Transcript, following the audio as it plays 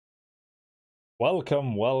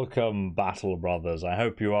Welcome, welcome, Battle Brothers. I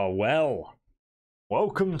hope you are well.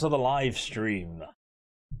 Welcome to the live stream.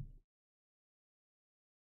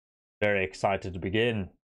 Very excited to begin.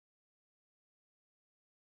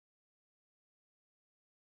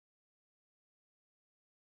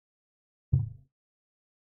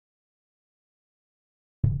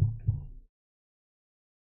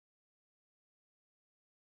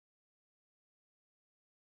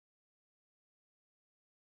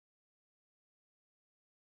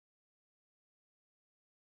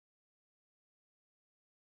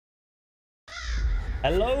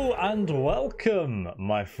 Hello and welcome,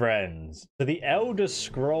 my friends, to the Elder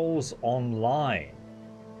Scrolls Online.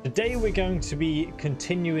 Today we're going to be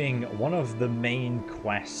continuing one of the main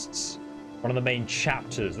quests, one of the main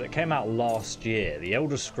chapters that came out last year, the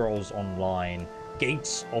Elder Scrolls Online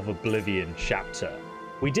Gates of Oblivion chapter.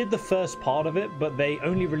 We did the first part of it, but they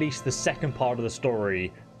only released the second part of the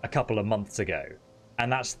story a couple of months ago,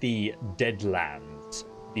 and that's the Deadlands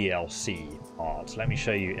DLC part. Let me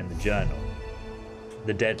show you in the journal.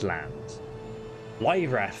 The Deadlands.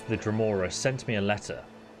 Lyranth the Dremora sent me a letter.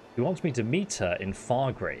 He wants me to meet her in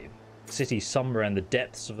Fargrave, a city somewhere in the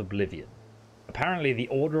depths of Oblivion. Apparently the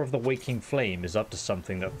Order of the Waking Flame is up to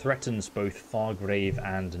something that threatens both Fargrave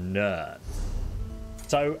and Nirn.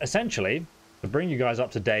 So essentially, to bring you guys up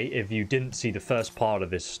to date if you didn't see the first part of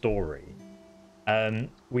this story,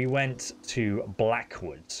 we went to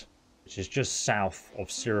Blackwood, which is just south of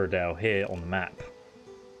Cyrodiil here on the map.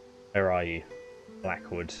 Where are you?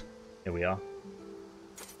 Blackwood. Here we are.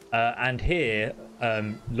 And here,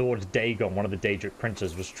 Lord Dagon, one of the Daedric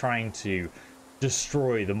printers, was trying to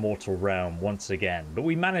destroy the mortal realm once again. But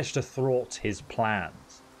we managed to thwart his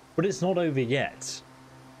plans. But it's not over yet.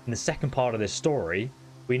 In the second part of this story,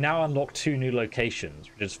 we now unlock two new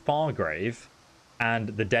locations, which is Fargrave and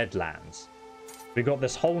the Deadlands. We've got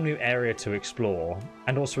this whole new area to explore,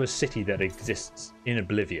 and also a city that exists in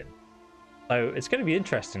Oblivion. So it's going to be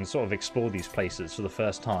interesting to sort of explore these places for the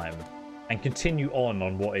first time and continue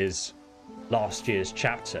on what is last year's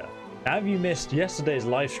chapter. Now, if you missed yesterday's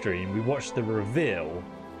live stream, we watched the reveal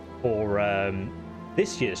for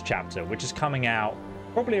this year's chapter, which is coming out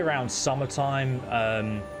probably around summertime.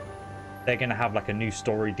 They're going to have like a new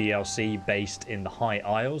story DLC based in the High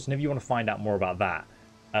Isles, and if you want to find out more about that,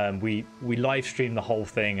 we live streamed the whole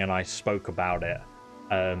thing and I spoke about it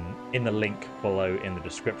in the link below in the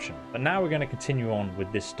description. But now we're going to continue on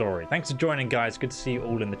with this story. Thanks for joining, guys. Good to see you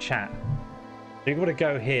all in the chat. So you've got to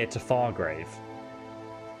go here to Fargrave,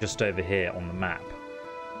 just over here on the map.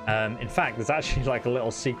 In fact, there's actually like a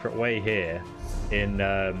little secret way here in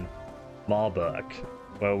Marburg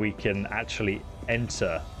where we can actually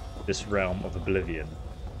enter this realm of Oblivion.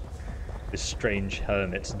 This strange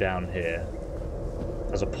hermit down here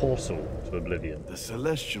as a portal to Oblivion. The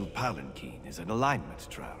Celestial Palanquin is an alignment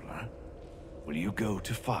traveler. Will you go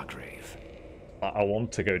to Fargrave? I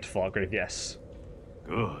want to go to Fargrave, yes.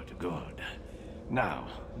 Good, good. Now,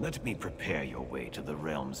 let me prepare your way to the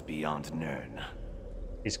realms beyond Nirn.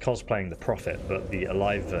 He's cosplaying the Prophet, but the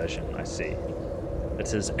alive version, I see. It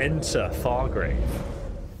says, enter Fargrave.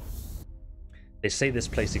 They say this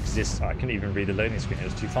place exists. I couldn't even read the loading screen, it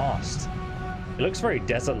was too fast. It looks very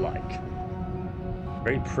desert-like.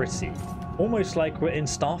 Very pretty. Almost like we're in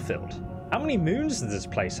Starfield. How many moons does this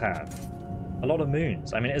place have? A lot of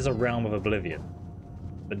moons. I mean, it is a realm of Oblivion.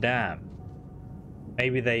 But damn.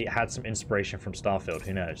 Maybe they had some inspiration from Starfield.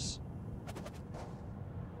 Who knows?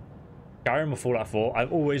 Skyrim or Fallout 4.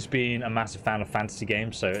 I've always been a massive fan of fantasy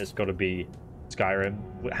games, so it's got to be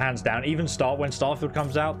Skyrim. Hands down. Even when Starfield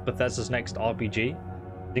comes out, Bethesda's next RPG,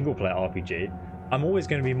 single-player RPG, I'm always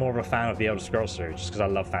going to be more of a fan of the Elder Scrolls series, just because I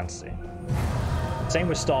love fantasy. Same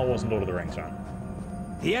with Star Wars and Lord of the Rings, man.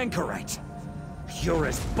 The Incarnate! You're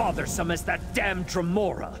as bothersome as that damn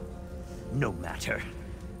Dremora. No matter.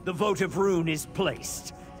 The votive rune is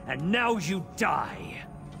placed, and now you die.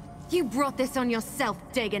 You brought this on yourself,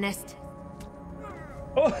 Dagonist.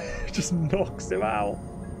 Oh, just knocks him out.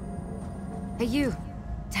 Are you?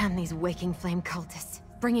 Damn these Waking Flame cultists,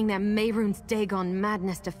 bringing their Mehrunes Dagon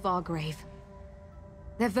madness to Fargrave.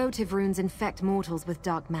 Their votive runes infect mortals with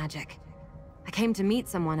dark magic. I came to meet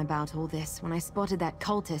someone about all this when I spotted that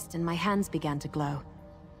cultist and my hands began to glow.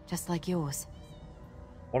 Just like yours.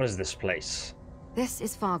 What is this place? This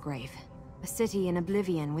is Fargrave, a city in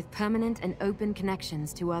Oblivion with permanent and open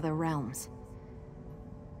connections to other realms.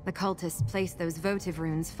 The cultists place those votive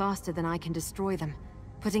runes faster than I can destroy them,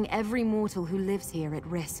 putting every mortal who lives here at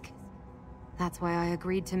risk. That's why I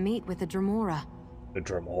agreed to meet with the Dremora. The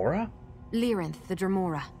Dremora? Lyranth the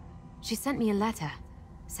Dremora. She sent me a letter.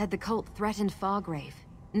 Said the cult threatened Fargrave.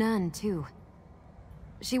 Nirn, too.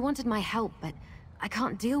 She wanted my help, but I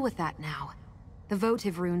can't deal with that now. The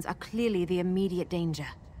votive runes are clearly the immediate danger.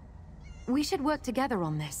 We should work together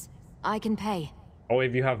on this. I can pay. Oh,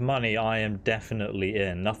 if you have money, I am definitely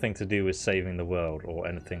in. Nothing to do with saving the world or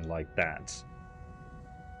anything like that.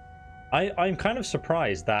 I'm kind of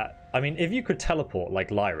surprised that... I mean, if you could teleport like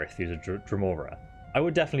Lyranth, who's a Dremora, I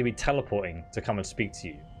would definitely be teleporting to come and speak to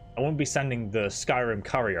you. I won't be sending the Skyrim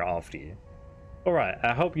courier after you. Alright,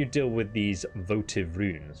 I hope you deal with these votive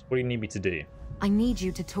runes. What do you need me to do? I need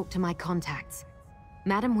you to talk to my contacts.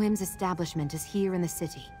 Madam Wim's establishment is here in the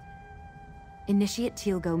city. Initiate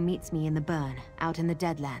Teal'co meets me in the burn, out in the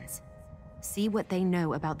Deadlands. See what they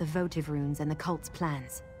know about the votive runes and the cult's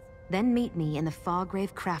plans. Then meet me in the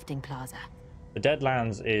Fargrave crafting plaza. The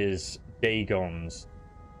Deadlands is Dagon's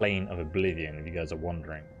Plane of Oblivion, if you guys are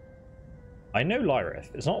wondering. I know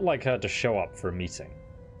Lyranth. It's not like her to show up for a meeting.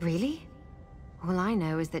 Really? All I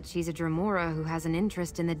know is that she's a Dremora who has an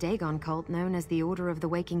interest in the Dagon cult known as the Order of the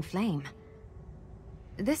Waking Flame.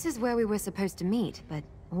 This is where we were supposed to meet, but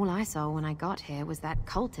all I saw when I got here was that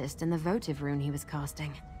cultist and the votive rune he was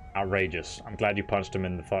casting. Outrageous. I'm glad you punched him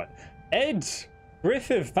in the fight. Ed!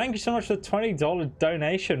 Griffith, thank you so much for the $20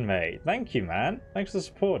 donation, mate. Thank you, man. Thanks for the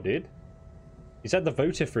support, dude. You said the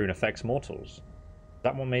votive rune affects mortals. Is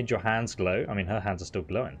that what made your hands glow? I mean, her hands are still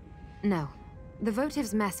glowing. No. The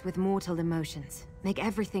votives mess with mortal emotions, make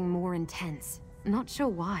everything more intense. Not sure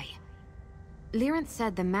why. Lyranth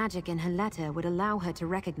said the magic in her letter would allow her to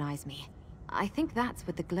recognize me. I think that's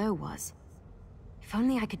what the glow was. If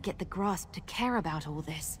only I could get the Grasp to care about all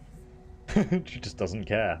this. She just doesn't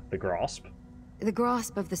care. The Grasp. The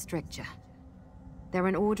Grasp of the Stricture. They're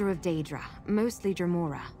an order of Daedra, mostly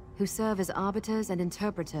Dremora, who serve as arbiters and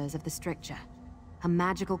interpreters of the Stricture. A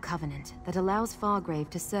magical covenant that allows Fargrave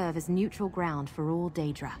to serve as neutral ground for all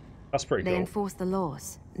Daedra. That's pretty cool. They enforce the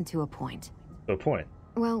laws, to a point. To a point?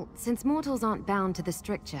 Well, since mortals aren't bound to the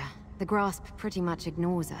Stricture, the Grasp pretty much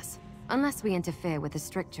ignores us, unless we interfere with the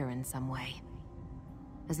Stricture in some way.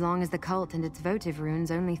 As long as the cult and its votive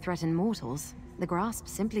runes only threaten mortals, the Grasp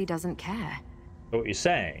simply doesn't care. So what you're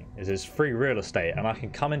saying is there's free real estate and I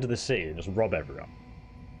can come into the city and just rob everyone.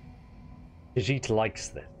 Khajiit likes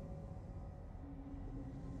this.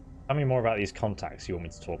 Tell me more about these contacts you want me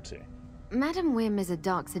to talk to. Madam Wim is a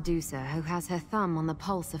dark seducer who has her thumb on the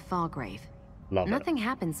pulse of Fargrave. Love it. Nothing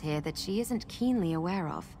happens here that she isn't keenly aware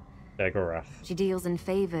of. Dagorath. She deals in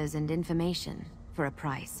favors and information for a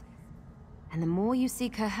price. And the more you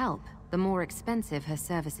seek her help, the more expensive her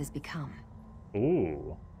services become.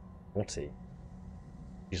 Ooh. Naughty.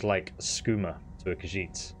 She's like skooma to a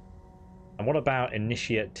Khajiit. And what about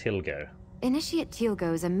Initiate Teal'co? Initiate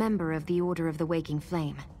Teal'co is a member of the Order of the Waking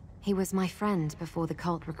Flame. He was my friend before the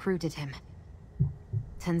cult recruited him.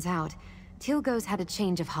 Turns out, Teal'co's had a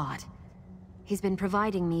change of heart. He's been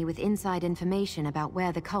providing me with inside information about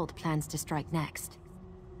where the cult plans to strike next.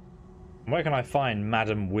 Where can I find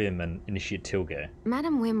Madam Wim and Initiate Teal'co?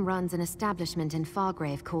 Madam Wim runs an establishment in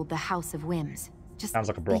Fargrave called the House of Whims. Just sounds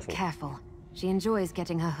like a brothel. Be careful. She enjoys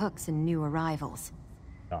getting her hooks in new arrivals.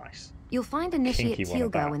 Nice. You'll find Initiate Kinky one Teal'co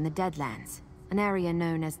about. in the Deadlands, an area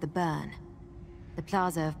known as the Burn. The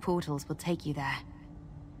Plaza of Portals will take you there.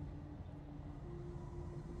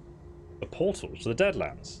 The portals to the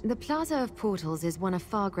Deadlands. The Plaza of Portals is one of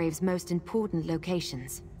Fargrave's most important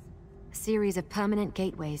locations. A series of permanent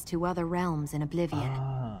gateways to other realms in Oblivion.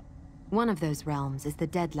 Ah. One of those realms is the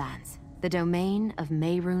Deadlands, the domain of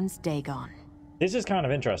Mehrunes Dagon. This is kind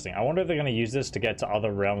of interesting. I wonder if they're going to use this to get to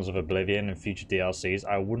other realms of Oblivion in future DLCs.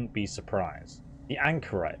 I wouldn't be surprised. The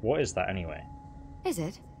Anchorite, what is that anyway? Is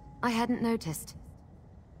it? I hadn't noticed.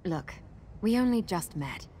 Look, we only just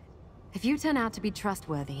met. If you turn out to be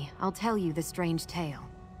trustworthy, I'll tell you the strange tale.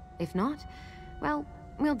 If not, well,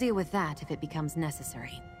 we'll deal with that if it becomes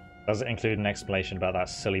necessary. Does it include an explanation about that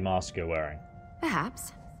silly mask you're wearing?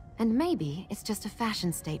 Perhaps. And maybe it's just a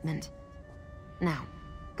fashion statement. Now,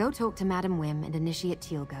 go talk to Madam Wim and Initiate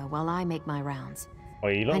Teal'co while I make my rounds.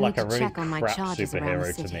 Well, you look I like need a to really check on my crap charges around the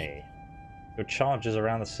superhero to city. me. Your charges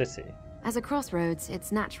around the city? As a crossroads,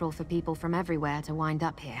 it's natural for people from everywhere to wind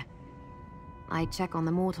up here. I check on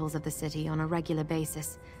the mortals of the city on a regular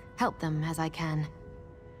basis, help them as I can.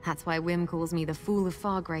 That's why Wim calls me the Fool of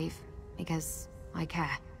Fargrave, because I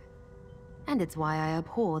care. And it's why I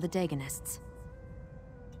abhor the Dagonists.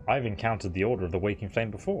 I've encountered the Order of the Waking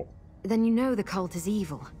Flame before. Then you know the cult is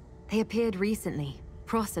evil. They appeared recently,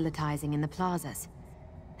 proselytizing in the plazas.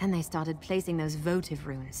 Then they started placing those votive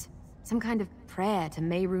runes. Some kind of prayer to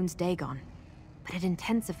Mehrunes Dagon. But it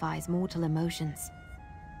intensifies mortal emotions.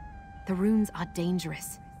 The runes are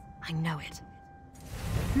dangerous. I know it.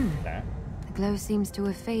 Okay. The glow seems to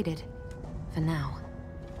have faded. For now.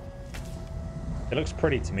 It looks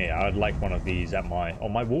pretty to me. I would like one of these at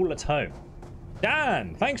on my wall at home.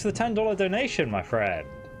 Dan, thanks for the $10 donation, my friend.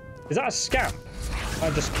 Is that a scamp?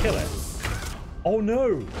 I'll just kill it. Oh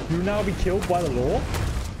no, you'll now be killed by the law?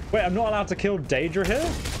 Wait, I'm not allowed to kill Daedra here?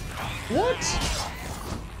 What?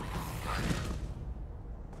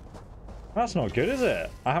 That's not good, is it?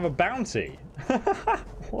 I have a bounty.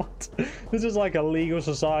 What? This is like a legal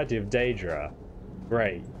society of Daedra.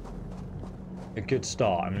 Great. A good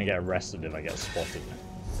start. I'm gonna get arrested if I get spotted.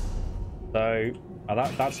 So,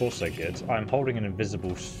 that's also good. I'm holding an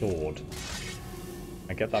invisible sword.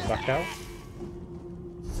 I get that back out?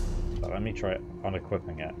 So let me try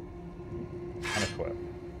unequipping it. Unequip.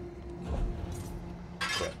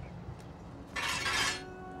 Equip.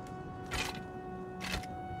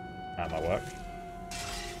 That might work.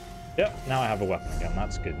 Yep, now I have a weapon again.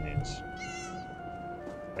 That's good news.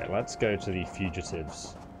 Okay, let's go to the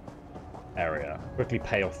fugitives area. Quickly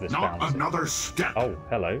pay off this bounty. Not another step. Oh,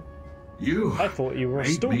 hello. I thought you were a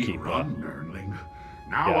storekeeper. Nerdling.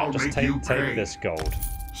 Now yeah, I'll just make you pay. Take this gold.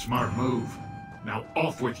 Smart move. Now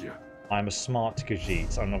off with you. I'm a smart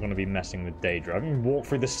Khajiit. I'm not going to be messing with Daedra. I haven't even walked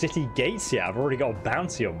through the city gates yet. I've already got a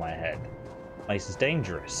bounty on my head. This place is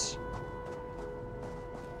dangerous.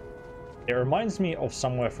 It reminds me of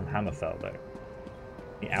somewhere from Hammerfell, though.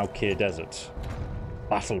 The Alkir Desert.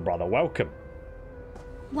 Battle, brother. Welcome.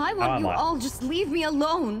 Why won't you all just leave me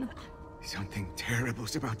alone? Something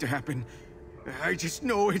terrible's about to happen. I just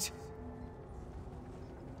know it.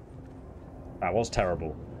 That was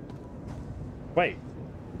terrible. Wait.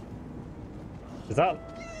 Is that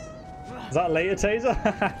later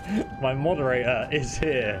Taser? My moderator is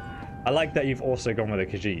here. I like that you've also gone with a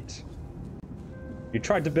Khajiit. You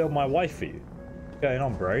tried to build my wife for you. What's going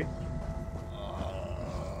on, bro?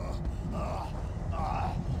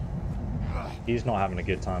 He's not having a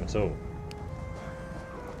good time at all.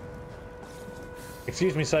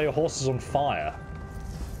 Excuse me, sir, your horse is on fire.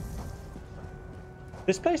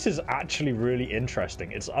 This place is actually really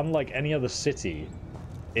interesting. It's unlike any other city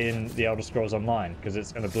in the Elder Scrolls Online, because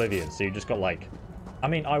it's in Oblivion, so you just got like... I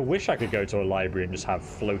mean, I wish I could go to a library and just have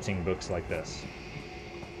floating books like this.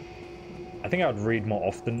 I think I would read more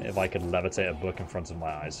often if I could levitate a book in front of my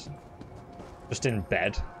eyes. Just in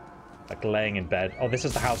bed. Like laying in bed. Oh, this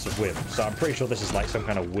is the House of Whim, so I'm pretty sure this is like some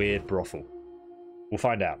kind of weird brothel. We'll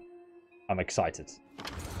find out. I'm excited.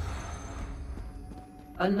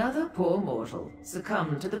 Another poor mortal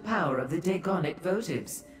succumbed to the power of the Daegonic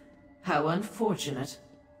votives. How unfortunate.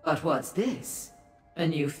 But what's this? A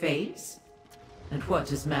new face? And what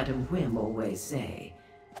does Madam Whim always say?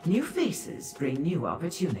 New faces bring new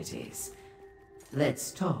opportunities.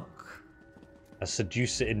 Let's talk. A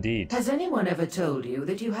seducer indeed. Has anyone ever told you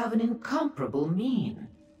that you have an incomparable mien?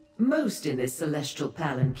 Most in this celestial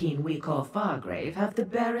palanquin we call Fargrave have the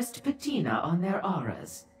barest patina on their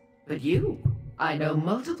auras. But you, I know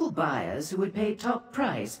multiple buyers who would pay top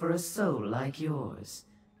price for a soul like yours.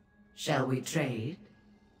 Shall we trade?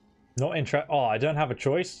 Not interested. Oh, I don't have a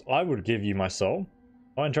choice. I would give you my soul.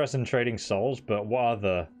 Not interested in trading souls, but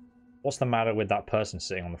what's the matter with that person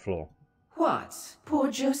sitting on the floor? What?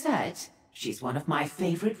 Poor Josette? She's one of my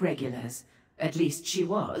favorite regulars. At least she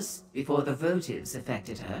was, before the votives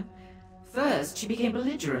affected her. First, she became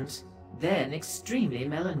belligerent, then extremely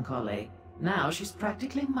melancholy. Now she's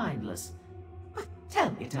practically mindless. But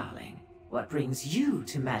tell me, darling, what brings you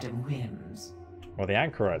to Madam Whim's? Well, the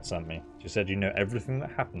Anchorite sent me. She said you know everything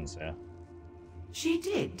that happens here. She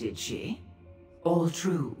did she? All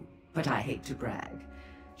true, but I hate to brag.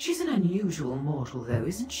 She's an unusual mortal, though,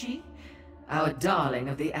 isn't she? Our darling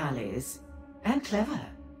of the alleys. And clever.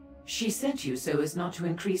 She sent you so as not to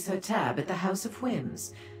increase her tab at the House of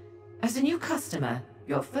Whims. As a new customer,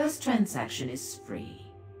 your first transaction is free.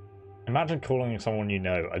 Imagine calling someone you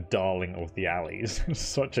know a darling of the alleys.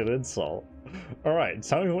 Such an insult. Alright,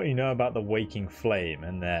 tell me what you know about the Waking Flame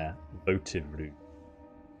and their votive route.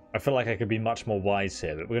 I feel like I could be much more wise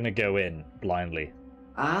here, but we're going to go in blindly.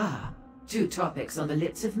 Ah, two topics on the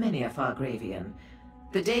lips of many a Fargravian.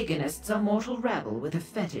 The Daegonists are mortal rabble with a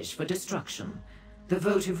fetish for destruction. The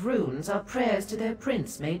votive runes are prayers to their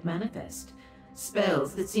prince made manifest.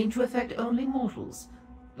 Spells that seem to affect only mortals,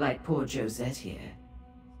 like poor Josette here.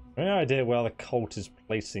 Any idea where the cult is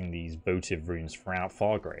placing these votive runes throughout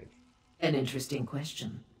Fargrave? An interesting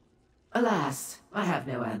question. Alas, I have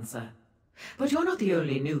no answer. But you're not the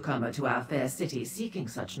only newcomer to our fair city seeking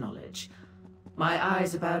such knowledge. My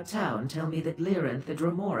eyes about town tell me that Lyranth the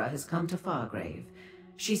Dremora has come to Fargrave.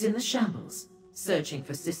 She's in the shambles, searching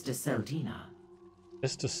for Sister Seldina.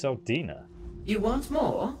 Sister Seldina? You want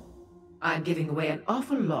more? I'm giving away an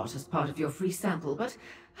awful lot as part of your free sample, but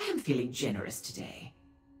I am feeling generous today.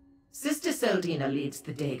 Sister Seldina leads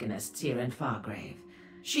the Daganists here in Fargrave.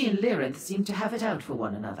 She and Lyranth seem to have it out for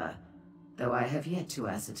one another, though I have yet to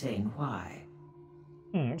ascertain why.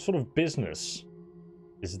 What sort of business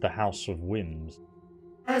is the House of Whims?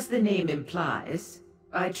 As the name implies,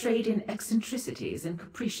 I trade in eccentricities and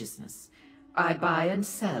capriciousness. I buy and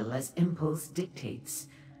sell as impulse dictates.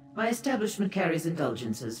 My establishment carries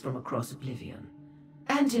indulgences from across Oblivion.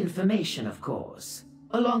 And information, of course,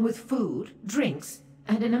 along with food, drinks,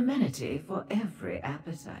 and an amenity for every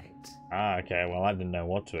appetite. Ah, okay, well, I didn't know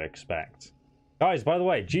what to expect. Guys, by the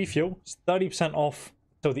way, G Fuel is 30% off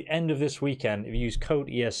till the end of this weekend if you use code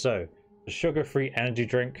ESO. A sugar-free energy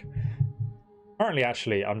drink. Currently,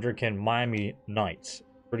 actually, I'm drinking Miami Nights.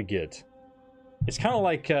 Pretty good. It's kind of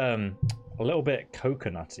like a little bit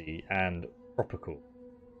coconutty and tropical.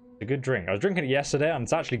 It's a good drink. I was drinking it yesterday, and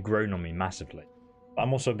it's actually grown on me massively. But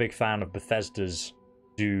I'm also a big fan of Bethesda's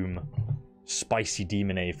Doom spicy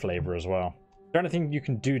demonade flavor as well. Is there anything you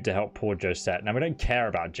can do to help poor Josette? Now, we don't care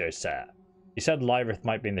about Josette. He said Lyranth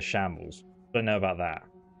might be in the shambles. Don't know about that.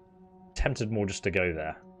 Tempted more just to go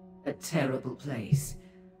there. A terrible place.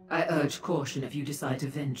 I urge caution if you decide to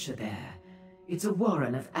venture there. It's a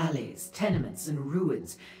warren of alleys, tenements, and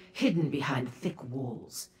ruins, hidden behind thick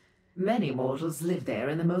walls. Many mortals live there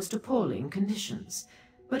in the most appalling conditions,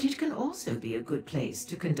 but it can also be a good place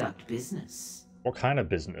to conduct business. What kind of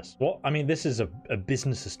business? What? I mean, this is a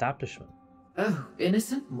business establishment. Oh,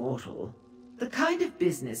 innocent mortal. The kind of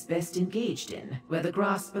business best engaged in, where the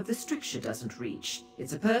grasp of the stricture doesn't reach.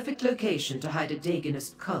 It's a perfect location to hide a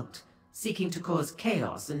Daganist cult, seeking to cause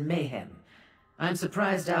chaos and mayhem. I'm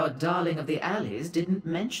surprised our darling of the alleys didn't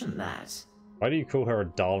mention that. Why do you call her a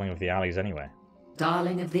darling of the alleys anyway?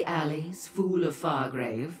 Darling of the alleys, fool of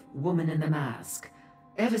Fargrave, woman in the mask.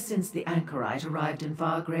 Ever since the Anchorite arrived in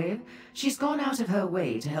Fargrave, she's gone out of her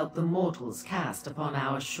way to help the mortals cast upon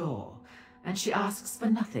our shore, and she asks for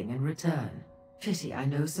nothing in return. Pity I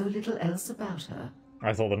know so little else about her.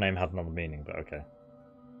 I thought the name had another meaning, but okay.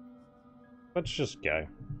 Let's just go.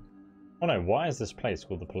 Oh no, why is this place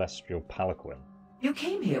called the Palestial Palanquin? You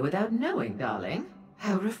came here without knowing, darling.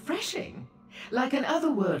 How refreshing. Like an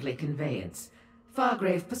otherworldly conveyance,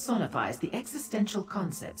 Fargrave personifies the existential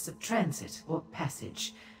concepts of transit or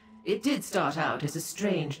passage. It did start out as a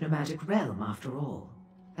strange nomadic realm, after all.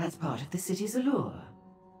 That's part of the city's allure.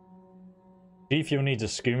 G Fuel needs a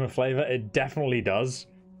skooma flavor. It definitely does.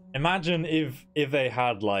 Imagine if they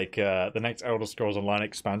had like the next Elder Scrolls Online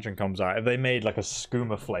expansion comes out, if they made like a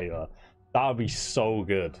skooma flavor, that would be so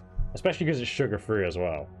good. Especially because it's sugar-free as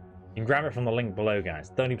well. You can grab it from the link below,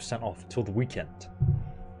 guys. 30% off till the weekend.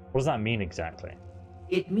 What does that mean exactly?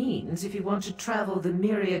 It means if you want to travel the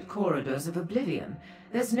myriad corridors of Oblivion,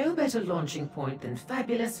 there's no better launching point than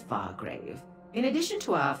fabulous Fargrave. In addition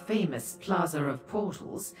to our famous Plaza of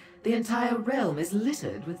Portals, the entire realm is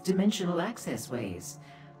littered with dimensional access ways.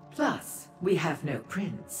 Plus, we have no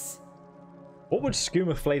prince. What would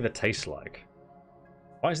skooma flavor taste like?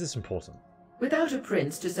 Why is this important? Without a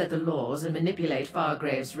prince to set the laws and manipulate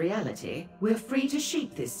Fargrave's reality, we're free to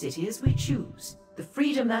shape this city as we choose. The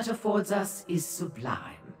freedom that affords us is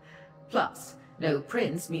sublime. Plus, no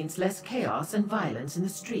prince means less chaos and violence in the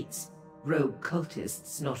streets, rogue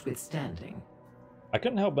cultists notwithstanding. I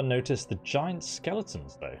couldn't help but notice the giant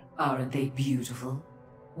skeletons, though. Aren't they beautiful?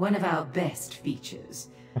 One of our best features.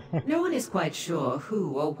 No one is quite sure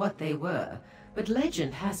who or what they were, but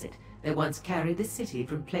legend has it they once carried the city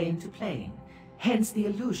from plane to plane, hence the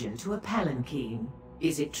allusion to a palanquin.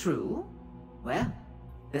 Is it true? Well,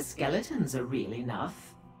 the skeletons are real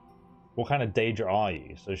enough. What kind of Daedra are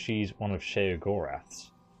you? So she's one of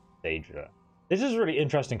Sheogorath's Daedra. This is a really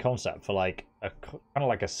interesting concept for like a kind of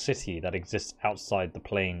like a city that exists outside the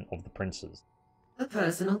plane of the princes. A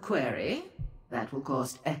personal query? That will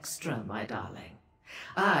cost extra, my darling.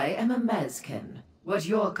 I am a Mezken, what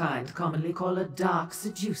your kind commonly call a dark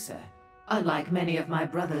seducer. Unlike many of my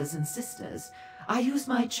brothers and sisters, I use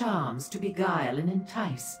my charms to beguile and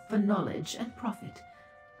entice for knowledge and profit.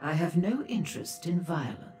 I have no interest in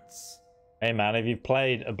violence. Hey man, if you've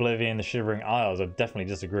played Oblivion the Shivering Isles, I definitely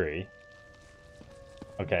disagree.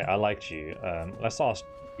 Okay, I liked you. Let's ask...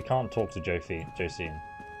 We can't talk to Josine. I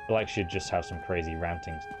feel like she'd just have some crazy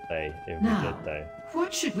rantings to say if we did, though.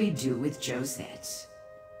 What should we do with Josette?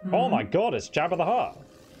 Oh my god, it's Jabba the Hutt!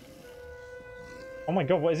 Oh my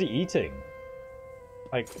god, what is he eating?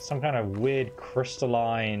 Like some kind of weird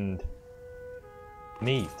crystalline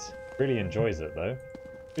meat. Really enjoys it, though.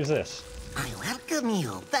 Who's this? I welcome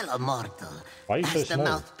you, fellow mortal, Why are you so as the small?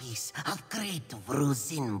 mouthpiece of great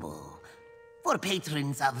Vruzinbo. For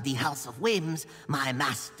patrons of the House of Whims, my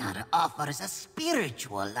master offers a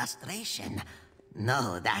spiritual lustration.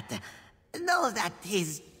 Know that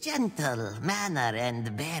his gentle manner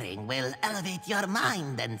and bearing will elevate your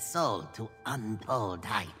mind and soul to untold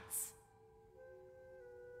heights.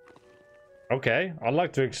 Okay, I'd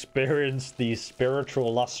like to experience the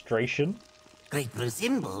spiritual lustration. Great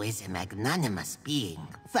Brusimbo is a magnanimous being,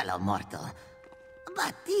 fellow mortal.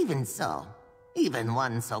 But even so, even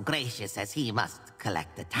one so gracious as he must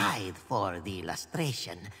collect a tithe for the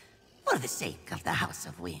lustration, for the sake of the House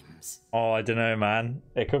of Whims. Oh, I don't know, man.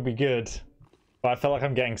 It could be good. But I feel like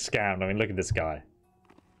I'm getting scammed. I mean, look at this guy.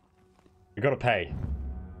 You gotta pay.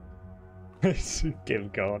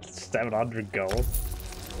 Give God 700 gold.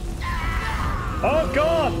 Oh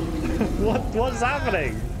God! What's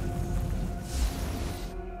happening?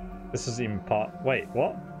 This is even part. Wait,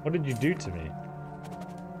 what? What did you do to me?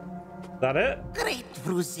 Is that it? Great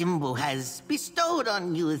Brusimbo has bestowed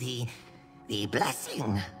on you the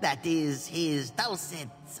blessing that is his dulcet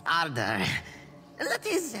ardor. Let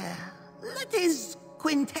his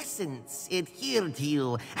quintessence adhere to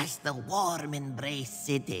you as the warm embrace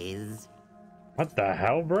it is. What the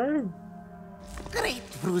hell, bro? Great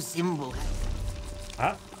Brusimbo.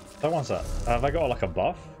 Ah, that one's that. Have I got like a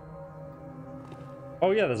buff?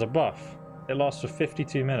 Oh yeah, there's a buff. It lasts for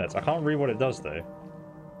 52 minutes. I can't read what it does though.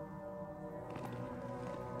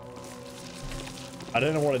 I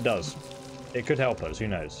don't know what it does. It could help us, who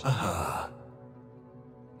knows? Aha.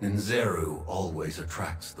 Ninzeru always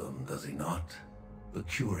attracts them, does he not? The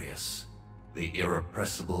curious, the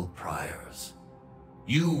irrepressible priors.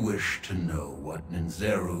 You wish to know what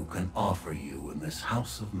Ninzeru can offer you in this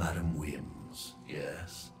House of Madame Whims,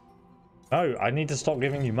 yes? No, I need to stop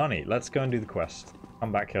giving you money. Let's go and do the quest.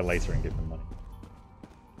 Come back here later and give them money.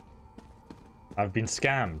 I've been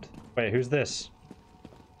scammed. Wait, who's this?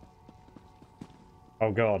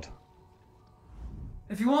 Oh God.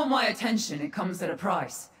 If you want my attention, it comes at a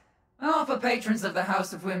price. I offer patrons of the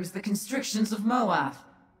House of Whims the constrictions of Moath.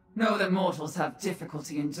 Know that mortals have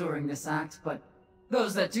difficulty enduring this act, but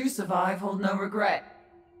those that do survive hold no regret.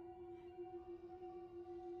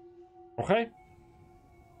 Okay.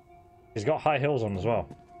 He's got high heels on as well.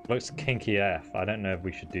 Looks kinky AF. I don't know if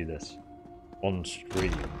we should do this on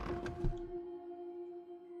stream.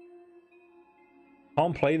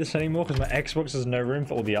 Can't play this anymore because my Xbox has no room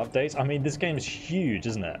for all the updates. I mean, this game is huge,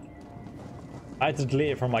 isn't it? I had to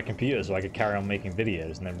delete it from my computer so I could carry on making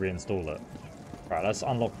videos and then reinstall it. Right, let's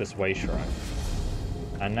unlock this way shrine.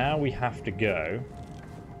 And now we have to go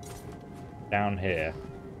down here.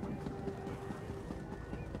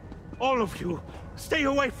 All of you, stay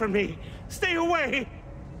away from me! Stay away!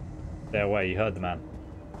 Stay away, you heard the man.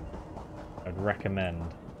 I'd recommend.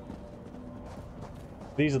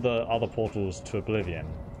 These are the other portals to Oblivion,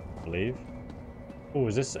 I believe. Oh,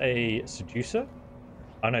 is this a seducer?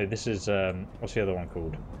 Oh no, this is, what's the other one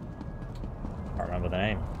called? I can't remember the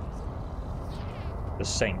name. The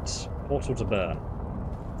Saints. Portal to Burn.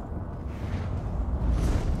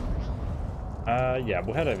 Yeah,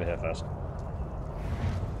 we'll head over here first.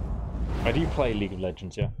 I do play League of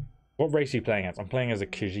Legends, yeah? What race are you playing as? I'm playing as a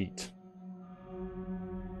Khajiit.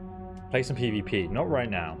 Play some PvP. Not right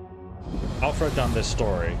now. After I've done this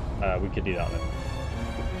story, we could do that then.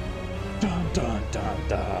 Dun dun dun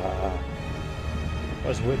dun.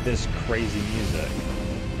 What's with this crazy music?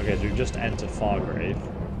 Okay, so we've just entered Fargrave.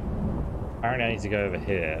 Apparently I need to go over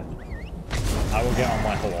here. I will get on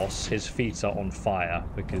my horse. His feet are on fire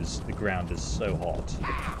because the ground is so hot.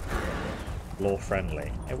 Law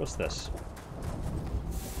friendly. Hey, what's this?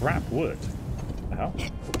 Scrap wood. What the hell?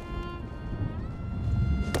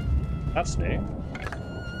 That's new.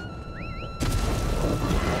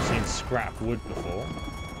 I've seen scrap wood before.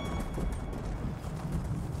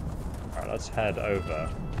 Alright, let's head over.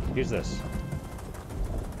 Who's this?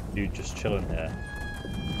 Dude just chilling here.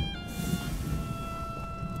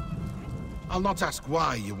 I'll not ask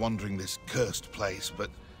why you're wandering this cursed place, but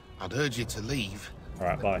I'd urge you to leave.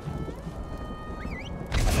 Alright, bye.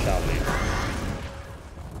 I shall leave.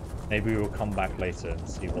 Maybe we'll come back later and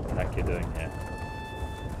see what the heck you're doing here.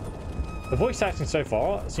 The voice acting so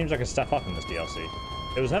far seems like a step up in this DLC.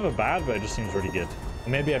 It was never bad, but it just seems really good. Or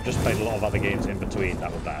maybe I've just played a lot of other games in between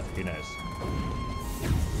that were bad. Who knows?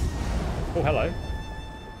 Oh, hello.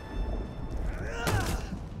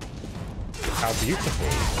 How beautiful.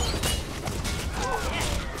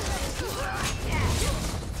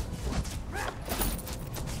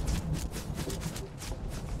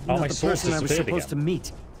 You're Oh, my not the sword person I was disappeared supposed again. to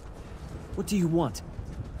meet. What do you want?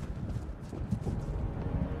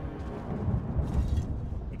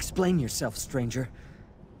 Explain yourself, stranger.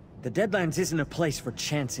 The Deadlands isn't a place for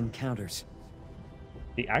chance encounters.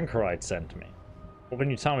 The Anchorite sent me. What can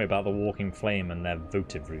you tell me about the Walking Flame and their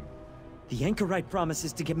votive room? The Anchorite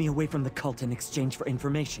promises to get me away from the cult in exchange for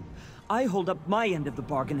information. I hold up my end of the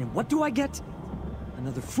bargain, and what do I get?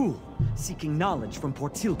 Another fool seeking knowledge from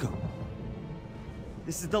Portilgo.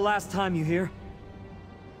 This is the last time, you hear?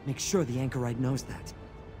 Make sure the Anchorite knows that.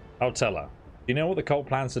 I'll tell her. Do you know what the cult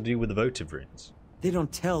plans to do with the votive runes? They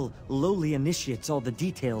don't tell lowly initiates all the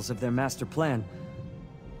details of their master plan.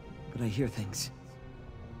 But I hear things.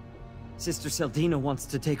 Sister Seldina wants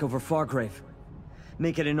to take over Fargrave.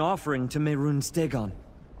 Make it an offering to Mehrunes Dagon.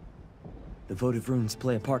 The votive runes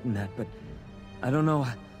play a part in that, but I don't know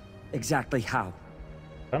exactly how.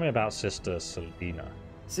 Tell me about Sister Seldina.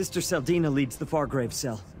 Sister Seldina leads the Fargrave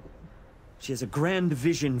cell. She has a grand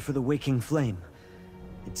vision for the waking flame.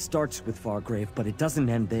 It starts with Fargrave, but it doesn't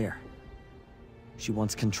end there. She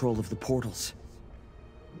wants control of the portals.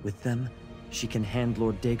 With them, she can hand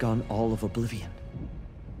Lord Dagon all of Oblivion.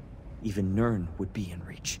 Even Nirn would be in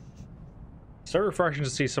reach. So refreshing to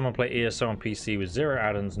see someone play ESO on PC with 0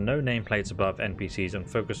 add-ons, no nameplates above NPCs, and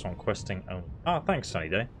focus on questing only. Ah, thanks, Sunny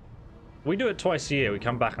Day. We do it twice a year. We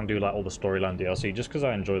come back and do like all the storyline DLC just because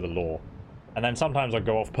I enjoy the lore. And then sometimes I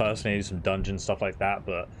go off personally, do some dungeon stuff like that,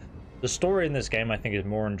 but the story in this game I think is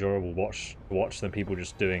more enjoyable to watch than people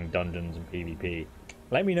just doing dungeons and PvP.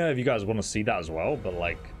 Let me know if you guys want to see that as well, but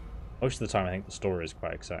like most of the time I think the story is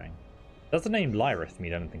quite exciting. Does the name Lyranth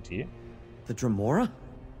mean anything to you? The Dremora?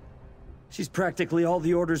 She's practically all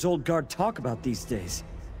the Order's old guard talk about these days.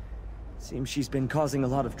 Seems she's been causing a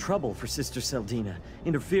lot of trouble for Sister Seldina,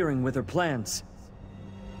 interfering with her plans.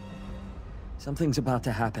 Something's about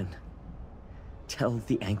to happen. Tell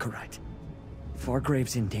the Anchorite.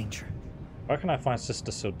 Fargrave's in danger. Where can I find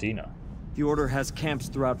Sister Seldina? The Order has camps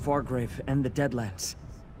throughout Fargrave and the Deadlands.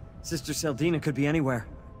 Sister Seldina could be anywhere.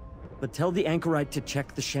 But tell the Anchorite to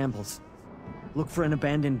check the shambles. Look for an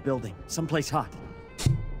abandoned building, someplace hot.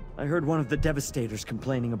 I heard one of the Devastators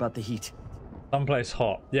complaining about the heat. Someplace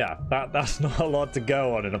hot. Yeah, that's not a lot to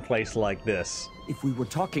go on in a place like this. If we were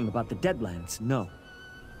talking about the Deadlands, no.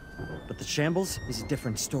 But the shambles is a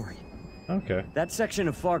different story. Okay. That section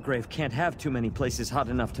of Fargrave can't have too many places hot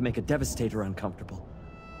enough to make a Devastator uncomfortable.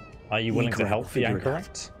 Are you willing to help the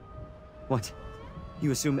Anchorite? What?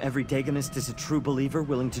 You assume every Dagonist is a true believer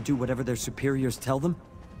willing to do whatever their superiors tell them?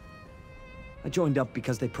 I joined up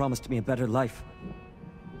because they promised me a better life.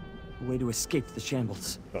 A way to escape the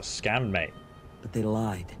shambles. Got scammed, mate. But they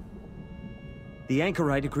lied. The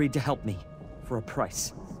Anchorite agreed to help me, for a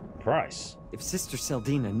price. Price? If Sister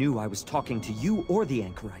Seldina knew I was talking to you or the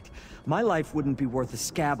Anchorite, my life wouldn't be worth a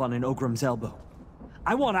scab on an Ogrim's elbow.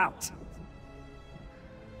 I want out!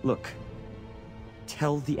 Look,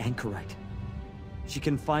 tell the Anchorite. She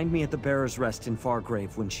can find me at the Bearer's Rest in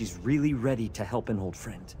Fargrave when she's really ready to help an old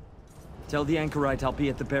friend. Tell the Anchorite I'll be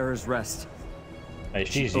at the Bearer's Rest. Hey,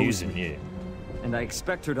 she's using you. And I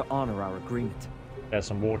expect her to honor our agreement. There's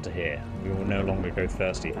some water here. We will no longer go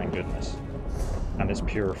thirsty, thank goodness. And it's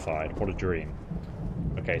purified. What a dream.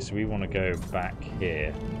 Okay, so we want to go back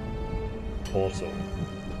here. Portal.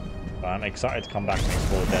 But I'm excited to come back and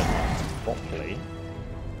explore Deadlands properly.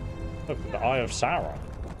 Look, the Eye of Sauron.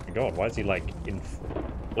 Oh my god, why is he like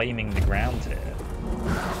inflaming the ground here?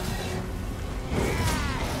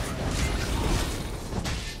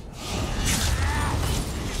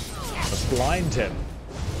 Let's blind him.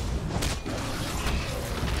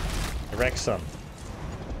 Rexon.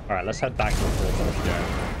 Alright, let's head back to the portal again.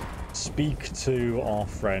 Speak to our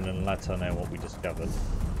friend and let her know what we discovered.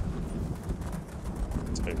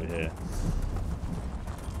 It's over here.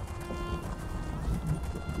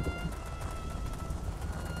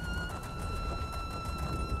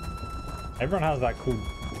 Everyone has that cool,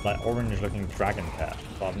 like, orange-looking dragon pet,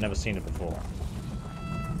 but I've never seen it before.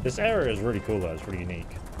 This area is really cool, though. It's really unique.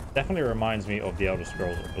 Definitely reminds me of the Elder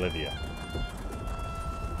Scrolls Oblivion.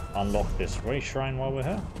 Unlock this way shrine while we're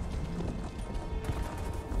here.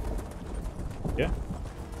 Yeah.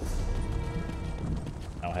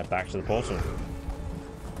 Now head back to the portal.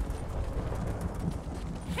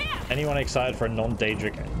 Anyone excited for a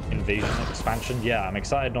non-Daedric invasion expansion? Yeah, I'm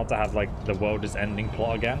excited not to have like the world is ending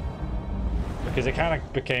plot again. Because it kind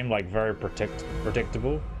of became like very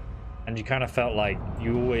predictable. And you kind of felt like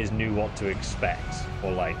you always knew what to expect.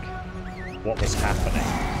 Or like what was happening.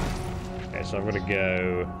 Okay, so I'm going to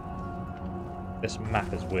go... This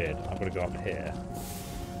map is weird. I'm going to go up here.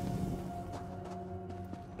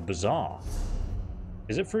 The bazaar.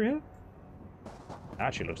 Is it through here? It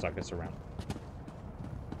actually looks like it's around.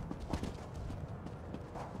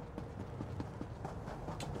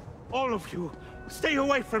 All of you, stay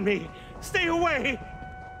away from me! Stay away!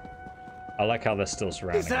 I like how they're still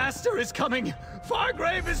surrounding. Disaster is coming!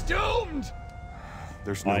 Fargrave is doomed!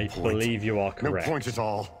 There's no point. I believe you are correct. No point at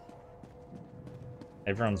all.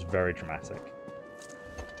 Everyone's very dramatic.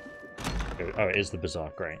 Oh, it is the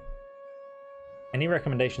Bazaar. Great. Any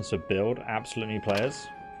recommendations for build? Absolutely, players.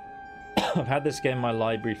 I've had this game in my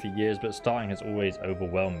library for years, but starting has always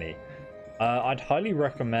overwhelmed me. I'd highly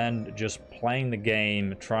recommend just playing the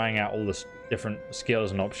game, trying out all the different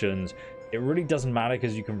skills and options. It really doesn't matter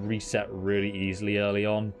because you can reset really easily early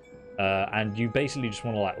on. And you basically just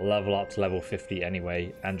want to like level up to level 50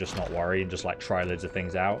 anyway and just not worry and just like try loads of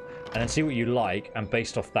things out and then see what you like, and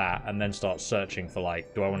based off that and then start searching for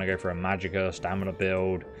like, do I want to go for a magicka, stamina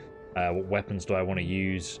build, what weapons do I want to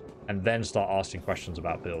use, and then start asking questions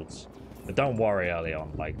about builds. But don't worry early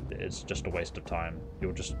on, like it's just a waste of time.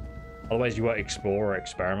 You'll just, otherwise you won't explore or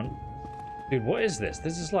experiment. Dude, what is this?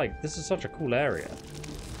 This is such a cool area.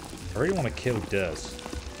 I really want to kill Durance.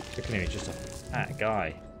 Look at him, he's just a fat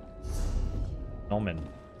guy. Nomin.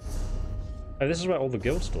 Oh, this is where all the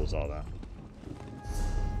guild stores are there.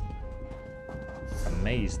 A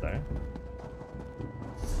maze though.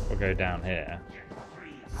 We'll go down here.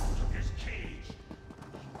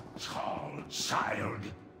 Child.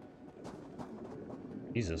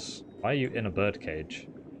 Jesus, why are you in a bird cage?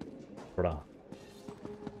 Bruh.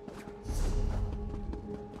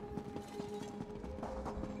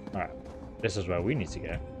 Alright, this is where we need to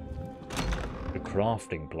go. The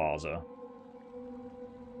crafting plaza.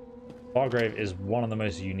 Fargrave is one of the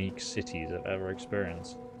most unique cities I've ever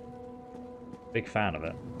experienced. Big fan of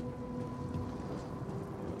it.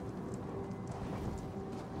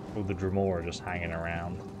 All the Dremora just hanging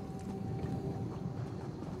around.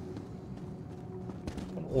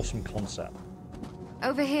 What an awesome concept.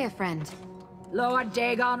 Over here, friend. Lord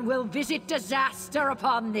Dagon will visit disaster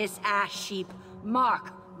upon this ash heap.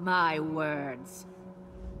 Mark my words.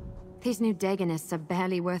 These new Dagonists are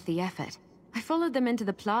barely worth the effort. I followed them into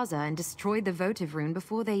the plaza and destroyed the votive rune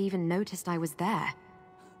before they even noticed I was there.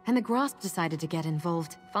 And the Grasp decided to get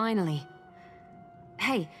involved, finally.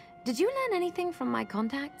 Hey, did you learn anything from my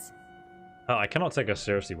contacts? Oh, I cannot take her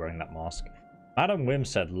seriously wearing that mask. Madam Wim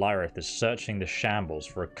said Lyranth is searching the shambles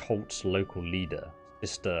for a cult's local leader,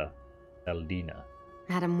 Sister Eldina.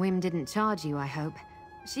 Madam Wim didn't charge you, I hope.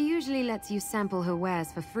 She usually lets you sample her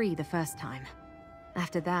wares for free the first time.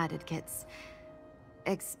 After that, it gets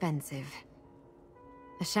expensive.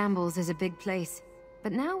 The shambles is a big place,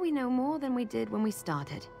 but now we know more than we did when we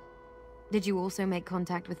started. Did you also make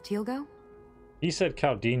contact with Teal'co? He said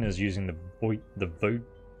Caldina's using the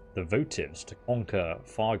votives to conquer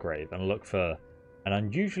Fargrave and look for an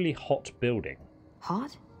unusually hot building.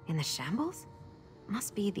 Hot? In the shambles?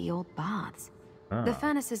 Must be the old baths. Ah. The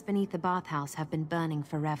furnaces beneath the bathhouse have been burning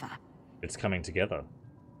forever. It's coming together.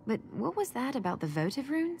 But what was that about the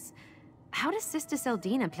votive runes? How does Sister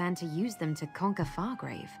Seldina plan to use them to conquer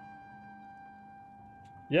Fargrave?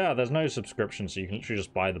 Yeah, there's no subscription, so you can literally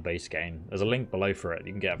just buy the base game. There's a link below for it.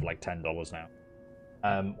 You can get it for like $10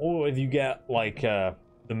 now. Or if you get like the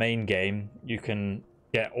main game, you can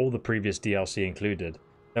get all the previous DLC included.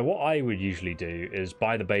 Now, what I would usually do is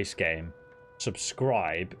buy the base game,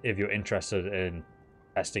 subscribe if you're interested in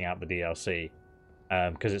testing out the DLC,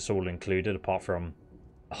 because it's all included apart from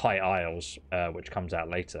High Isles, which comes out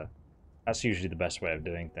later. That's usually the best way of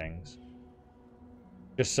doing things.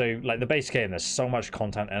 Just so, like, the base game, there's so much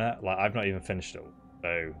content in it. Like, I've not even finished it all.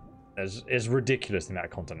 So, it's ridiculous the amount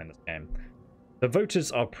of content in this game. The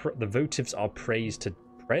votives are prayers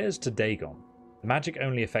to Dagon. The magic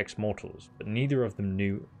only affects mortals, but neither of them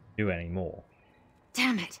knew anymore.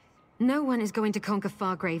 Damn it! No one is going to conquer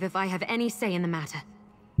Fargrave if I have any say in the matter.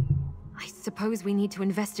 I suppose we need to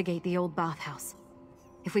investigate the old bathhouse.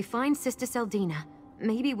 If we find Sister Seldina,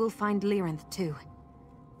 maybe we'll find Lyranth too.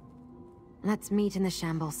 Let's meet in the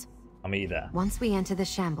shambles. I'll meet you there. Once we enter the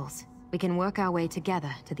shambles, we can work our way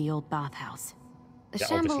together to the old bathhouse. The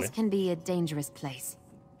shambles obviously can be a dangerous place,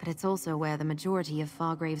 but it's also where the majority of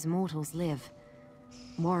Fargrave's mortals live.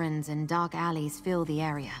 Warrens and dark alleys fill the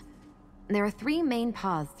area. There are 3 main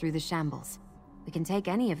paths through the shambles. We can take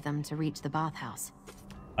any of them to reach the bathhouse.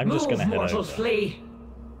 I'm just gonna head mortals, over. flee!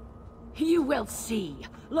 You will see.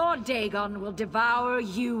 Lord Dagon will devour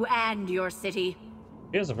you and your city.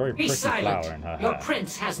 She has a very Be pretty silent. flower in her Your hair.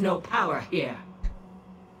 prince has no power here.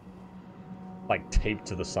 Like taped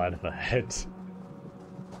to the side of her head.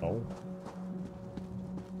 Oh.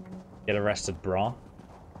 Get arrested, brah.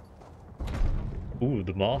 Ooh,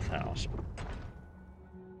 the Moth House.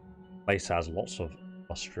 Place has lots of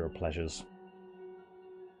industrial pleasures.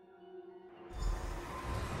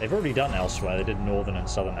 They've already done elsewhere. They did northern and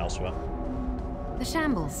southern elsewhere. The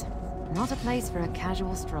shambles. Not a place for a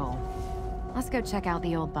casual stroll. Let's go check out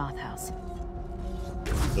the old bathhouse.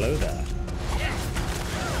 Hello there.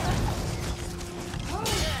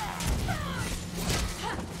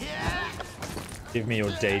 Give me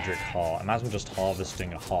your Daedric heart. Imagine just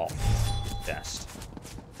harvesting a heart chest.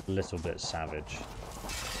 A little bit savage.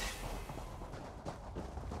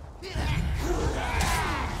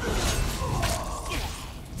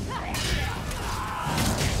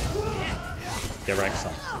 Get wrecked,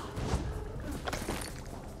 son.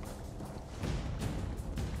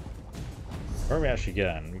 Where are we actually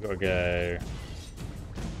going? We've got to go...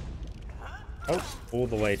 Oh, all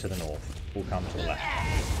the way to the north. We'll come to the left.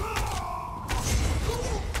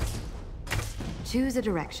 Choose a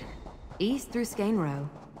direction. East through Skane Row,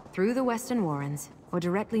 through the Western Warrens, or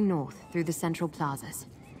directly north through the Central Plazas.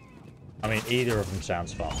 I mean, either of them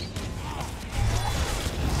sounds fun.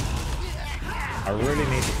 I really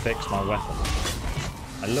need to fix my weapon.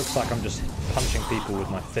 It looks like I'm just punching people with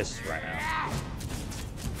my fists right now.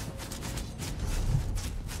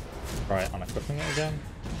 Try unequipping it again.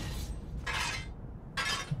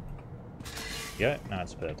 Yeah, now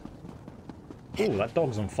it's dead. Ooh, that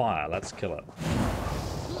dog's on fire. Let's kill it.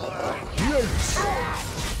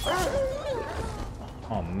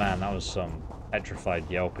 Oh man, that was some petrified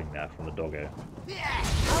yelping there from the doggo.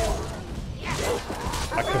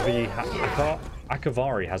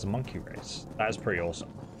 Akavari has a monkey race. That is pretty awesome.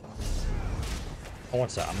 Oh,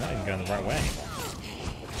 what's that? I'm not even going the right way anymore.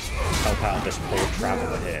 Help out this poor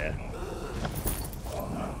traveler here.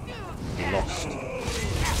 He lost.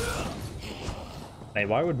 Hey,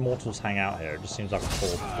 why would mortals hang out here? It just seems like a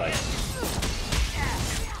horrible place.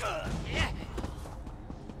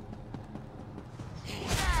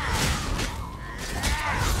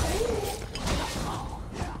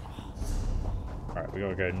 Alright, we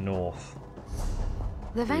gotta go north.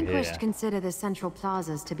 The Vanquished consider the Central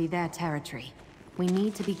Plazas to be their territory. We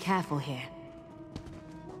need to be careful here.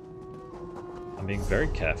 I'm being very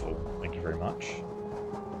careful. Thank you very much.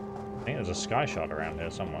 I think there's a sky shard around here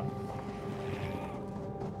somewhere.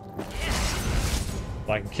 If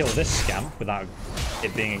I can kill this scamp without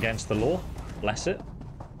it being against the law, bless it.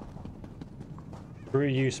 Through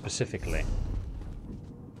you specifically.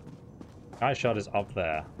 Sky shard is up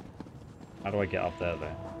there. How do I get up there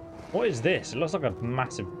though? What is this? It looks like a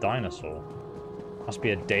massive dinosaur. Must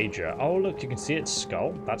be a Daedra. Oh look, you can see its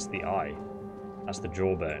skull. That's the eye. That's the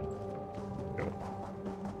jawbone. Cool.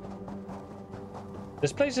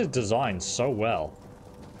 This place is designed so well.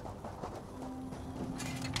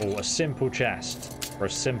 Oh, a simple chest for a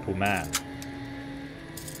simple man.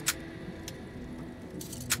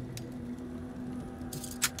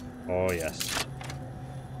 Oh yes.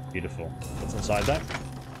 Beautiful. What's inside that?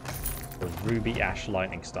 The ruby ash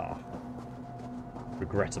lightning staff.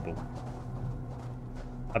 Regrettable.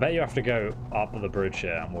 I bet you have to go up the bridge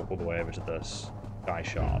here and walk all the way over to this sky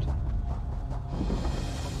shard.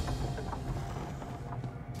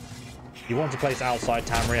 You want a place outside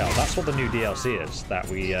Tamriel. That's what the new DLC is that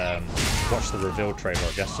we watched the reveal trailer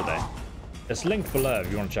of yesterday. It's linked below if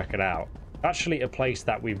you want to check it out. Actually a place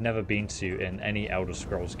that we've never been to in any Elder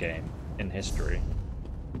Scrolls game in history.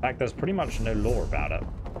 In fact, there's pretty much no lore about it.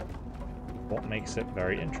 What makes it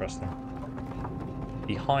very interesting.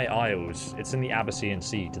 The High Isles, it's in the Abyssinian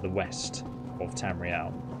Sea to the west of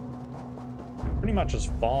Tamriel. Pretty much as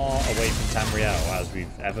far away from Tamriel as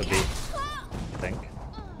we've ever been, I think.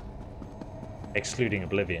 Excluding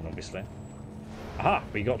Oblivion, obviously. Aha!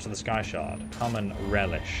 We got to the Sky Shard. Come and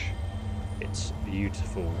relish its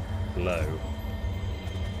beautiful glow.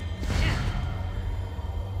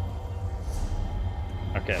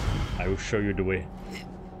 Okay, I will show you the way.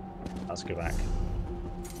 Let's go back.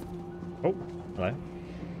 Oh, hello.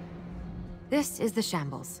 This is the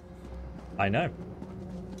Shambles. I know.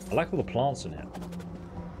 I like all the plants in here.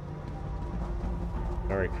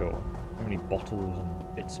 Very cool. How many bottles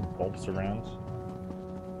and bits and bobs around?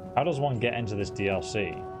 How does one get into this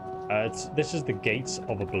DLC? This is the Gates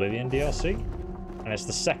of Oblivion DLC, and it's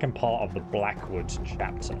the second part of the Blackwood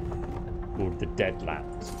chapter called the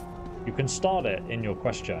Deadlands. You can start it in your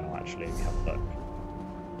quest journal actually if you have a look.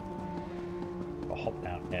 I'll hop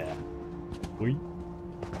down here. Whee.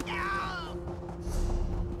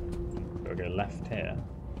 Gotta go left here.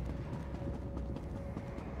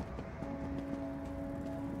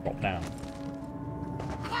 Drop down.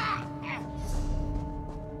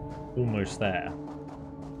 Almost there.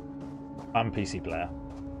 I'm a PC player.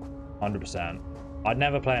 100%. I'd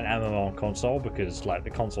never play an MMO on console because like the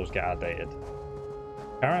consoles get outdated.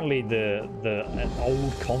 Apparently the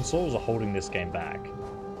old consoles are holding this game back.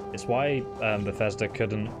 It's why Bethesda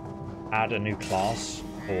couldn't add a new class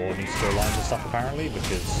or new storylines and stuff apparently,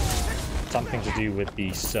 because something to do with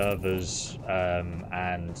the servers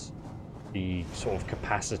and the sort of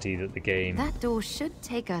capacity that the game... That door should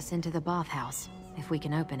take us into the bathhouse, if we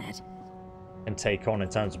can open it. can take on in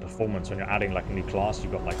terms of performance when you're adding like a new class.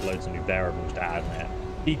 You've got like loads of new variables to add, and it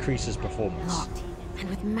decreases performance. Locked, and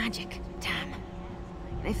with magic. Damn.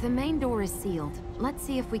 If the main door is sealed, let's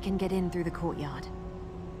see if we can get in through the courtyard.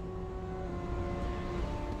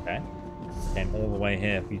 Okay. Came all the way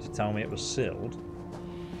here for you to tell me it was sealed.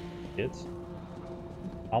 Kids.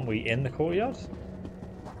 Aren't we in the courtyard? Is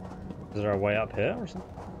there a way up here or something?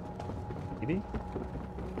 Maybe?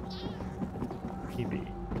 Maybe.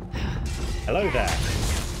 Hello there.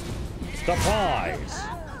 Surprise!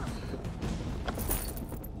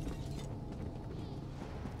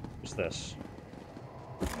 What's this?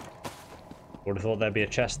 Would have thought there'd be a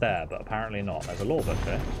chest there, but apparently not. There's a law book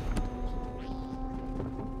there.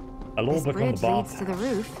 A law book on the bathhouse. Leads to the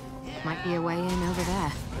roof. Might be a way in over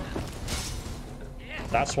there.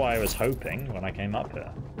 That's why I was hoping when I came up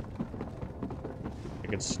here. I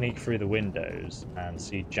could sneak through the windows and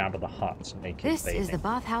see Jabba the Hutt naked This bathing. is the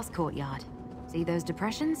bathhouse courtyard. See those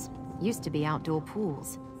depressions? Used to be outdoor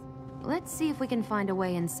pools. Let's see if we can find a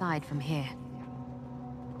way inside from here.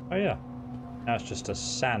 Oh yeah. Now it's just a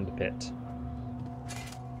sand pit.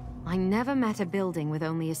 I never met a building with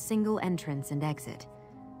only a single entrance and exit.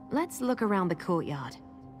 Let's look around the courtyard.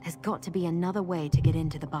 There's got to be another way to get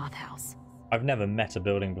into the bathhouse. I've never met a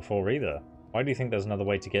building before either. Why do you think there's another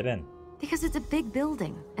way to get in? Because it's a big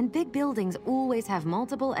building, and big buildings always have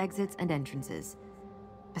multiple exits and entrances.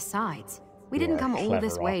 Besides, we didn't come all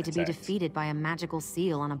this way to be defeated by a magical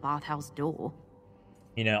seal on a bathhouse door.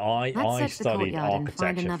 You know, I studied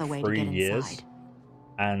architecture for 3 years,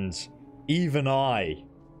 and even I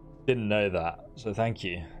didn't know that, so thank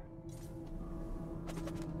you.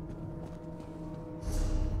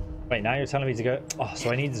 Wait, now you're telling me to go... Oh,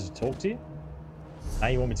 so I needed to talk to you? Now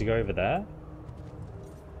you want me to go over there?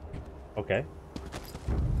 Okay.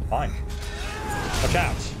 Fine. Watch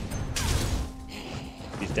out!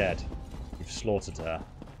 She's dead. You've slaughtered her.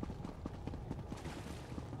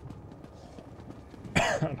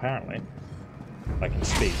 Apparently. I can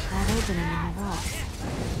speak. That opening in the rocks.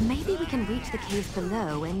 Maybe we can reach the caves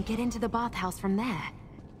below and get into the bathhouse from there.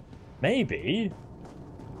 Maybe?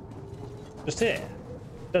 Just here.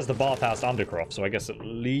 There's the bathhouse undercroft, so I guess it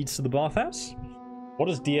leads to the bathhouse? What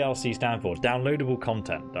does DLC stand for? Downloadable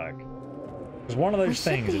content, Doug. It's one of those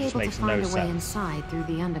things that just makes no sense. We should be able to find a way inside through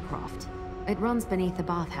the undercroft. It runs beneath the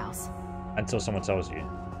bathhouse. Until someone tells you. It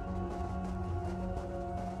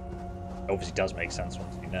obviously does make sense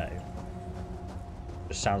once you know.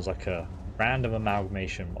 Just sounds like a random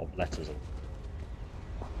amalgamation of letters.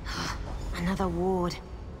 Another ward.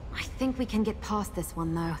 I think we can get past this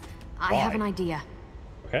one, though. I have an idea.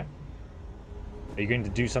 Okay. Are you going to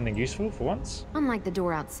do something useful for once? Unlike the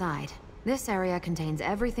door outside, this area contains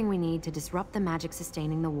everything we need to disrupt the magic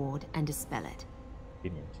sustaining the ward and dispel it.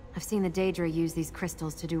 Convenient. I've seen the Daedra use these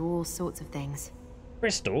crystals to do all sorts of things.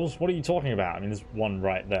 Crystals? What are you talking about? I mean, there's one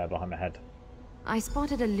right there behind my head. I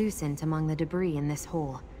spotted a lucent among the debris in this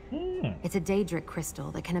hall. It's a Daedric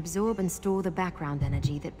crystal that can absorb and store the background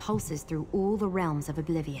energy that pulses through all the realms of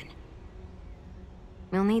Oblivion.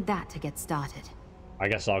 We'll need that to get started. I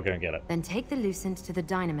guess I'll go and get it. Then take the lucent to the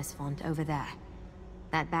Dynamis font over there.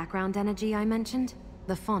 That background energy I mentioned,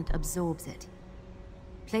 the font absorbs it.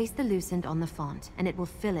 Place the lucent on the font, and it will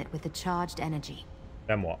fill it with the charged energy.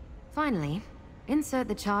 Then what? Finally, insert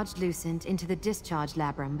the charged lucent into the discharge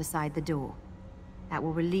labrum beside the door. That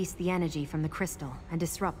will release the energy from the crystal and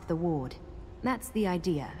disrupt the ward. That's the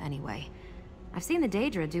idea, anyway. I've seen the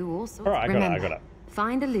Daedra do all sorts. Alright, I got it.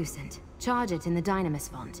 Find a lucent, charge it in the Dynamis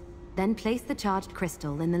font, then place the charged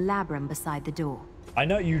crystal in the labrum beside the door. I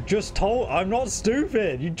know, you just told... I'm not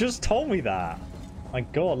stupid! You just told me that! My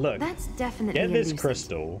god, look. That's definitely get this lucent.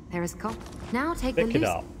 Crystal. There is copper. Now take Pick the it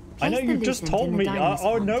up. I know you just told me.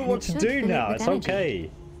 I know what to do now. It's okay.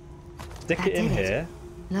 Stick it in here.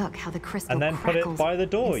 Look how the crystal and then crackles. Put it by the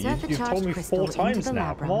door. You've told me 4 times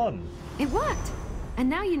now. Come on. It worked. And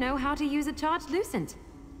now you know how to use a charged lucent.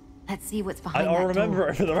 Let's see what's behind that I'll remember door.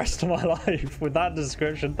 it for the rest of my life with that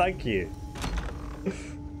description. Thank you.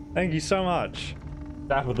 Thank you so much.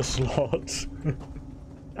 That with the slot.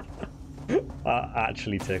 That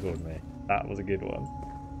actually tickled me. That was a good one.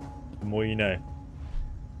 The more you know.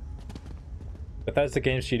 Bethesda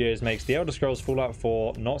Game Studios makes The Elder Scrolls Fallout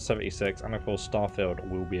 4, not 76, and of course Starfield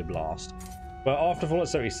will be a blast. But after Fallout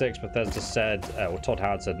 76, Bethesda said, or Todd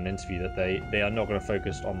Howard said in an interview, that they are not going to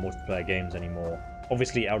focus on multiplayer games anymore.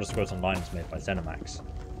 Obviously, Elder Scrolls Online is made by ZeniMax,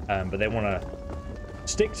 but they want to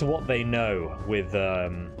stick to what they know with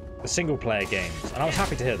the single-player games. And I was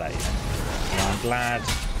happy to hear that. And I'm glad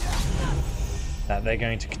that they're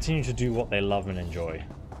going to continue to do what they love and enjoy.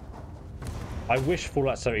 I wish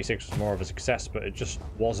Fallout 76 was more of a success, but it just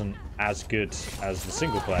wasn't as good as the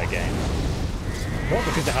single-player game. Not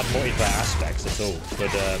because it had multiplayer aspects at all,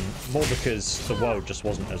 but more because the world just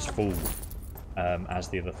wasn't as full as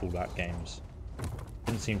the other Fallout games.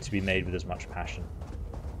 Didn't seem to be made with as much passion.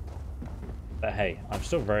 But hey, I'm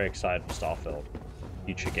still very excited for Starfield,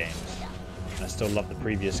 future games. And I still love the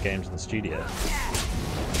previous games in the studio.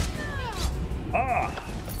 Ah!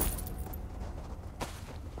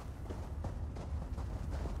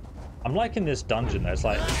 I'm liking this dungeon though. It's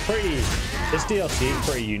like this DLC is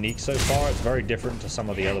pretty unique so far. It's very different to some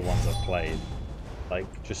of the other ones I've played.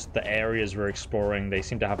 Like just the areas we're exploring, they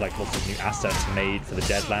seem to have like lots of new assets made for the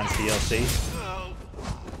Deadlands DLC.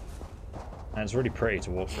 And it's really pretty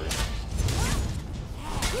to walk through.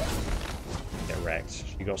 Get wrecked.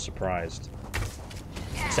 She got surprised.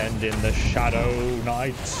 Send in the Shadow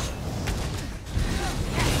Knight.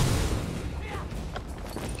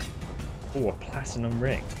 Oh, a platinum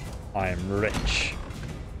ring. I am rich.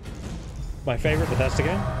 My favorite Bethesda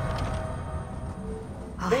game?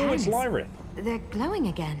 Oh, it's Lyranth. They're glowing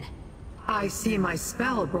again. I see my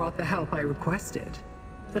spell brought the help I requested,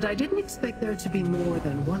 but I didn't expect there to be more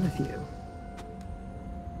than one of you.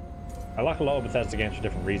 I like a lot of Bethesda games for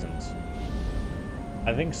different reasons.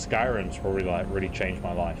 I think Skyrim's probably like really changed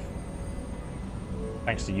my life.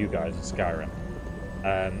 Thanks to you guys in Skyrim.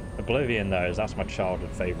 Oblivion though, that's my childhood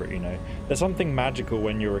favorite, you know. There's something magical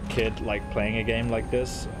when you're a kid like playing a game like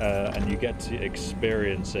this, and you get to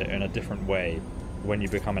experience it in a different way. When you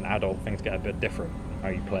become an adult, things get a bit different how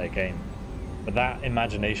you play a game. But that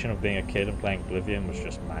imagination of being a kid and playing Oblivion was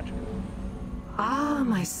just magical. Ah,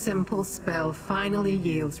 my simple spell finally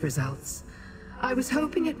yields results. I was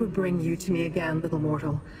hoping it would bring you to me again, little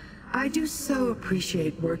mortal. I do so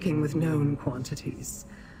appreciate working with known quantities.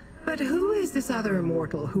 But who is this other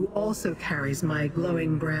immortal who also carries my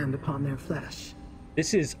glowing brand upon their flesh?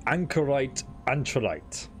 This is Incarnate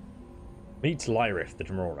Antrolite. Meet Lyranth the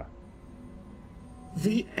Demora.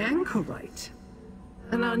 The Anchorite?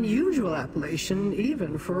 An unusual appellation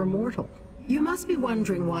even for a mortal. You must be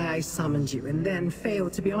wondering why I summoned you and then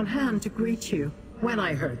failed to be on hand to greet you. When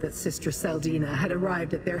I heard that Sister Saldina had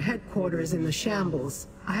arrived at their headquarters in the Shambles,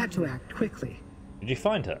 I had to act quickly. Did you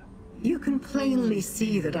find her? You can plainly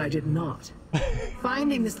see that I did not.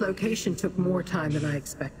 Finding this location took more time than I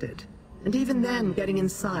expected. And even then, getting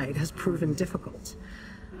inside has proven difficult.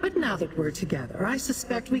 But now that we're together, I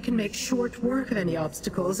suspect we can make short work of any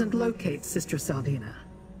obstacles and locate Sister Saldina.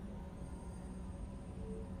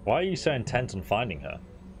 Why are you so intent on finding her?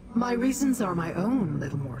 My reasons are my own,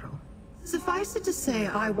 little mortal. Suffice it to say,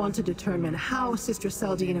 I want to determine how Sister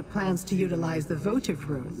Saldina plans to utilize the votive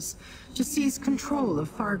runes to seize control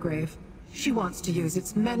of Fargrave. She wants to use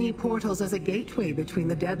its many portals as a gateway between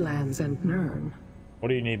the Deadlands and Nirn. What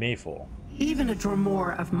do you need me for? Even a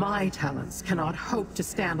Dremor of my talents cannot hope to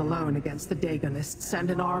stand alone against the Dagonists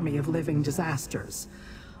and an army of living disasters.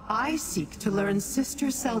 I seek to learn Sister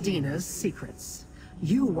Saldina's secrets.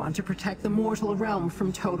 You want to protect the mortal realm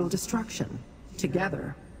from total destruction.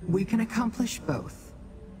 Together, we can accomplish both.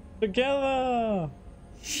 Together!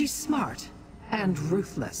 She's smart and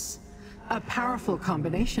ruthless. A powerful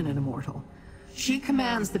combination in a mortal. She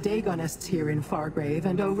commands the Dagonists here in Fargrave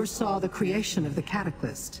and oversaw the creation of the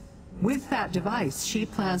Cataclysm. With that device, she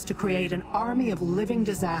plans to create an army of living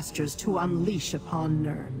disasters to unleash upon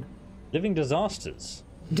Nirn. Living disasters?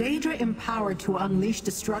 Daedra empowered to unleash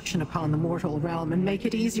destruction upon the mortal realm and make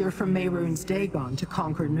it easier for Mehrunes Dagon to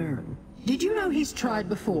conquer Nirn. Did you know he's tried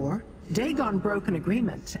before? Dagon broke an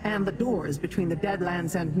agreement, and the doors between the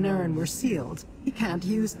Deadlands and Nirn were sealed. He can't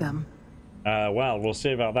use them. Well, we'll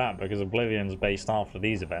see about that, because Oblivion's based after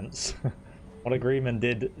these events. What agreement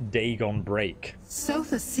did Dagon break?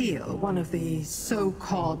 Sotha Seal, one of the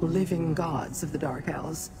so-called living gods of the Dark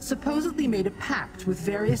Elves, supposedly made a pact with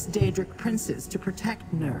various Daedric princes to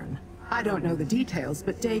protect Nirn. I don't know the details,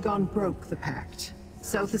 but Dagon broke the pact.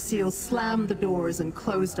 Sotha Seal slammed the doors and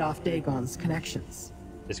closed off Dagon's connections.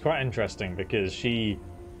 It's quite interesting because she's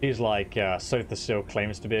like Sotha Seal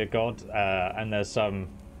claims to be a god, and there's some,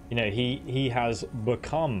 you know, he has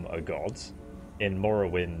become a god in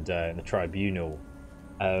Morrowind in the Tribunal,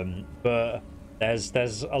 but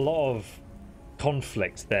there's a lot of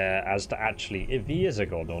conflict there as to actually if he is a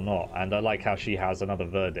god or not, and I like how she has another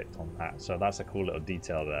verdict on that, so that's a cool little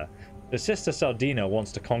detail there. The Sister Saldina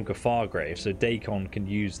wants to conquer Fargrave so Dagon can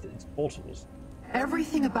use its portals.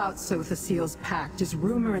 Everything about Sotha Seal's pact is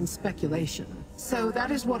rumor and speculation, so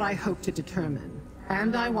that is what I hope to determine,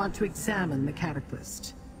 and I want to examine the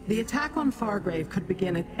Cataclysm. The attack on Fargrave could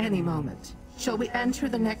begin at any moment. Shall we enter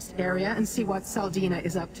the next area and see what Saldina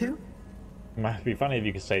is up to? It might be funny if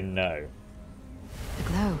you could say no. The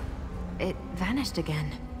glow. It vanished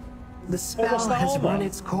again. The spell has run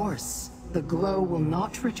its course. The glow will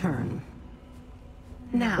not return.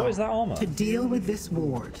 Now, what is that armor? To deal with this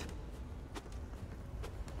ward.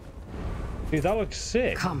 Dude, that looks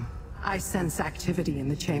sick. Come, I sense activity in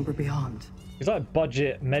the chamber beyond. He's like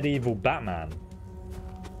budget medieval Batman.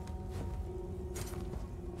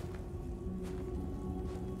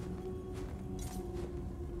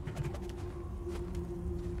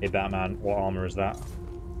 Hey Batman, what armor is that?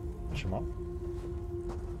 Question mark.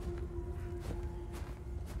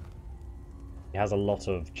 He has a lot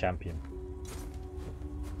of champion.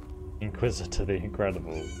 Inquisitor the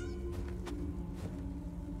Incredible.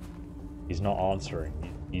 He's not answering.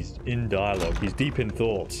 He's in dialogue. He's deep in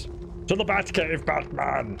thought. To the Batcave,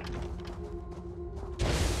 Batman!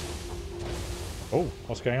 Oh,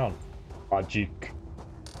 what's going on? Magic.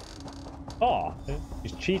 Oh,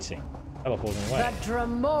 he's cheating. Teleporting away. The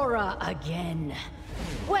Dremora again.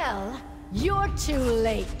 Well, you're too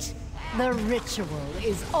late. The ritual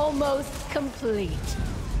is almost complete.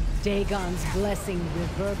 Dagon's blessing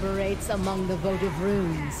reverberates among the votive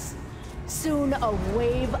runes. Soon a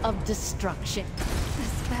wave of destruction. The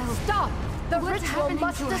spell. Stop! The What's ritual happening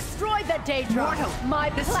must to us? destroy the Daedra. Mortal, My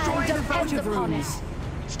destroy plan the depends votive upon runes. it.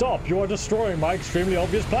 Stop! You are destroying my extremely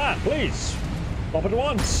obvious plan. Please! Stop at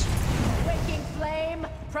once! Waking flame,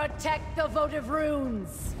 protect the votive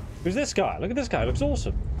runes. Who's this guy? Look at this guy. Looks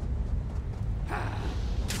awesome.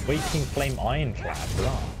 Waking Flame Ironclad.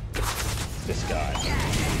 Blah. This guy.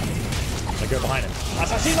 I go behind him.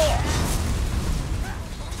 Assassino!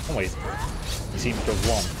 Oh wait. He seems to have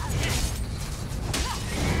won.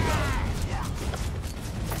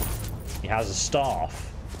 He has a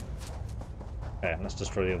staff. Okay, let's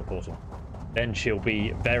destroy the other portal. Then she'll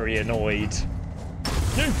be very annoyed.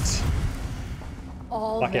 Shoot!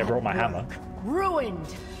 Lucky I brought my hammer.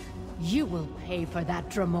 Ruined. You will pay for that,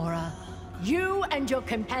 Dremora. You and your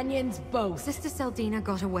companions both. Sister Saldina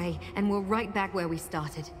got away, and we're right back where we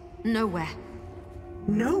started. Nowhere.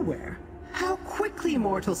 Nowhere? How quickly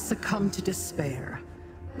mortals succumb to despair.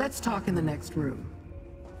 Let's talk in the next room.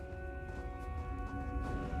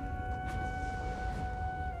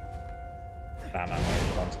 Batman won't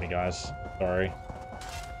respond to me, guys. Sorry.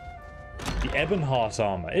 The Ebonheart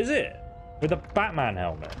armor. Is it? With a Batman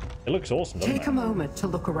helmet. It looks awesome, doesn't it? Take a moment to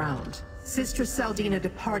look around. Sister Saldina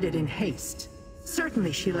departed in haste.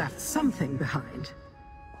 Certainly she left something behind.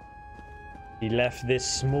 He left this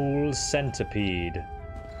small centipede.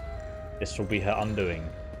 This will be her undoing.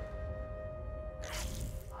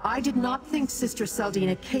 I did not think Sister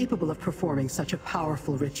Saldina capable of performing such a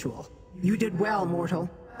powerful ritual. You did well, mortal.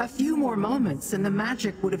 A few more moments and the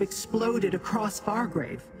magic would have exploded across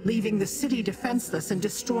Fargrave, leaving the city defenseless and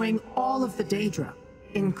destroying all of the Daedra,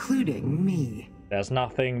 including me. There's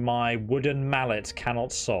nothing my wooden mallet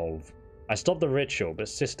cannot solve. I stopped the ritual, but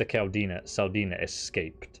Sister Saldina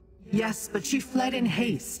escaped. Yes, but she fled in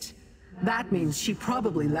haste. That means she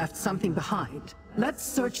probably left something behind. Let's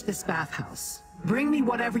search this bathhouse. Bring me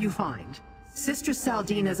whatever you find. Sister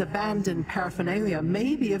Saldina's abandoned paraphernalia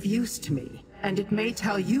may be of use to me, and it may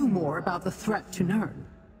tell you more about the threat to Nirn.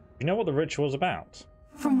 You know what the ritual's about?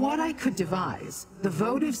 From what I could devise, the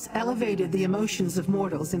votives elevated the emotions of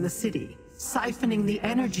mortals in the city, siphoning the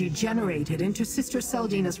energy generated into Sister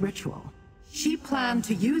Saldina's ritual. She planned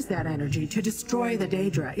to use that energy to destroy the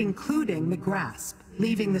Daedra, including the Grasp,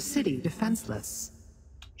 leaving the city defenseless.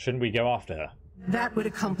 Shouldn't we go after her? That would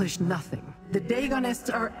accomplish nothing. The Dagonists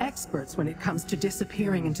are experts when it comes to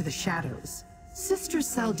disappearing into the shadows. Sister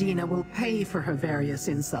Saldina will pay for her various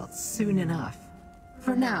insults soon enough.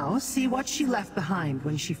 For now, see what she left behind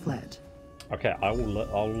when she fled. Okay, I'll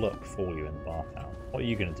look for you in the bathhouse. What are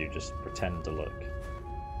you going to do? Just pretend to look.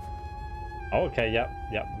 Oh, okay, yep,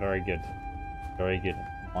 very good. Very good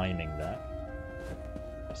timing there.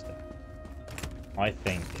 Interesting. I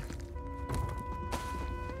think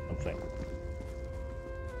something.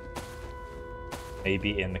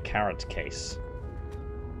 Maybe in the carrot case.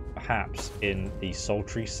 Perhaps in the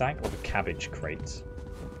sultry sack or the cabbage crate.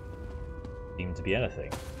 Seem to be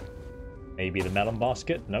anything. Maybe the melon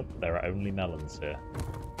basket? Nope, there are only melons here.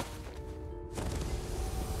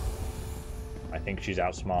 I think she's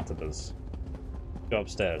outsmarted us. Go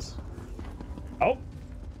upstairs. Oh!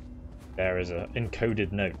 There is an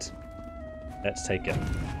encoded note. Let's take it.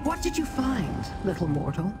 What did you find, little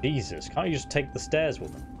mortal? Jesus, can't you just take the stairs,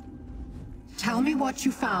 woman? Tell me what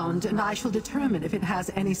you found, and I shall determine if it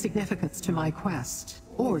has any significance to my quest,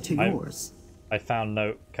 or to yours. I found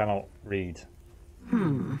note, cannot read.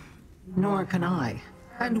 Nor can I.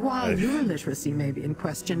 And while your literacy may be in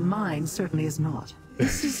question, mine certainly is not.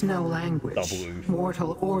 This is no language,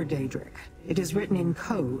 mortal or Daedric. It is written in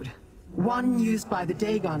code, one used by the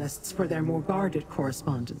Daegonists for their more guarded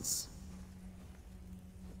correspondence.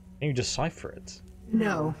 Can you decipher it?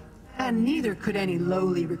 No, and neither could any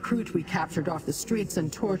lowly recruit we captured off the streets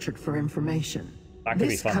and tortured for information. That could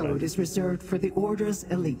This be fun, code though. is reserved for the Order's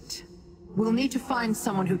elite. We'll need to find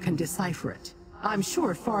someone who can decipher it. I'm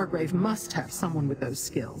sure Fargrave must have someone with those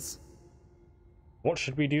skills. What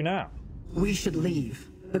should we do now? We should leave.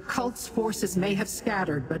 The cult's forces may have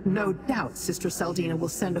scattered, but no doubt Sister Saldina will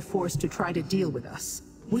send a force to try to deal with us.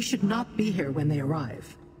 We should not be here when they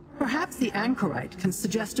arrive. Perhaps the Anchorite can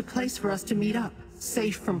suggest a place for us to meet up,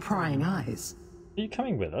 safe from prying eyes. Are you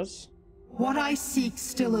coming with us? What I seek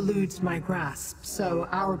still eludes my grasp, so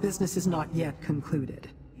our business is not yet concluded.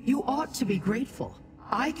 You ought to be grateful.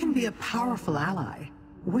 I can be a powerful ally,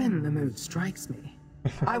 when the mood strikes me.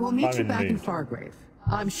 I will meet you back in Fargrave.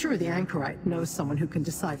 I'm sure the Anchorite knows someone who can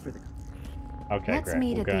decipher the... Okay, Let's great.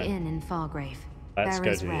 meet We'll at go. the inn in Fargrave. Let's go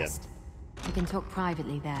Bearer's to the inn. Rest. We can talk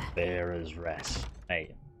privately there. Bearer's Rest.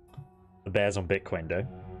 Hey, the bear's on Bitcoin, though.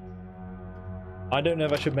 I don't know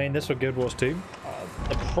if I should main this or Guild Wars 2.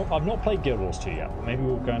 I've not played Guild Wars 2 yet, but maybe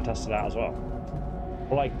we'll go and test it out as well. I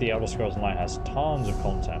feel like the Elder Scrolls Online has tons of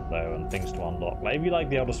content though and things to unlock. Like if you like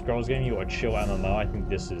the Elder Scrolls game, you want a chill MMO, I think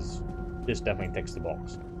this definitely ticks the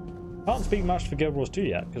box. Can't speak much for Guild Wars 2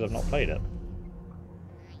 yet because I've not played it.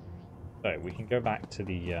 So we can go back to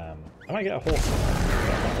the can I get a horse? Got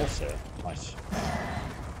a horse here. Nice.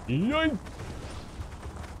 Yoink!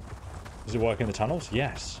 Does it work in the tunnels?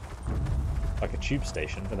 Yes. Like a tube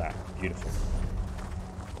station. Look at that. Beautiful.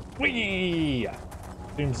 Whee!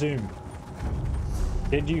 Zoom zoom.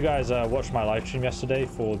 Did you guys watch my live stream yesterday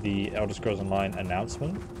for the Elder Scrolls Online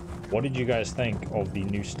announcement? What did you guys think of the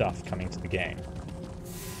new stuff coming to the game?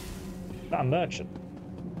 Is that a merchant?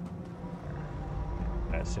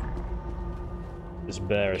 Let's see. This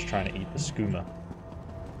bear is trying to eat the skooma.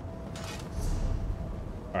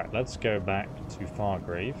 Alright, let's go back to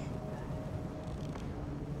Fargrave.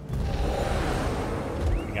 I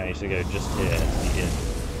think I need to go just here to the inn.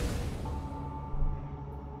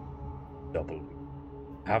 Double.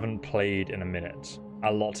 Haven't played in a minute.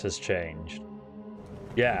 A lot has changed.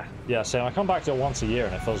 Yeah, so I come back to it once a year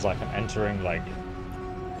and it feels like I'm entering like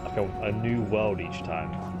a new world each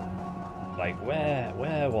time. Like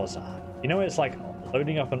where was I? You know, it's like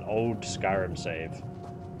loading up an old Skyrim save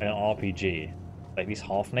in an RPG. Like he's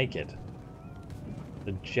half naked.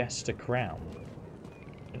 The Jester Crown.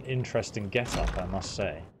 An interesting get-up, I must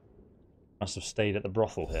say. Must have stayed at the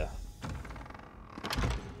brothel here.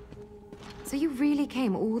 So you really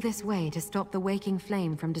came all this way to stop the Waking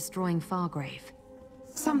Flame from destroying Fargrave?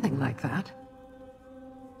 Something like that.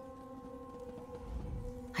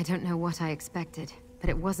 I don't know what I expected, but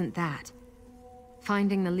it wasn't that.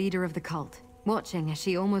 Finding the leader of the cult, watching as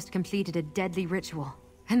she almost completed a deadly ritual,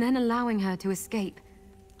 and then allowing her to escape.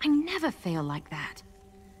 I never fail like that.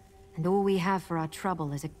 And all we have for our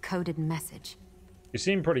trouble is a coded message. You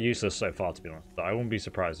seem pretty useless so far, to be honest. I wouldn't be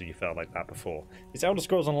surprised if you felt like that before. Is Elder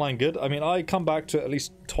Scrolls Online good? I mean, I come back to it at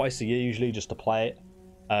least twice a year usually just to play it.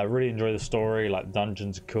 Really enjoy the story, like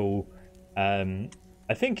dungeons are cool.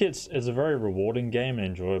 I think it's a very rewarding game and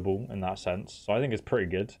enjoyable in that sense. So I think it's pretty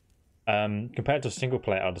good. Compared to a single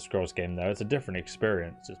player Elder Scrolls game though, it's a different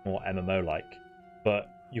experience. It's more MMO-like. But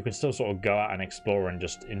you can still sort of go out and explore and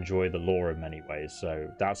just enjoy the lore in many ways. So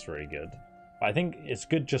that's really good. I think it's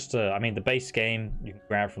good just to, I mean, the base game you can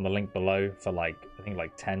grab from the link below for like, I think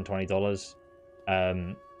like $10,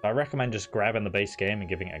 $20. I recommend just grabbing the base game and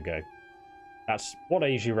giving it a go. That's what I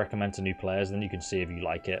usually recommend to new players, then you can see if you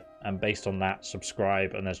like it. And based on that,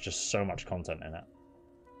 subscribe, and there's just so much content in it.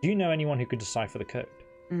 Do you know anyone who could decipher the code?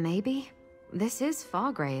 Maybe. This is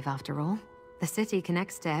Fargrave, after all. The city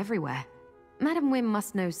connects to everywhere. Madam Wim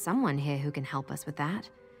must know someone here who can help us with that.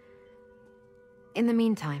 In the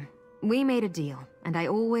meantime, we made a deal, and I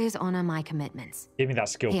always honor my commitments. Give me that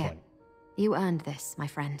skill Here, point. you earned this, my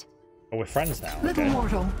friend. Oh, we're friends now. Little Okay.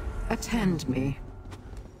 mortal, attend me.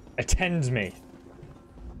 Attend me.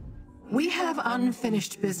 We have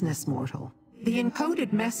unfinished business, mortal. The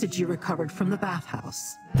encoded message you recovered from the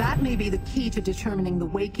bathhouse. That may be the key to determining the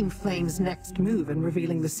Waking Flame's next move and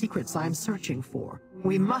revealing the secrets I'm searching for.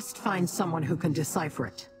 We must find someone who can decipher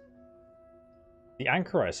it. The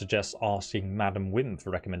Anchorite suggests asking Madam Wim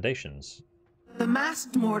for recommendations. The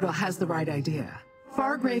masked mortal has the right idea.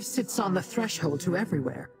 Fargrave sits on the threshold to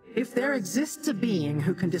everywhere. If there exists a being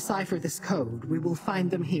who can decipher this code, we will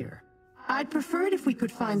find them here. I'd prefer it if we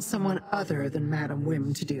could find someone other than Madam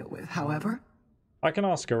Wim to deal with, however. I can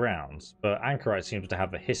ask around, but Anchorite seems to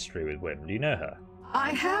have a history with Wim. Do you know her?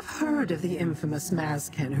 I have heard of the infamous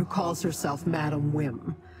Mazkin who calls herself Madam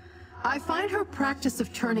Whim. I find her practice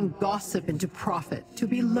of turning gossip into profit to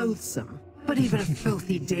be loathsome. But even a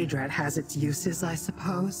filthy Daedrat has its uses, I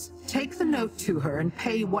suppose. Take the note to her and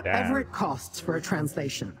pay whatever it costs for a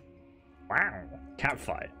translation. Wow.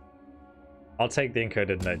 Catfight. I'll take the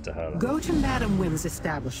encoded note to her. Go to Madam Whim's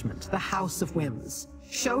establishment, the House of Whims.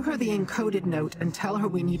 Show her the encoded note and tell her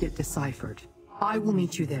we need it deciphered. I will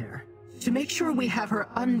meet you there. To make sure we have her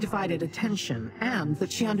undivided attention, and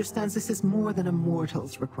that she understands this is more than a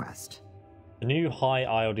mortal's request. The new High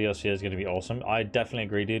Isle DLC is going to be awesome. I definitely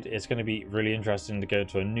agree, dude. It's going to be really interesting to go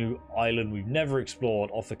to a new island we've never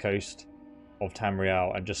explored off the coast of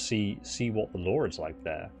Tamriel and just see what the lore is like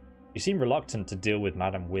there. You seem reluctant to deal with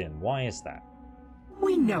Madam Whim. Why is that?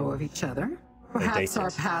 We know of each other. Perhaps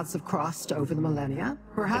our paths have crossed over the millennia.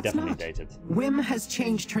 Perhaps not. Dated. Whim has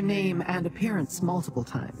changed her name and appearance multiple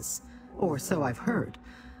times. Or so I've heard.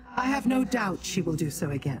 I have no doubt she will do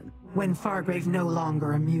so again, when Fargrave no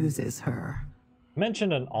longer amuses her. You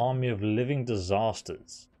mentioned an army of living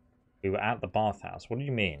disasters who were at the bathhouse. What do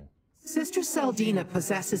you mean? Sister Seldina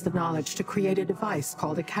possesses the knowledge to create a device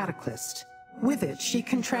called a cataclyst. With it, she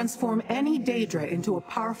can transform any Daedra into a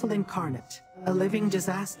powerful incarnate, a living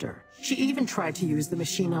disaster. She even tried to use the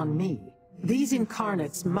machine on me. These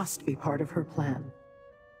incarnates must be part of her plan.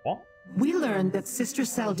 What? We learned that Sister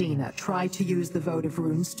Seldina tried to use the votive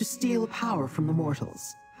runes to steal power from the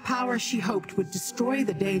mortals. Power she hoped would destroy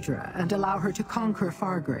the Daedra and allow her to conquer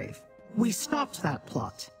Fargrave. We stopped that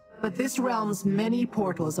plot, but this realm's many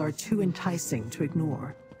portals are too enticing to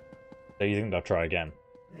ignore. So you think they'll try again?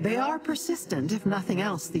 They are persistent, if nothing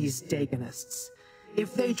else, these Daegonists.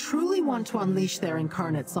 If they truly want to unleash their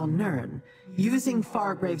incarnates on Nirn, using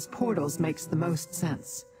Fargrave's portals makes the most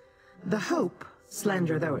sense. The hope,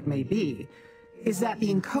 slender though it may be, is that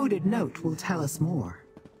the encoded note will tell us more.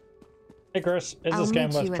 Hey Chris, is this game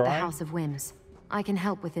worth trying? I'll meet you at the House of Whims. I can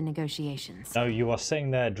help with the negotiations. No, you are sitting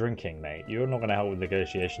there drinking, mate. You're not going to help with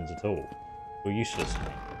negotiations at all. You're useless to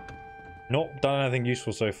me. Not done anything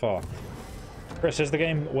useful so far. Chris, is the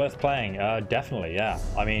game worth playing? Definitely, yeah.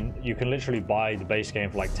 I mean, you can literally buy the base game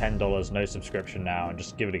for like $10, no subscription now, and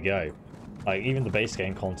just give it a go. Like, even the base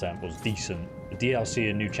game content was decent. The DLC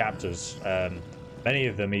and new chapters, many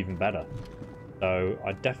of them even better. So,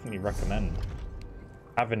 I definitely recommend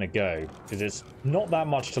having a go, because it's not that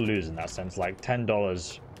much to lose in that sense. Like,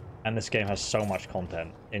 $10, and this game has so much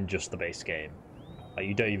content in just the base game. Like,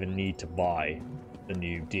 you don't even need to buy the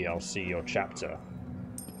new DLC or chapter.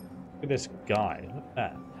 Look at this guy. Look at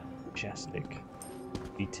that. Majestic.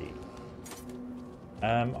 BT.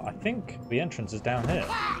 I think the entrance is down here.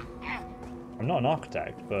 I'm not an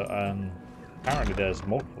architect, but apparently there's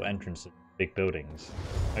multiple entrances to big buildings.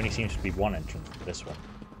 Only seems to be one entrance to this one.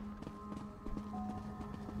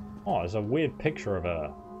 Oh, there's a weird picture of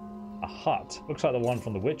a hut. Looks like the one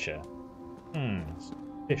from The Witcher.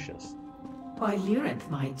 Suspicious. Why, Lyranth,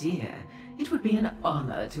 my dear, it would be an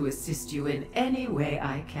honor to assist you in any way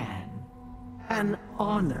I can. An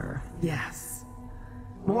honor, yes.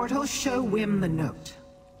 Mortals, show Whim the note.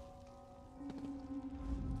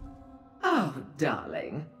 Oh,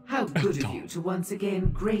 darling, how good of you to once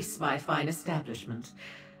again grace my fine establishment.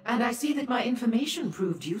 And I see that my information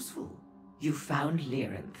proved useful. You found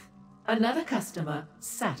Lyranth. Another customer,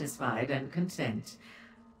 satisfied and content.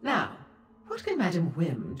 Now, what can Madam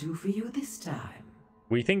Whim do for you this time?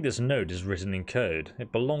 We think this note is written in code.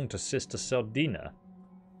 It belonged to Sister Seldina.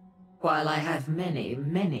 While I have many,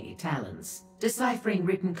 many talents, deciphering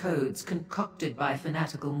written codes concocted by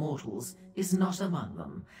fanatical mortals is not among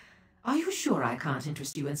them. Are you sure I can't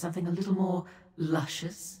interest you in something a little more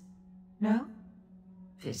luscious? No?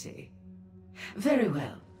 Pity. Very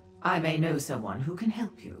well. I may know someone who can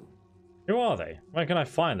help you. Who are they? Where can I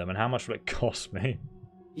find them, and how much will it cost me?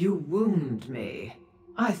 You wound me.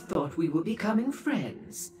 I thought we were becoming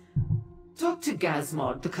friends. Talk to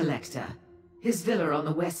Gazmod the Collector. His villa on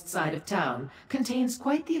the west side of town contains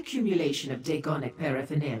quite the accumulation of Daegonic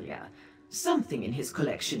paraphernalia. Something in his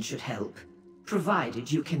collection should help,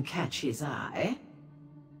 provided you can catch his eye.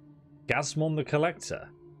 Gazmod the Collector.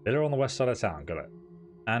 Villa on the west side of town, got it.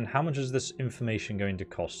 And how much is this information going to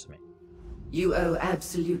cost me? You owe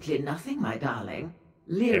absolutely nothing, my darling.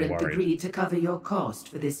 Lyranth agreed to cover your cost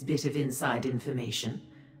for this bit of inside information.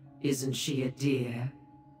 Isn't she a dear?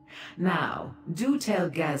 Now, do tell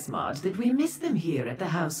Gazmod that we miss them here at the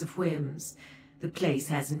House of Whims. The place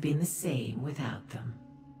hasn't been the same without them.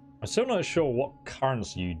 I'm still not sure what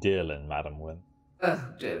currency you deal in, Madam Whim. Oh,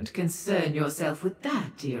 don't concern yourself with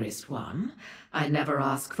that, dearest one. I never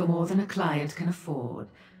ask for more than a client can afford.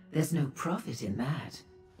 There's no profit in that.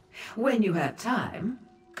 When you have time,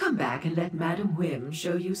 come back and let Madam Whim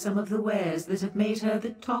show you some of the wares that have made her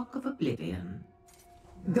the talk of Oblivion.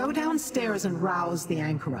 Go downstairs and rouse the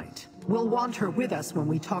Anchorite. We'll want her with us when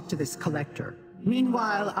we talk to this collector.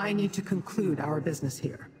 Meanwhile, I need to conclude our business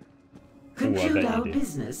here. Conclude our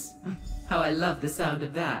business? How I love the sound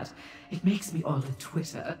of that. It makes me all a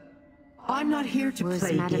twitter. I'm not here to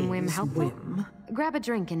play Madam Whim games, helpful? Whim. Grab a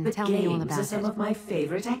drink and tell me all about it. Games are some of my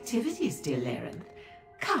favorite activities, dear Lyranth.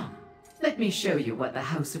 Come, let me show you what the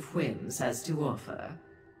House of Whims has to offer.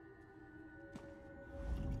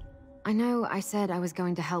 I know I said I was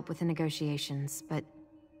going to help with the negotiations, but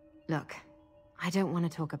look, I don't want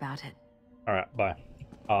to talk about it. Alright, bye.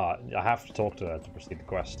 I have to talk to her to proceed the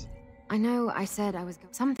quest. I know I said I was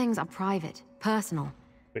some things are private, personal.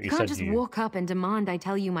 But you can't just walk up and demand I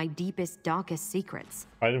tell you my deepest, darkest secrets.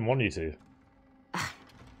 I didn't want you to.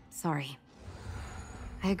 Sorry.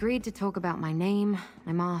 I agreed to talk about my name,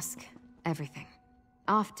 my mask, everything.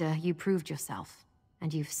 After you proved yourself,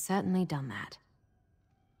 and you've certainly done that.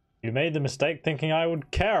 You made the mistake thinking I would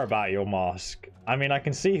care about your mask. I mean, I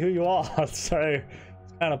can see who you are, so it's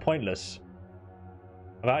kind of pointless.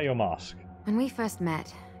 About your mask. When we first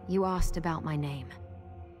met, you asked about my name.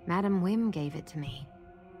 Madam Whim gave it to me.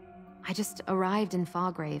 I just arrived in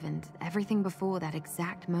Fargrave, and everything before that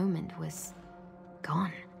exact moment was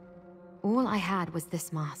gone. All I had was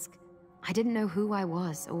this mask. I didn't know who I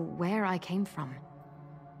was or where I came from.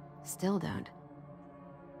 Still don't.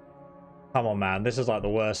 Come on, man. This is like the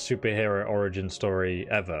worst superhero origin story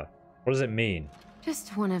ever. What does it mean?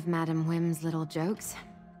 Just one of Madam Whim's little jokes.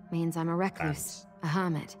 Means I'm a recluse, a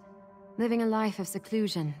hermit, living a life of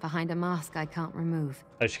seclusion behind a mask I can't remove.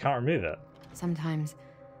 Oh, she can't remove it? Sometimes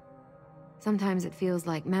it feels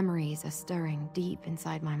like memories are stirring deep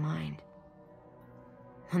inside my mind.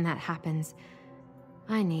 When that happens,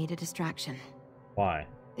 I need a distraction. Why?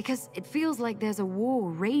 Because it feels like there's a war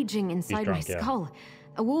raging inside my skull.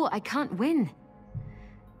 A war I can't win.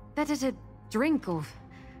 Better to drink or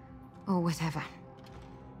whatever.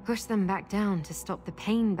 Push them back down to stop the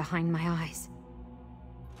pain behind my eyes.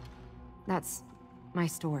 That's my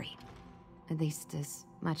story. At least as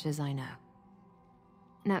much as I know.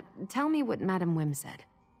 Now, tell me what Madam Whim said.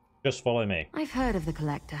 Just follow me. I've heard of the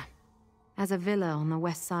Collector. Has a villa on the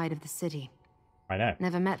west side of the city. I know.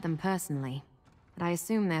 Never met them personally, but I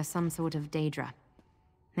assume they're some sort of Daedra.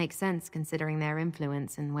 Makes sense considering their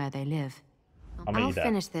influence and where they live. I'll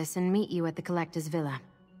finish this and meet you at the Collector's villa.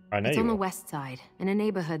 I know it's on the west side, in a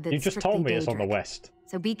neighborhood that's You just told me it's on the west.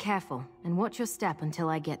 So be careful and watch your step until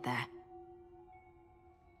I get there.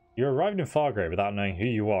 You arrived in Fargrave without knowing who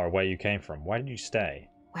you are or where you came from. Why did you stay?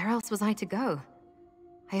 Where else was I to go?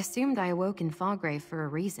 I assumed I awoke in Fargrave for a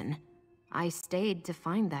reason. I stayed to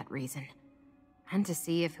find that reason. And to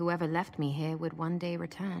see if whoever left me here would one day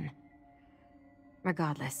return.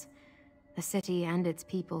 Regardless, the city and its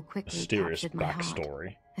people quickly Mysterious captured my backstory.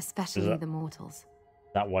 heart, especially the mortals.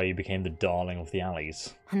 Is that why you became the darling of the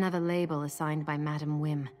alleys? Another label assigned by Madam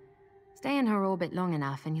Whim. Stay in her orbit long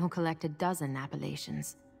enough and you'll collect a dozen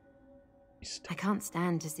appellations. I can't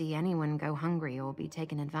stand to see anyone go hungry or be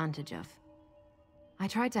taken advantage of. I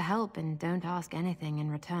try to help and don't ask anything in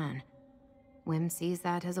return. Whim sees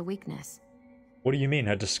that as a weakness. What do you mean?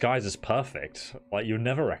 Her disguise is perfect. Like, you'll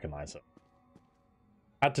never recognize her.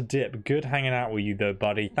 Had to dip. Good hanging out with you though,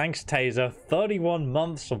 buddy. Thanks, Taser. 31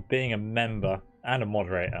 months of being a member and a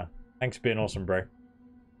moderator. Thanks for being awesome, bro.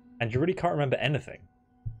 And you really can't remember anything.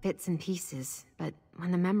 Bits and pieces, but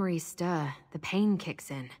when the memories stir, the pain kicks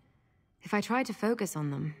in. If I try to focus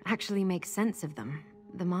on them, actually make sense of them,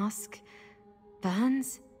 the mask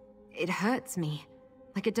burns. It hurts me,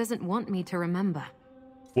 like it doesn't want me to remember.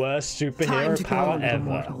 Worst superhero power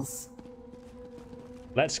ever.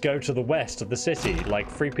 Let's go to the west of the city, like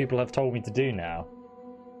 3 people have told me to do now.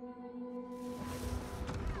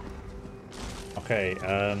 Okay,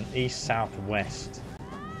 east, south, west.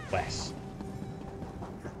 West.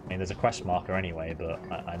 I mean, there's a quest marker anyway, but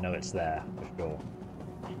I know it's there for sure.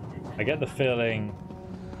 I get the feeling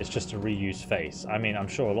it's just a reused face. I mean, I'm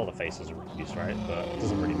sure a lot of faces are reused, right? But it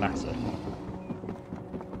doesn't really matter.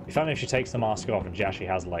 If only if she takes the mask off and she actually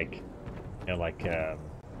has like, you know, like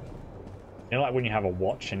when you have a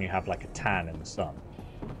watch and you have like a tan in the sun.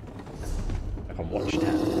 Like a watch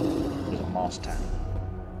tan. There's a mask tan.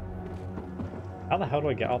 How the hell do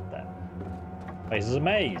I get up there? This is a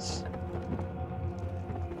maze.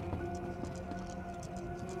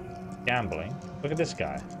 Gambling. Look at this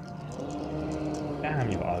guy.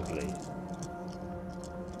 Damn, you're ugly.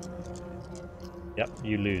 Yep,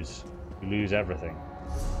 you lose. You lose everything.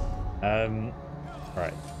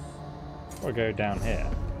 Right. I'll go down here.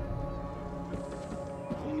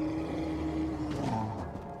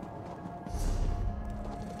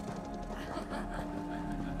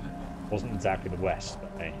 Wasn't exactly the west,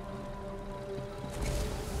 but hey.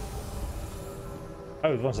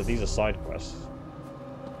 Oh, the ones that these are side quests.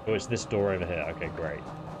 Oh, it's this door over here. Okay, great.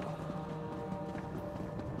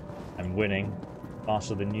 I'm winning.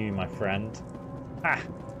 Faster than you, my friend. Ah!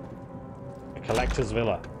 The Collector's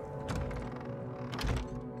Villa.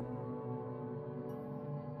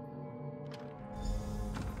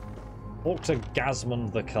 Talk to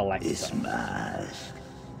Gasmond the Collector. This mask,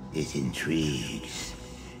 it intrigues.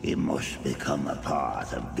 It must become a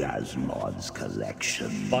part of Gasmod's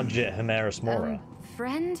collection. Budget Himeris Mora.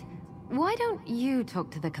 Friend, why don't you talk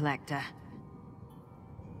to the Collector?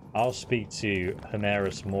 I'll speak to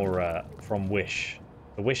Himeris Mora from Wish.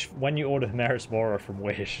 The Wish, when you order Himeris Mora from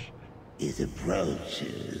Wish. It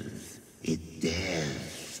approaches. It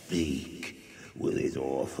dares speak. Will it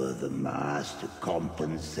offer the mask to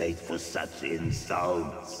compensate for such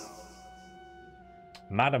insults?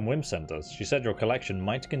 Madam Wim sent us. She said your collection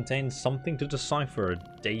might contain something to decipher a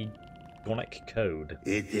Dagonic code.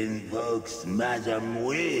 It invokes Madam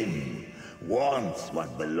Wim. Wants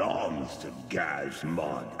what belongs to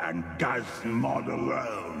Gasmod and Gasmod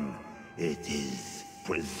alone. It is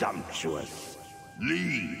presumptuous.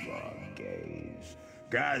 Leave our gaze.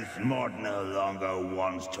 Gasmod no longer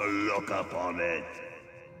wants to look upon it.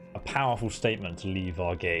 A powerful statement to leave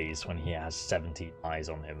our gaze when he has 17 eyes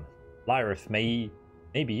on him. Lyranth,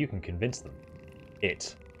 maybe you can convince them.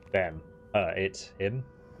 It, them, it, him.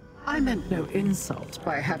 I meant no insult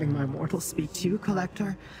by having my mortal speak to you,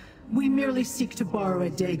 Collector. We merely seek to borrow a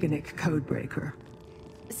Dagonic codebreaker.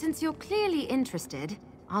 Since you're clearly interested,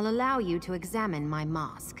 I'll allow you to examine my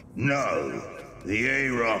mask. No, the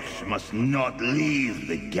Arox must not leave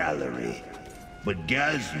the gallery. But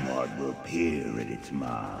Gasmod will peer at its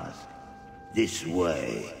mask. This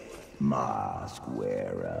way, mask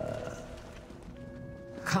wearer.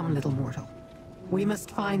 Come, little mortal. We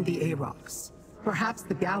must find the Arox. Perhaps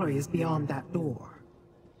the gallery is beyond that door.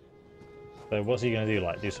 So what's he gonna do?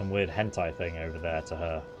 Like, do some weird hentai thing over there to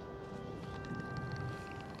her?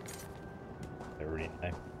 I don't really know.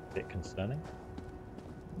 A bit concerning.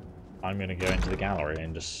 I'm gonna go into the gallery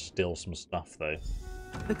and just steal some stuff, though.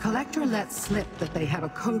 The Collector let slip that they have a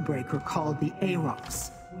codebreaker called the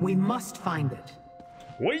Arox. We must find it.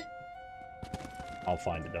 Wait! I'll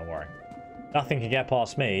find it, don't worry. Nothing can get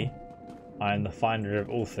past me. I am the finder of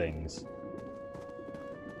all things.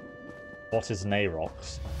 What is an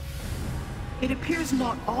Arox? It appears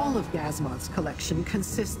not all of Gasmod's collection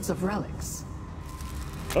consists of relics.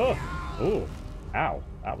 Oh! Ooh! Ow!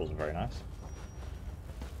 That wasn't very nice.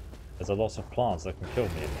 There's a lot of plants that can kill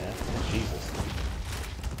me in here. Jesus.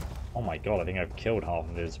 Oh my god, I think I've killed half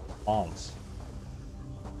of his plants.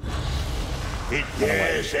 It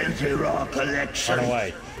dares enter our collection. Run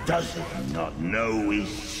away. Does it not know we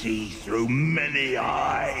see through many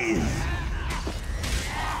eyes?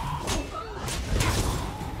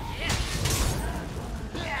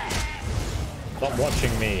 Stop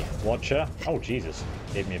watching me, Watcher. Oh, Jesus.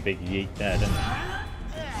 Gave me a big yeet there, didn't it?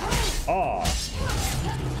 Oh!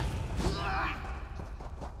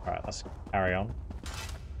 Alright, let's carry on.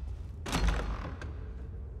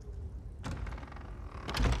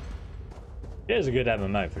 It is a good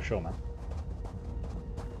MMO for sure, man.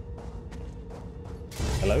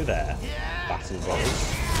 Hello there, Battle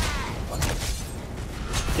Brothers.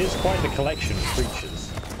 Here's quite the collection of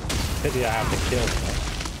creatures. Pity I have to kill them.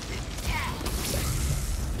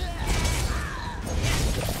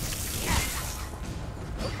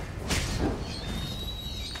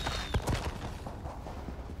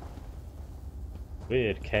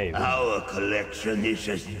 Weird cave. Our collection is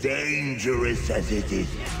as dangerous as it is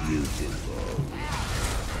beautiful.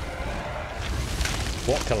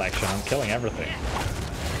 What collection? I'm killing everything.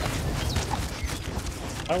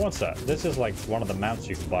 Oh, what's that? This is like one of the mounts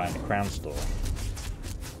you can buy in the Crown store.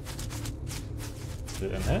 Is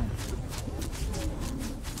it in here?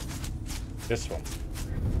 This one.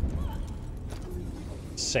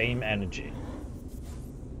 Same energy.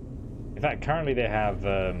 In fact, currently they have,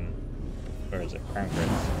 where is it? Crown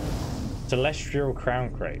crates. Celestial crown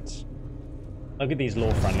crates. Look at these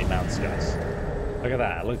lore-friendly mounts, guys. Look at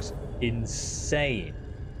that. It looks insane.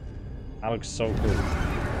 That looks so cool.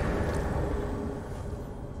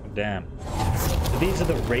 Damn. So these are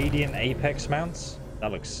the Radiant Apex mounts?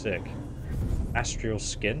 That looks sick. Astral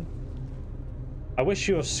skin? I wish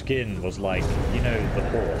your skin was like, you know, the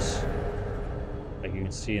horse. Like you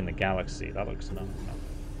can see in the galaxy. That looks nice.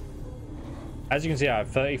 As you can see, I have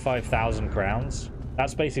 35,000 crowns.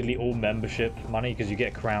 That's basically all membership money because you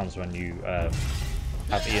get crowns when you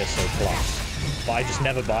have ESO Plus, but I just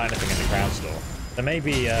never buy anything in the Crown Store. So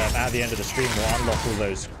maybe at the end of the stream we'll unlock all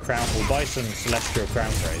those crown. We'll buy some Celestial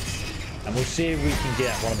Crown crates, and we'll see if we can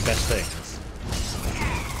get one of the best things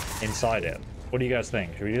inside it. What do you guys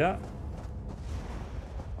think? Should we do that?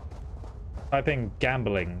 Type in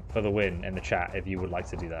gambling for the win in the chat if you would like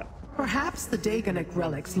to do that. Perhaps the Daegonic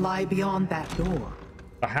relics lie beyond that door.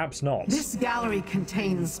 Perhaps not. This gallery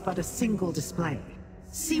contains but a single display.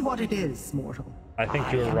 See what it is, mortal. I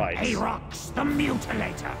think you're right. Arox, the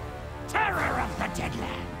Mutilator, terror of the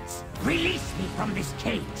Deadlands. Release me from this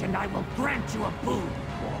cage and I will grant you a boon,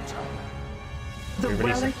 mortal. The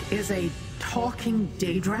relic is a talking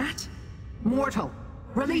Daedrat? Mortal,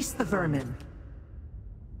 release the vermin.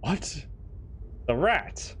 What? The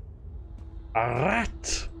rat? A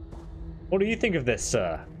rat? What do you think of this,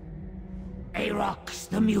 sir? Arox,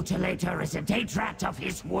 the Mutilator, is a Daedrat of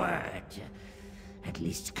his word. At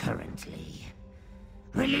least currently.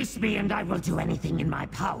 Release me and I will do anything in my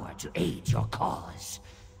power to aid your cause.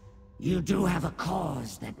 You do have a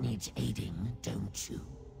cause that needs aiding, don't you?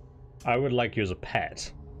 I would like you as a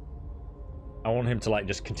pet. I want him to like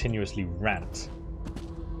just continuously rant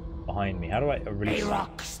behind me. How do I release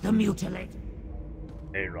Arox, the Mutilator.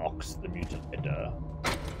 Arox, the Mutilator.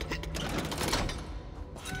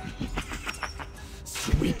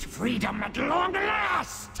 Sweet freedom at long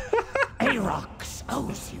last! Arox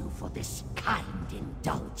owes you for this kind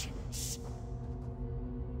indulgence.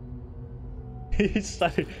 He's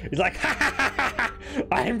like, ha ha ha ha!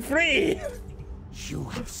 I am free! You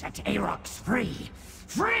have set Arox free!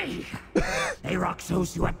 Free! Arox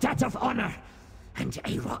owes you a debt of honor, and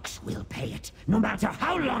Arox will pay it, no matter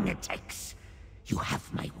how long it takes. You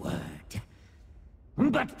have my word.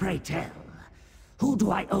 But pray tell, who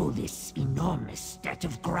do I owe this enormous debt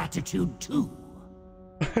of gratitude to?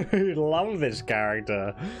 I love this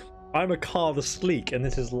character. I'm a Carver Sleek, and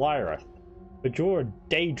this is Lyranth. But you're a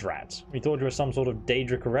Daedrat. We thought you were some sort of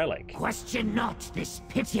Daedric relic. Question not this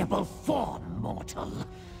pitiable form, mortal.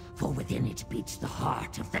 For within it beats the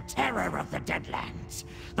heart of the terror of the Deadlands,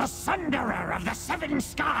 the sunderer of the seven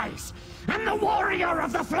skies, and the warrior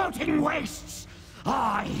of the floating wastes.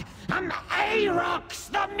 I am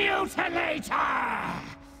Arox the Mutilator!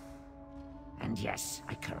 And yes,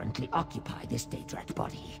 I currently occupy this Daedrat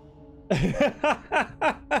body.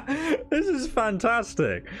 This is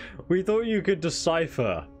fantastic. We thought you could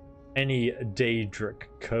decipher any Daedric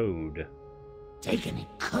code.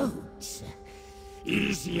 Daegonic codes?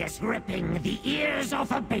 Easy as ripping the ears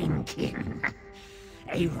off a banekin.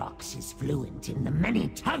 Arox is fluent in the many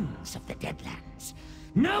tongues of the Deadlands.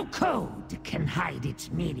 No code can hide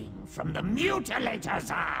its meaning from the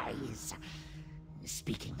Mutilator's eyes.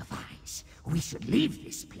 Speaking of eyes, we should leave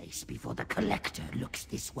this place before the Collector looks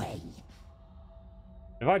this way.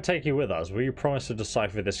 If I take you with us, will you promise to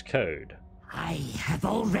decipher this code? I have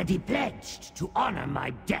already pledged to honor my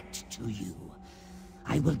debt to you.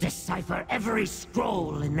 I will decipher every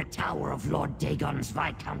scroll in the Tower of Lord Dagon's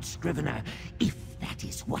Viscount Scrivener, if that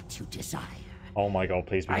is what you desire. Oh my god,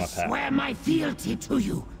 please be my pet. I swear my fealty to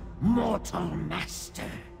you, mortal master.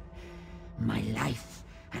 My life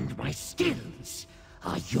and my skills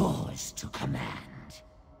are yours to command.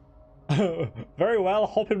 Very well,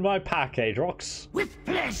 hop in my pack, Arox. With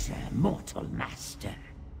pleasure, mortal master.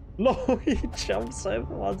 No, he jumps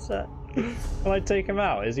over one set. Can I take him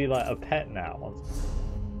out? Is he like a pet now?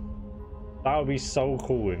 That would be so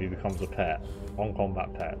cool if he becomes a pet on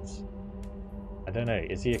Combat Pets. I don't know,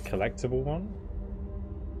 is he a collectible one?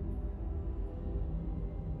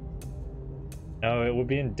 No, it would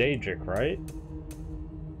be in Daedric, right?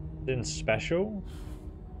 In special?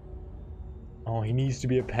 Oh, he needs to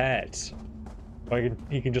be a pet.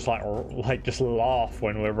 He can just like just laugh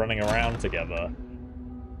when we're running around together.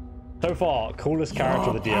 So far, coolest character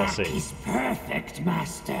of the DLC. Your pack is perfect,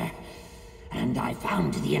 master. And I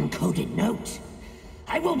found the encoded note.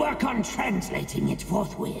 I will work on translating it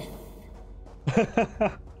forthwith.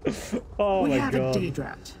 Oh we my have god. a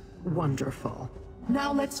Daedrat. Wonderful.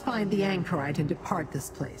 Now let's find the Anchorite and depart this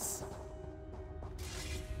place.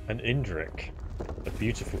 An Indrik. A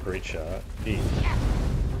beautiful creature. Indeed.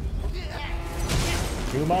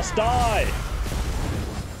 You must die!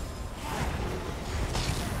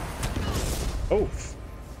 Oof.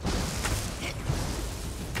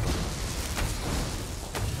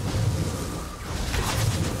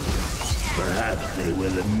 Perhaps they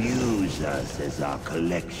will amuse us as our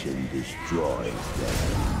collection destroys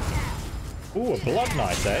them. Ooh, a Blood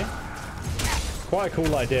Knight, eh? Quite a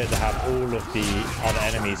cool idea to have all of the other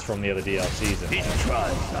enemies from the other DLCs in there. It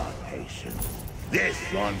tries our patience. This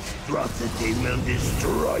monstrosity will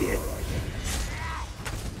destroy it.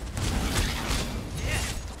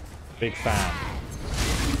 Big fan.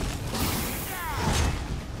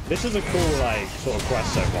 This is a cool, like, sort of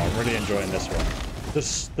quest so far. I'm really enjoying this one.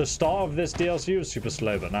 The start of this DLC was super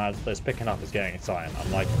slow, but now it's picking up. It's getting exciting.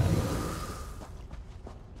 I'm liking it.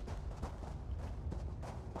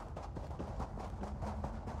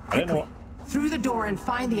 I don't know what... Through the door and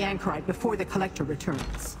find the anchorite before the collector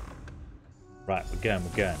returns. Right, we're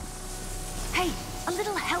going. Hey, a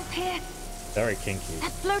little help here? Very kinky.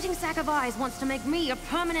 That floating sack of eyes wants to make me a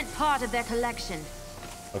permanent part of their collection.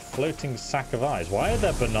 A floating sack of eyes? Why are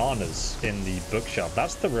there bananas in the bookshelf?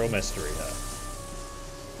 That's the real mystery here.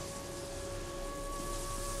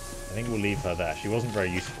 I think we'll leave her there. She wasn't very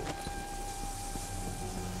useful.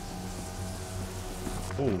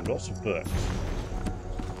 Ooh, lots of books.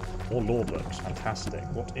 More law books. Fantastic.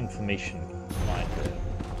 What information can we find here?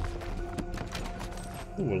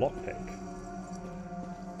 Ooh, a lockpick.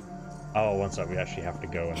 Oh, one sec. We actually have to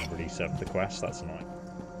go and reset the quest. That's annoying.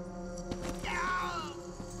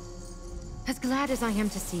 As glad as I am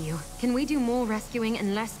to see you, can we do more rescuing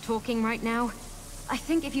and less talking right now? I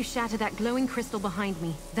think if you shatter that glowing crystal behind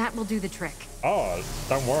me, that will do the trick. Oh,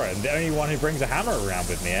 don't worry. I'm the only one who brings a hammer around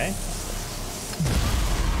with me, eh?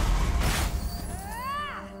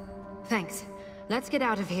 Thanks. Let's get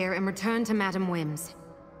out of here and return to Madam Whim's.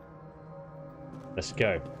 Let's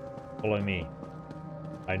go. Follow me.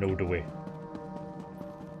 I know the way.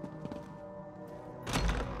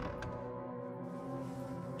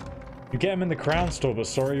 You get him in the Crown Store, but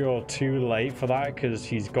sorry you're too late for that because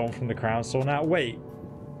he's gone from the Crown Store now. Wait,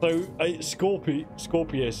 so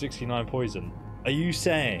Scorpio 69 Poison, are you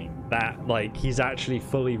saying that like he's actually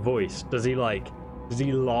fully voiced? Does he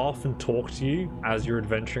laugh and talk to you as you're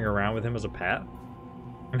adventuring around with him as a pet?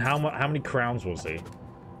 And how many crowns was he?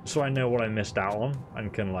 So I know what I missed out on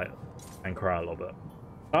and can and cry a little bit.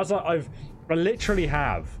 That's like I literally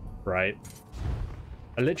have, right?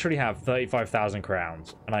 I literally have 35,000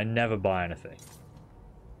 crowns, and I never buy anything.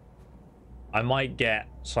 I might get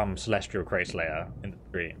some Celestial Crates later in the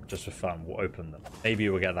stream, just for fun. We'll open them. Maybe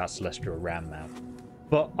we'll get that Celestial Ram mount.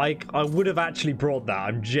 But I would have actually brought that.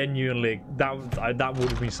 I'm genuinely... That would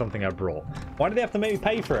have been something I brought. Why did they have to make me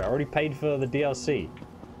pay for it? I already paid for the DLC.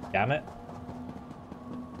 Damn it.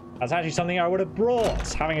 That's actually something I would have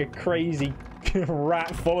brought. Having a crazy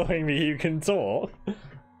rat following me who can talk. That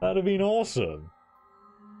would have been awesome.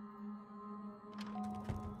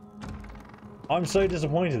 I'm so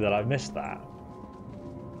disappointed that I've missed that.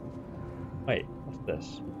 Wait, what's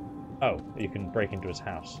this? Oh, you can break into his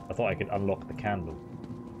house. I thought I could unlock the candle.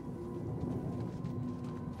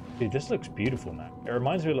 Dude, this looks beautiful now. It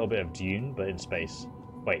reminds me a little bit of Dune, but in space.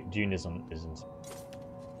 Wait, Dune isn't.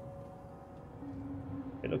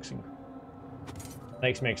 It looks incredible.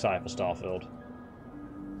 Makes me excited for Starfield.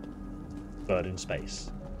 Bird in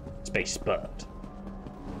space. Space bird.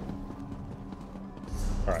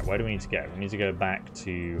 Alright, where do we need to go? We need to go back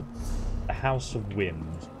to the House of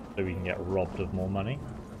Whims so we can get robbed of more money.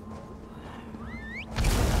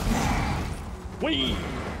 Whee!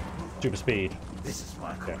 Super speed. This is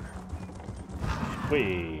my corner.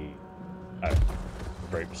 Whee! Oh,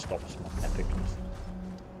 the rope stops my epicness.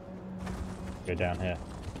 Go down here.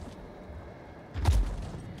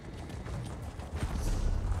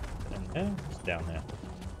 Yeah, it's down there.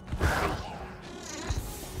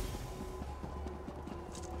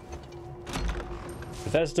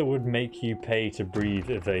 Bethesda would make you pay to breathe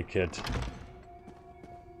if they could.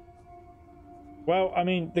 Well, I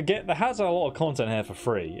mean, the has a lot of content here for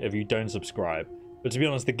free if you don't subscribe. But to be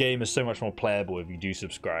honest, the game is so much more playable if you do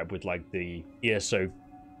subscribe with like the ESO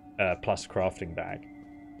Plus crafting bag.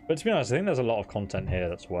 But to be honest, I think there's a lot of content here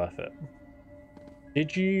that's worth it.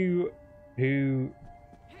 Did you...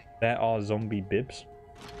 There are zombie bibs?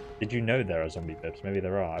 Did you know there are zombie bibs? Maybe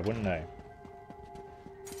there are. I wouldn't know.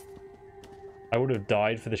 I would have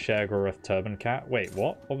died for the Shergoroth Turban Cat. Wait,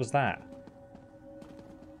 what? What was that?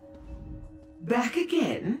 Back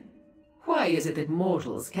again? Why is it that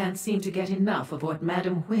mortals can't seem to get enough of what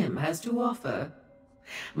Madam Whim has to offer?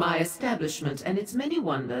 My establishment and its many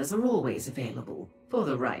wonders are always available, for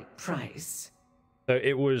the right price. So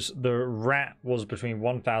it was... The rat was between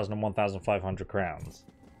 1,000 and 1,500 crowns.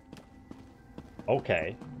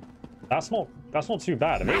 Okay. That's not too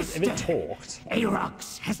bad. If it talked.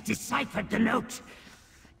 Arox has deciphered the note.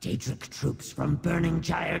 Daedric troops from Burning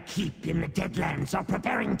Gyre Keep in the Deadlands are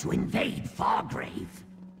preparing to invade Fargrave.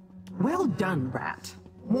 Well done, Rat.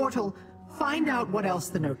 Mortal, find out what else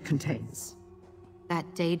the note contains.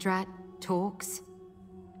 That Daedrat talks?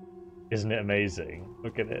 Isn't it amazing?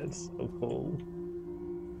 Look at it. It's so cool.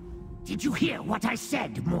 Did you hear what I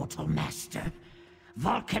said, Mortal Master?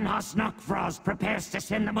 Volkanos Nokvraz prepares to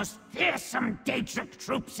send the most fearsome Daedric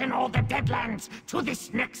troops in all the Deadlands to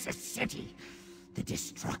this Nexus city. The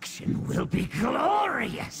destruction will be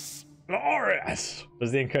glorious. Glorious!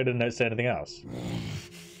 Does the encoded note say anything else?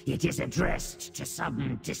 It is addressed to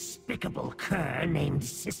some despicable cur named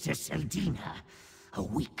Sister Seldina. A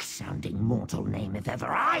weak-sounding mortal name if ever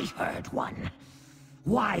I heard one.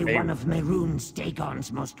 Why one of Mehrunes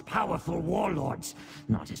Dagon's most powerful warlords,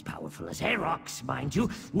 not as powerful as Aerox, mind you,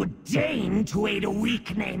 would deign to aid a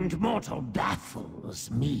weak-named mortal baffles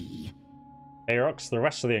me. Aerox, the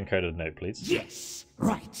rest of the encoded note, please. Yes,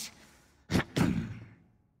 right.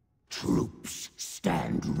 Troops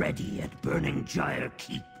stand ready at Burning Gyre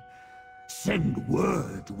Keep. Send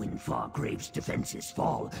word when Fargrave's defenses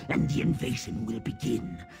fall, and the invasion will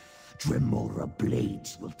begin. Dremora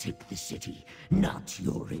blades will take the city, not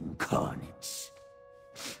your incarnates.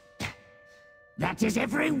 That is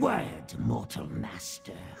every word, mortal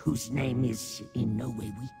master, whose name is in no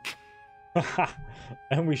way weak.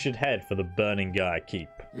 And we should head for the Burning Gyre Keep.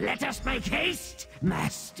 Let us make haste,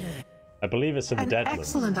 master. I believe it's in the Deadlands. An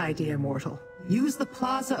excellent idea, mortal. Use the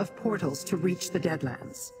Plaza of Portals to reach the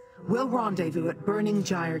Deadlands. We'll rendezvous at Burning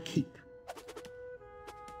Gyre Keep.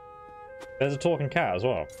 There's a talking cat as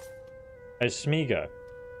well. There's Smeagol.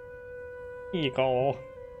 Smeagol.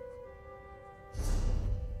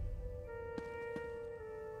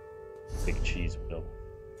 Big cheese wheel.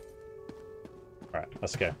 Alright,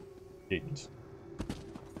 let's go. Dudes.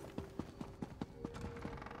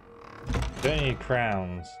 Don't need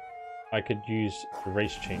crowns. I could use the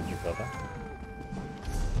race change, brother.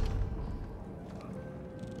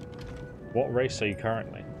 What race are you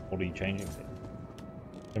currently? What are you changing to?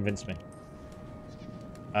 Convince me.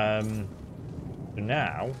 So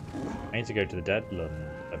now, I need to go to the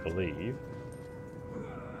Deadlands, I believe.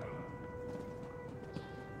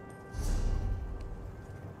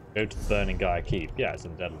 Go to the Burning Gyre Keep. Yeah, it's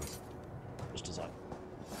in the Deadlands. Just as I.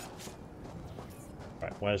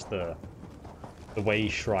 Right, where's the way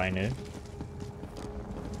Shriner?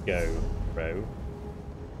 Go, bro.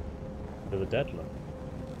 To the Deadlands.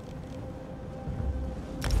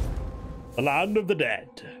 The land of the dead.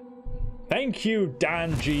 Thank you,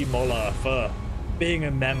 Dan G. Muller, for being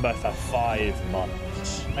a member for 5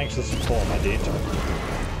 months. Thanks for the support, my dude.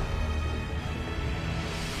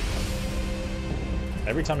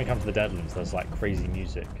 Every time we come to the Deadlands, there's like crazy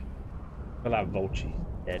music. We'll have Volchi.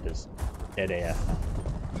 Dead as dead AF.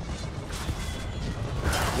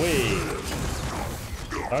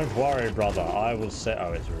 Don't worry, brother. I will set.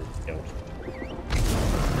 Oh, it's already killed.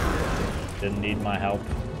 Didn't need my help.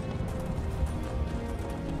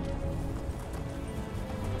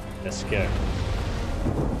 Let's go.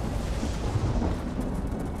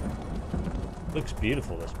 Looks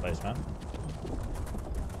beautiful, this place, man.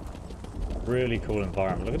 Really cool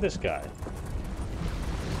environment. Look at this guy.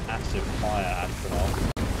 Massive fire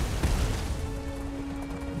astronaut.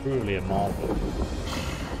 Truly a marvel.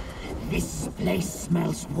 This place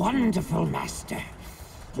smells wonderful, master.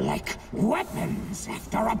 Like weapons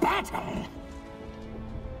after a battle.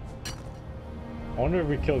 I wonder if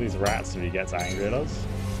we kill these rats if he gets angry at us.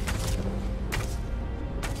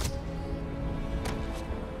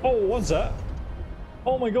 Oh, what's that?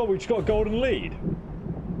 Oh my god, we just got a golden lead.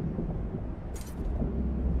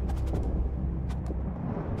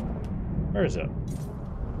 Where is it?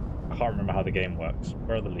 I can't remember how the game works.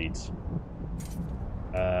 Where are the leads?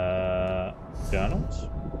 Journals?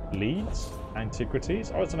 Leads?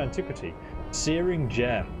 Antiquities? Oh, it's an antiquity. Searing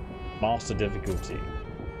Gem. Master difficulty.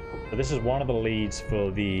 So this is one of the leads for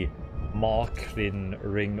the Markrin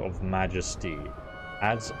Ring of Majesty.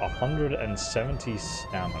 Adds 170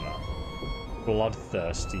 stamina.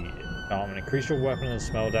 Bloodthirsty. Increase your weapon and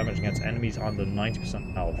spell damage against enemies under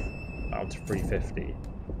 90% health. Out to 350.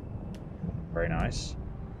 Very nice.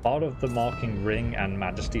 Part of the Marking Ring and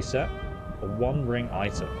Majesty set. A 1 ring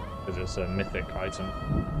item, because it's a mythic item.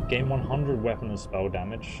 Gain 100 weapon and spell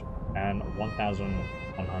damage and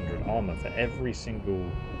 1100 armor for every single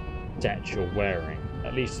set you're wearing.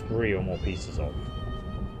 At least 3 or more pieces of.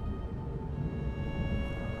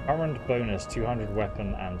 Current bonus 200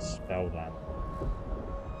 weapon and spell damage.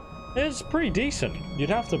 It's pretty decent. You'd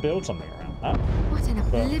have to build something around that. What in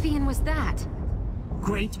oblivion was that?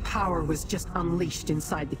 Great power was just unleashed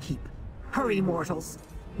inside the keep. Hurry, mortals.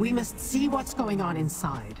 We must see what's going on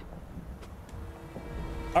inside.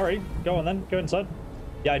 Alright, go on then. Go inside.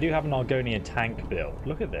 Yeah, I do have an Argonian tank build.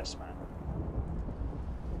 Look at this, man.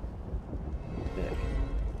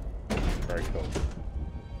 Sick. Very cool.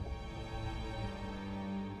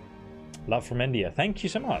 Love from India. Thank you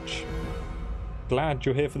so much. Glad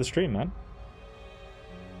you're here for the stream, man.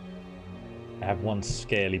 I have one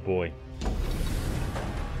scaly boy.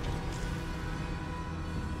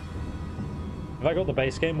 If I got the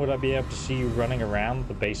base game, would I be able to see you running around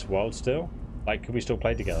the base world still? Like, could we still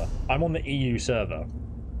play together? I'm on the EU server.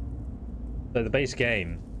 So the base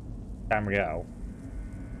game, Tamriel,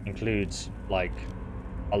 includes, like,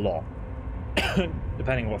 a lot.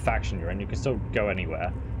 Depending on what faction you're in, you can still go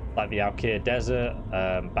anywhere. Like the Alkir Desert,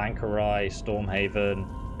 Bankarai, Stormhaven,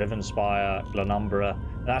 Rivenspire, Glanumbra.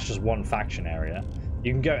 That's just one faction area.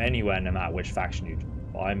 You can go anywhere no matter which faction you do.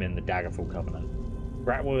 I'm in the Daggerfall Covenant.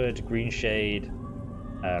 Blackwood, Greenshade,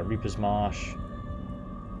 Reaper's Marsh.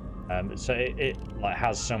 So it like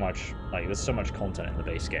has so much, like there's so much content in the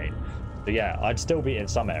base game. So yeah, I'd still be in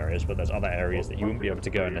some areas, but there's other areas that you wouldn't be able to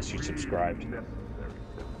go unless you subscribed.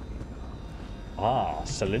 Ah,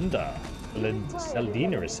 Celinda.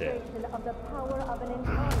 Seldina is here.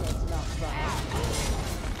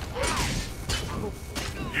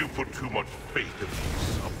 You put too much faith in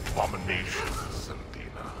these abominations,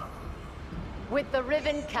 Seldina. With the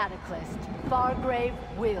Riven Cataclysm, Fargrave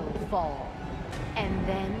will fall. And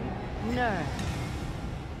then Nern.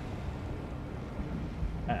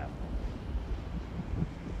 Man.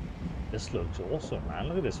 This looks awesome, man.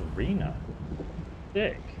 Look at this arena.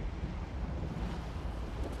 Sick.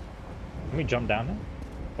 Can we jump down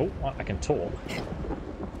there? Oh, I can talk. You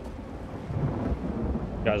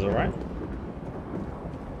guys alright?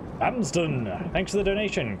 Amsden, thanks for the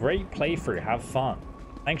donation. Great playthrough. Have fun.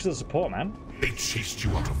 Thanks for the support, man. They chased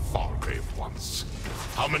you out of Fargrave once.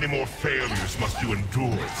 How many more failures must you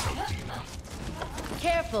endure, Seldina?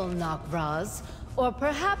 Careful, Nok'Raz, or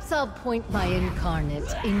perhaps I'll point my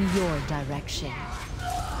Incarnate in your direction.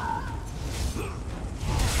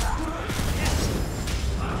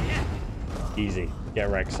 Easy. Get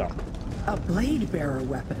wrecked some. A blade bearer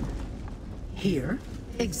weapon. Here,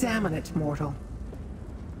 examine it, mortal.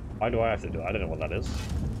 Why do I have to do it? I don't know what that is.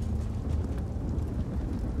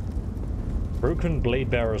 Broken blade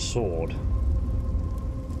bearer sword.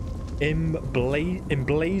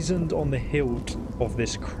 Emblazoned on the hilt of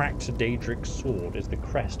this cracked Daedric sword is the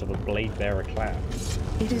crest of a blade bearer clan.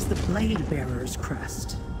 It is the blade bearer's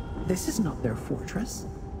crest. This is not their fortress.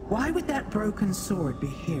 Why would that broken sword be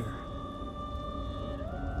here?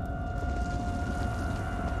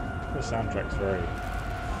 The soundtrack's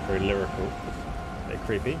very lyrical. A bit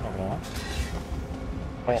creepy, not gonna lie.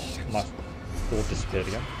 Oh, my sword disappeared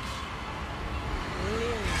again.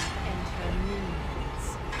 Lyranth and her minions.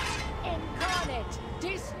 Incarnate,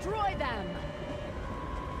 destroy them!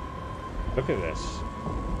 Look at this.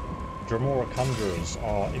 Dremora Conjurers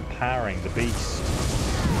are empowering the beast.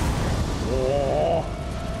 Whoa.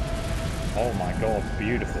 Oh my god,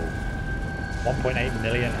 beautiful. 1.8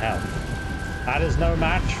 million health. That is no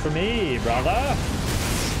match for me, brother.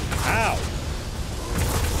 Ow.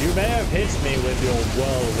 You may have hit me with your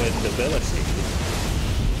whirlwind ability.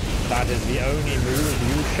 That is the only move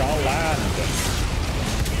you shall land.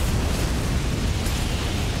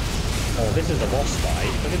 Oh, this is a boss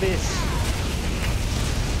fight. Look at this.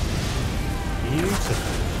 Beautiful.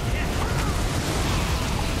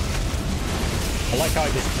 I like how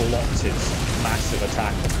I just blocked his massive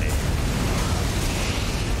attack on me.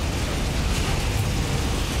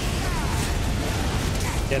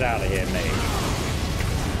 Get out of here, mate.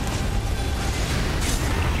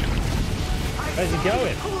 Where's he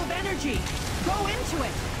going? Pool of energy. Go into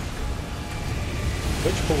it.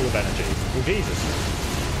 Which pool of energy? Oh, Jesus.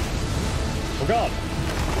 Oh, God.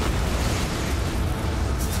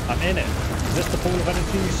 I'm in it. Is this the pool of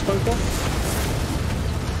energy you spoke of?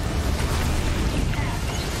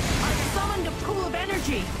 I've summoned a pool of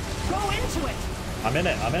energy. Go into it. I'm in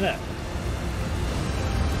it. I'm in it.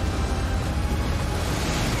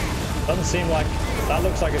 Doesn't seem like... That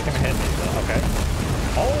looks like it's going to hit me, but okay.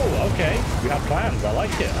 Oh, okay. You have plans. I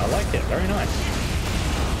like it. I like it. Very nice.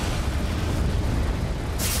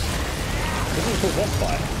 This is a cool boss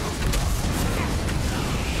fight.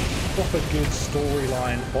 Proper good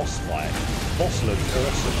storyline boss fight. Boss looks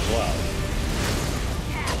awesome as well.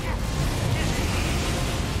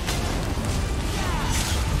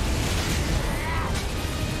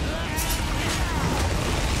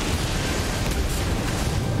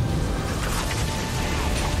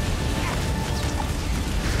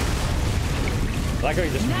 I like how he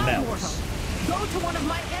just melts. Go to one of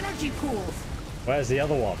my energy pools. Where's the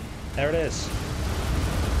other one? There it is.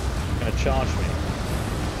 It's gonna charge me.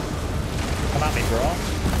 Come at me, bro.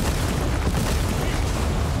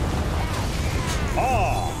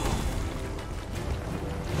 Oh!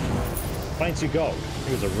 22 gold.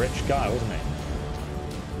 He was a rich guy, wasn't he?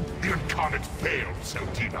 The Incarnate failed,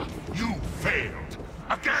 Seldina. You failed.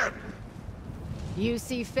 Again! You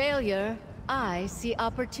see failure, I see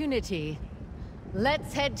opportunity.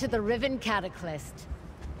 Let's head to the Riven Cataclysm.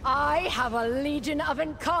 I have a legion of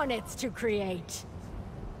Incarnates to create.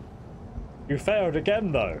 You failed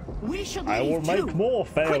again, though. We should I will leave make more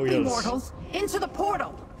failures. Quickly, mortals, into the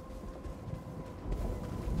portal.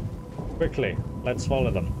 Quickly, let's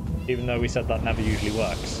follow them. Even though we said that never usually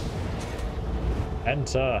works.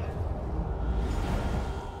 Enter.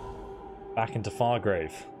 Back into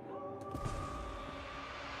Fargrave.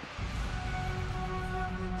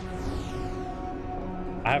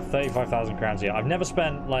 I have 35,000 crowns here. I've never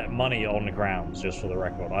spent like money on the crowns, just for the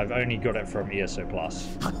record. I've only got it from ESO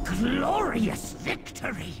Plus. A glorious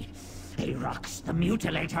victory! Arox the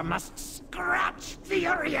Mutilator must scratch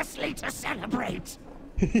furiously to celebrate!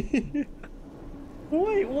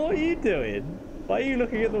 Wait, what are you doing? Why are you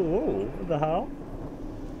looking at the wall? What the hell?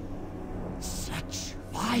 Such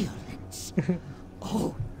violence!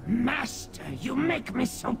 Oh, Master, you make me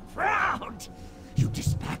so proud! You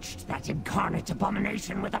dispatched that incarnate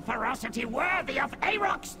abomination with a ferocity worthy of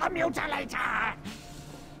Arox the Mutilator!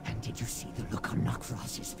 And did you see the look on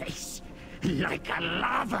Nokhros's face? Like a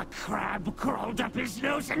lava crab crawled up his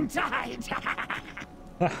nose and died!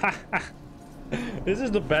 This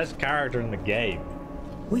is the best character in the game.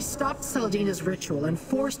 We stopped Seldina's ritual and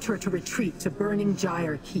forced her to retreat to Burning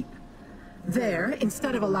Gyre Keep. There,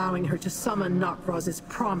 instead of allowing her to summon Nokhros's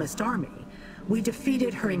promised army, we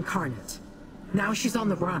defeated her incarnate. Now she's on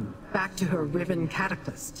the run, back to her Riven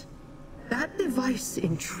Cataclysm. That device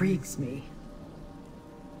intrigues me.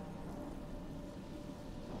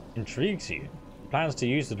 Intrigues you? Plans to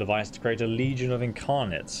use the device to create a legion of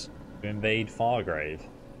incarnates to invade Fargrave.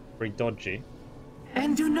 Pretty dodgy.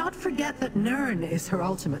 And do not forget that Nirn is her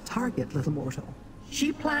ultimate target, little mortal.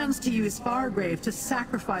 She plans to use Fargrave to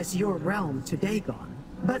sacrifice your realm to Dagon.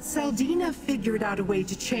 But Seldina figured out a way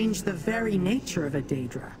to change the very nature of a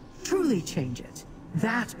Daedra. Truly change it.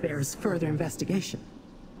 That bears further investigation.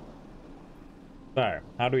 So,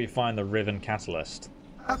 how do we find the Riven Catalyst?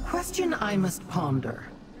 A question I must ponder.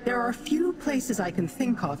 There are few places I can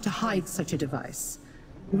think of to hide such a device.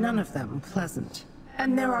 None of them pleasant.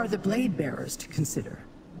 And there are the blade bearers to consider.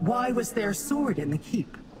 Why was their sword in the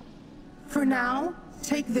keep? For now,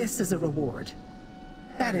 take this as a reward.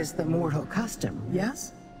 That is the mortal custom,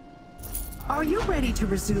 yes? Are you ready to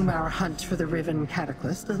resume our hunt for the Riven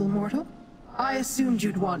Cataclysm, little mortal? I assumed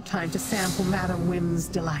you'd want time to sample Madame Wim's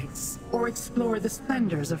delights, or explore the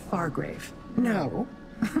splendors of Fargrave. No?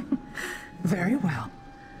 Very well.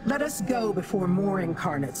 Let us go before more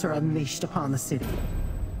incarnates are unleashed upon the city.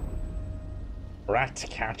 Rat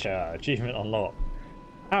Catcher, achievement unlocked.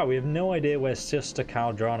 Oh, we have no idea where Sister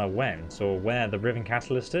Caldrana went, or where the Riven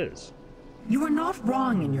Catalyst is. You are not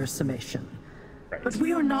wrong in your summation. Right. But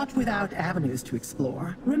we are not without avenues to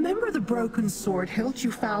explore. Remember the broken sword hilt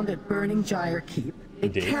you found at Burning Gyre Keep?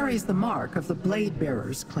 It carries the mark of the Blade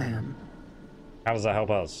Bearers clan. How does that help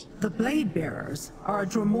us? The Blade Bearers are a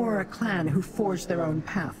Dromora clan who forged their own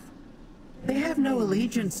path. They have no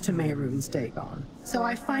allegiance to Mehrunes Dagon, so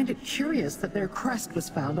I find it curious that their crest was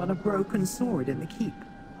found on a broken sword in the keep.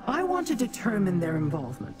 I want to determine their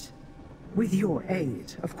involvement. With your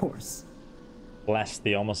aid, of course. Bless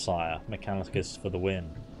the Omnissiah, Mechanicus for the win.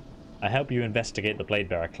 I help you investigate the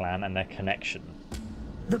Bladebearer clan and their connection.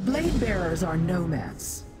 The Blade Bearers are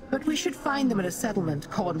nomads, but we should find them at a settlement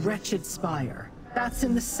called Wretched Spire. That's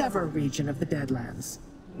in the Sever region of the Deadlands.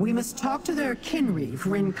 We must talk to their kinreeve,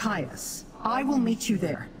 Rinkias. I will meet you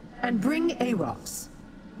there. And bring Arox.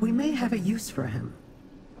 We may have a use for him.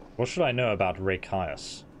 What should I know about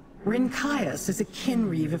Rinkias? Rinkias is a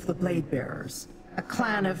kinreeve of the Blade Bearers, a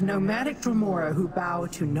clan of nomadic Dromora who bow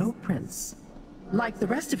to no prince. Like the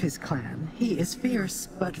rest of his clan, he is fierce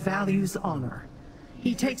but values honor.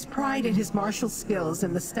 He takes pride in his martial skills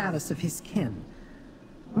and the status of his kin.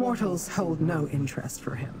 Mortals hold no interest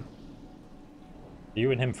for him.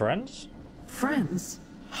 You and him friends? Friends?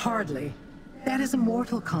 Hardly. That is a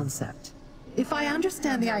mortal concept. If I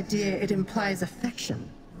understand the idea, it implies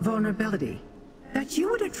affection, vulnerability. That you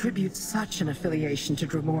would attribute such an affiliation to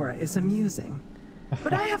Dromora is amusing.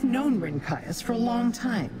 But I have known Rinkias for a long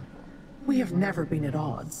time. We have never been at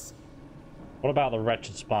odds. What about the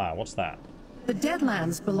Wretched Spire? What's that? The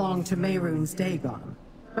Deadlands belong to Mehrunes Dagon,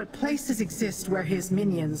 but places exist where his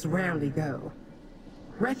minions rarely go.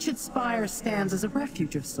 Wretched Spire stands as a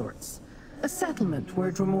refuge of sorts. A settlement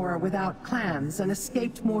where Dromora without clans and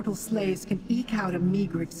escaped mortal slaves can eke out a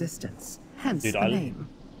meager existence. Hence the name.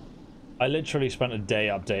 I literally spent a day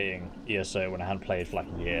updating ESO when I hadn't played for like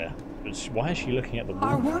a year. Why is she looking at the wall?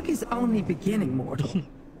 Our work is only beginning, mortal.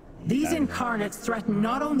 These incarnates threaten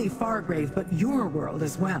not only Fargrave, but your world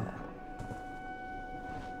as well.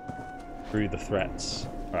 through the threats.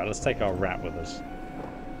 Alright, let's take our rat with us.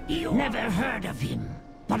 You never heard of him,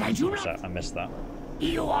 but I do not. I missed that.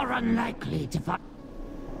 You are unlikely to find.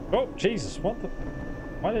 Oh, Jesus, what the?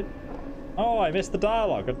 Why did. Oh, I missed the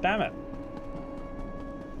dialogue, god damn it.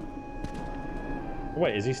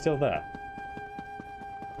 Wait, is he still there?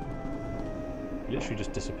 He literally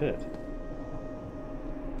just disappeared.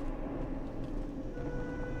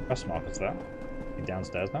 Quest marker's there. Is he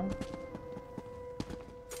downstairs now?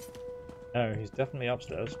 No, he's definitely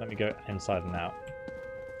upstairs. Let me go inside and out.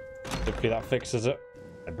 Hopefully that fixes it.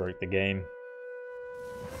 I broke the game.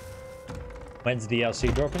 When's the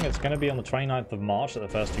DLC dropping? It's going to be on the 29th of March that the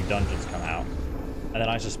first 2 dungeons come out. And then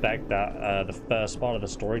I suspect that the first part of the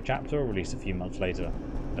story chapter will release a few months later.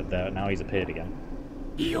 But now he's appeared again.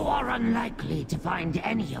 You are unlikely to find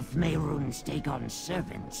any of Mehrunes Dagon's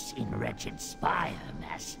servants in Wretched Spire,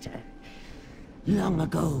 Master. Long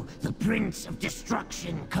ago, the Prince of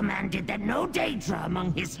Destruction commanded that no Daedra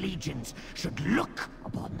among his legions should look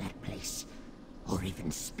upon that place, or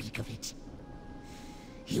even speak of it.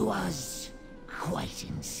 He was quite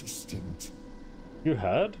insistent. You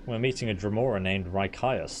heard? We're meeting a Dremora named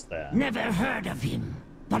Rykias there. Never heard of him,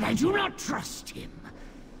 but I do not trust him.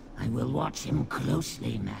 I will watch him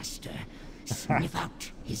closely, Master. Sniff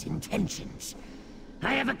out his intentions.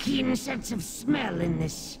 I have a keen sense of smell in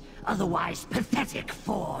this otherwise pathetic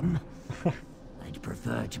form. I'd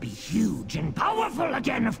prefer to be huge and powerful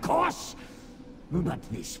again, of course. But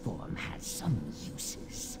this form has some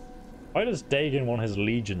uses. Why does Dagon want his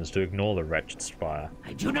legions to ignore the Wretched Spire?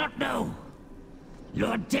 I do not know.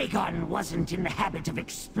 Lord Dagon wasn't in the habit of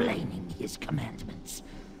explaining his commandments.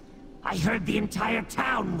 I heard the entire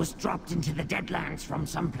town was dropped into the Deadlands from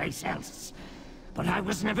someplace else, but I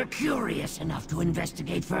was never curious enough to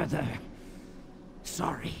investigate further.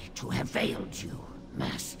 Sorry to have failed you,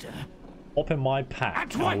 Master. Hop in my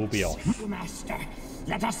pack, I will be off. Master,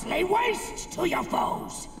 let us lay waste to your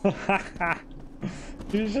foes.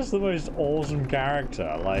 He's just the most awesome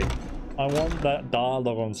character. Like, I want that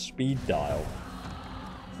dialogue on speed dial.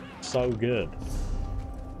 So good.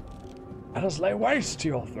 Let us lay waste to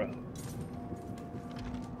your throne.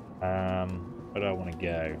 Where do I want to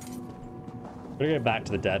go? I'm gonna go back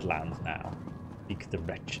to the Deadlands now. Seek the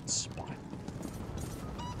Wretched Spire.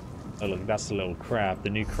 Oh look, that's the little crab, the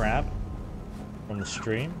new crab from the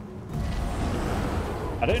stream.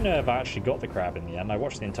 I don't know if I actually got the crab in the end. I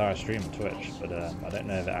watched the entire stream on Twitch, but I don't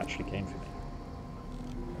know if it actually came for me.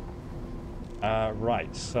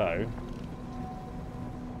 Right, so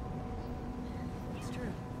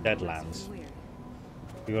Deadlands.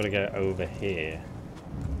 We gotta go over here.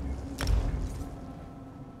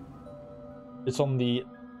 It's on the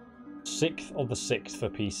 6th of the 6th for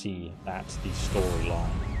PC. That's the storyline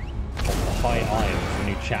of the High Isles, the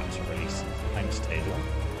new chapter release. Thanks, Taylor.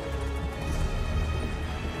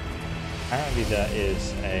 Apparently there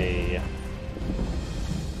is a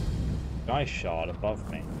Sky Shard above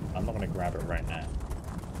me. I'm not going to grab it right now.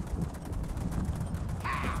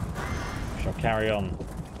 Shall carry on.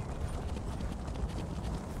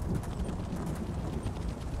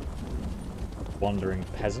 Wandering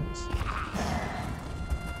peasants.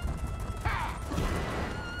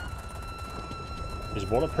 Is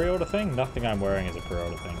what a pre-order thing? Nothing I'm wearing is a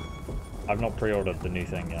pre-order thing. I've not pre-ordered the new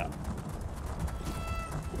thing yet.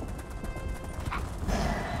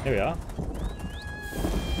 Here we are.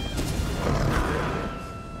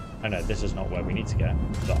 Oh no, this is not where we need to go.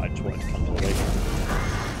 But I just wanted to come to the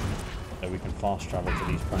waypoint. So we can fast travel to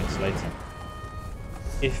these points later.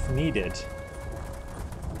 If needed.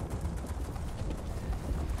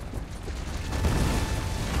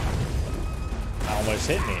 That almost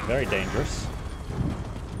hit me. Very dangerous.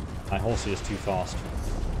 My horsey is too fast.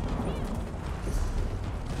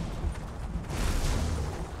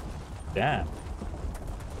 Damn.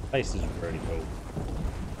 Place is really cool.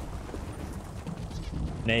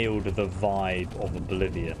 Nailed the vibe of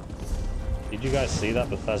Oblivion. Did you guys see that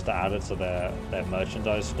Bethesda added to their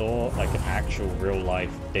merchandise store like an actual real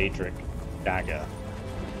life Daedric dagger?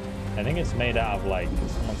 I think it's made out of like,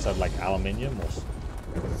 someone said like aluminium or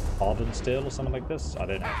hardened steel or something like this. I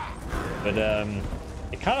don't know. But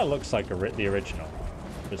it kind of looks like the original.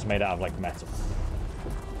 It's made out of like metal.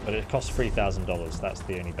 But it costs $3,000. That's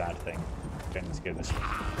the only bad thing. Don't need to go this way.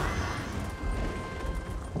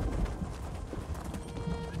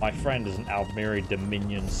 My friend is an Almiri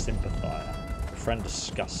Dominion sympathizer. A friend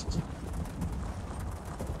disgust.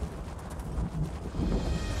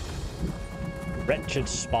 Wretched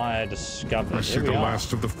Spire discovered. I see the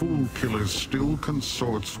last of the Fool Killers still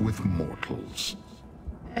consorts with mortals.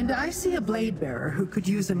 And I see a blade bearer who could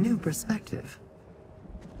use a new perspective.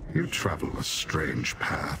 You travel a strange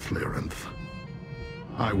path, Lyranth.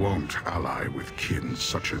 I won't ally with kin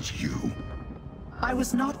such as you. I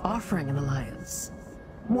was not offering an alliance.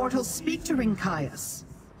 Mortals, speak to Rinkias.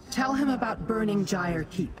 Tell him about burning Gyre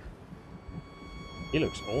Keep. He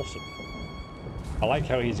looks awesome. I like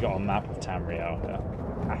how he's got a map of Tamriel here.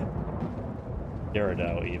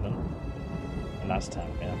 Gyrodel even. And that's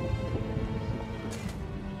Tamriel.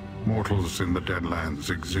 Mortals in the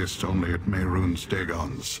Deadlands exist only at Mehrunes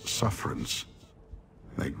Dagon's sufferance.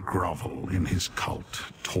 They grovel in his cult,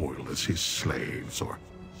 toil as his slaves, or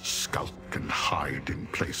skulk and hide in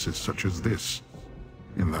places such as this,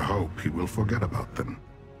 in the hope he will forget about them.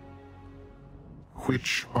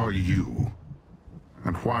 Which are you?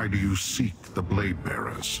 And why do you seek the Blade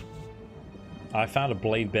Bearers? I found a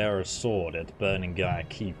Blade Bearer's sword at Burning Gyre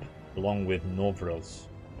Keep, along with Norvril's,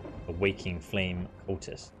 a Waking Flame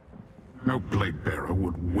cultist. No Blade Bearer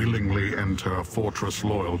would willingly enter a fortress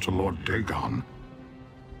loyal to Lord Dagon.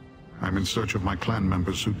 I'm in search of my clan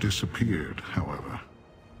members who disappeared, however.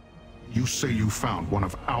 You say you found one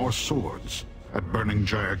of our swords at Burning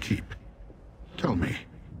Gyre Keep. Tell me,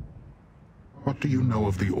 what do you know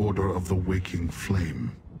of the Order of the Waking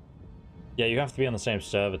Flame? Yeah, you have to be on the same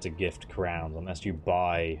server to gift crowns, unless you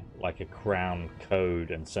buy, like, a crown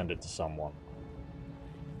code and send it to someone.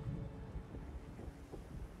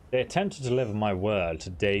 They attempted to deliver my word to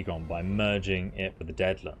Dagon by merging it with the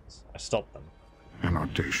Deadlands. I stopped them. An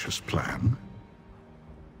audacious plan?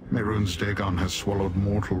 Mehrunes Dagon has swallowed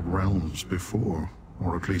mortal realms before,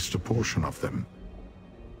 or at least a portion of them.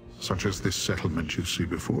 Such as this settlement you see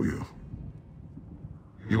before you.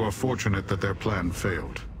 You are fortunate that their plan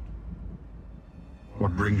failed.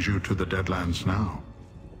 What brings you to the Deadlands now?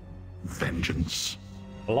 Vengeance?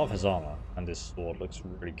 I love his armor, and his sword looks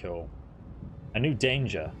really cool. A new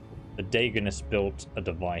danger. The Dagonists built a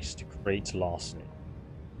device to create larceny.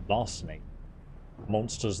 Larceny?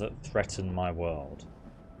 Monsters that threaten my world.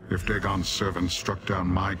 If Dagon's servants struck down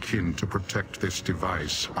my kin to protect this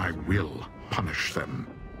device, I will punish them.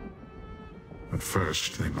 But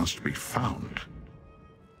first, they must be found.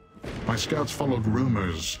 My scouts followed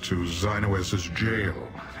rumors to Zynoez's jail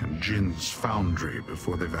and Jin's foundry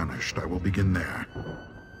before they vanished. I will begin there.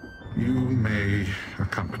 You may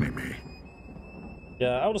accompany me.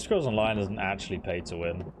 Yeah, Elder Scrolls Online isn't actually pay to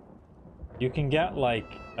win. You can get, like,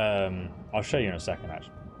 I'll show you in a second,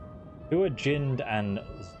 actually. Who are Jind and...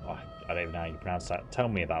 Oh, I don't even know how you pronounce that. Tell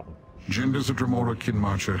me about them. Jind is a Dremora kin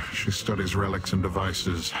marcher. She studies relics and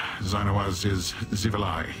devices. Zynoez is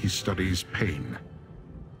Zivilai. He studies pain.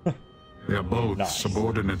 They are both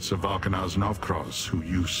subordinates of Valkanaz Novkroz, who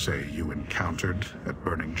you say you encountered at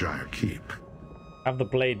Burning Gyre Keep. Have the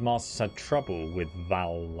Blade Masters had trouble with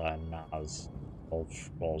Valkanaz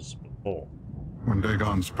Novkroz before? When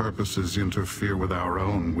Dagon's purposes interfere with our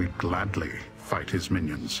own, we gladly fight his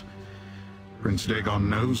minions. Prince Dagon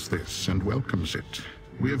knows this and welcomes it.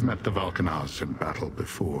 We have met the Valkanaz in battle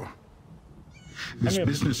before. This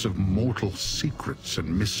business of mortal secrets and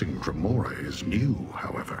missing Dremora is new,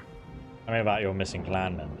 however. Tell me about your missing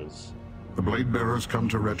clan members. The Blade Bearers come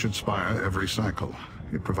to Wretched Spire every cycle.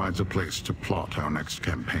 It provides a place to plot our next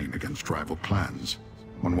campaign against rival clans.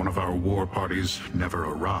 When one of our war parties never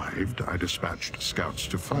arrived, I dispatched scouts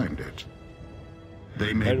to find it.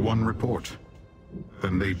 They made one report.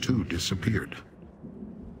 Then they too disappeared.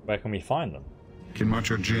 Where can we find them?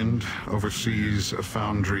 Kinmarcher Jind oversees a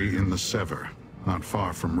foundry in the Sever, not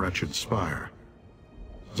far from Wretched Spire.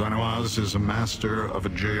 Zynoez is a master of a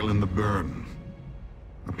jail in the Burn,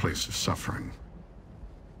 a place of suffering.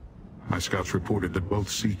 My scouts reported that both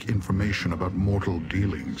seek information about mortal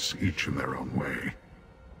dealings, each in their own way.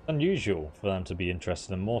 Unusual for them to be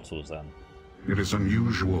interested in mortals, then. It is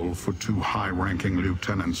unusual for two high-ranking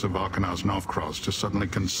lieutenants of Valkanaz Novkroz to suddenly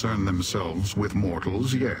concern themselves with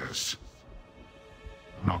mortals, yes.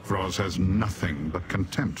 Novkroz has nothing but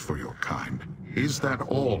contempt for your kind. Is that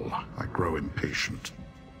all? I grow impatient.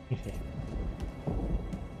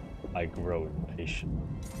 I grow impatient.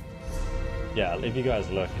 Yeah, if you guys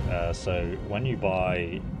look, so when you buy,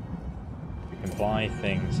 you can buy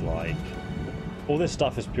things like, all this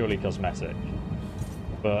stuff is purely cosmetic,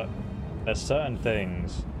 but there's certain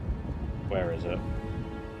things, where is it?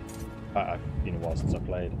 It's been a while since I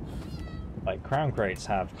played. Like, crown crates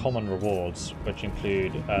have common rewards, which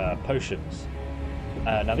include potions.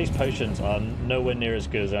 Now these potions are nowhere near as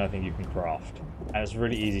good as anything you can craft. And it's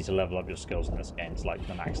really easy to level up your skills in this game to like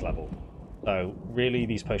the max level. So really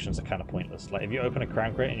these potions are kind of pointless. Like if you open a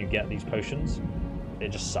crown crate and you get these potions, it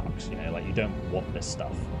just sucks, you know, like you don't want this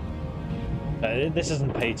stuff. This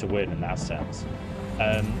isn't pay to win in that sense.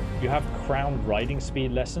 You have crown riding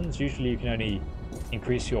speed lessons. Usually you can only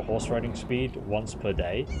increase your horse riding speed once per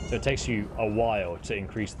day. So it takes you a while to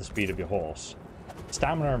increase the speed of your horse.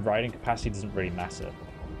 Stamina and riding capacity doesn't really matter.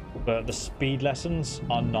 But the speed lessons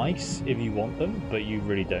are nice if you want them, but you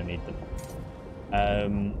really don't need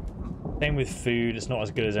them. Same with food. It's not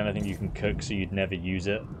as good as anything you can cook, so you'd never use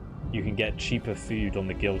it. You can get cheaper food on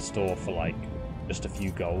the guild store for like just a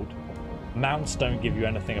few gold. Mounts don't give you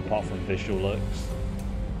anything apart from visual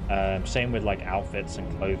looks. Same with like outfits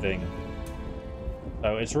and clothing.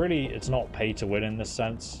 So it's not pay to win in this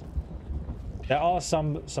sense. There are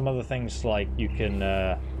some other things, like you can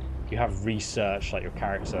you have research, like your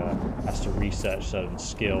character has to research certain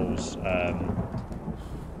skills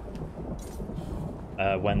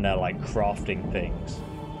when they're like crafting things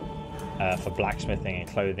for blacksmithing and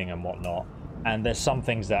clothing and whatnot. And there's some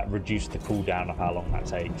things that reduce the cooldown of how long that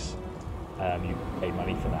takes. You can pay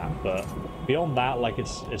money for that, but beyond that, like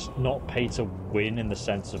it's not pay to win in the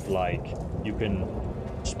sense of like you can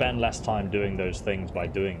spend less time doing those things by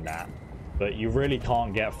doing that, but you really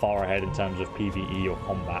can't get far ahead in terms of PvE or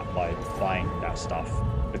combat by buying that stuff,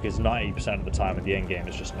 because 90% of the time at the end game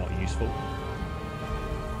it's just not useful.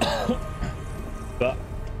 But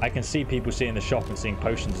I can see people seeing the shop and seeing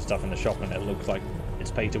potions and stuff in the shop, and it looks like it's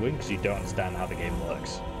pay to win because you don't understand how the game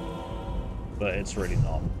works, but it's really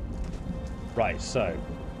not. Right, so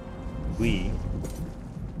we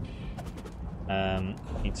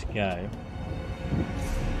need to go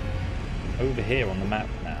over here on the map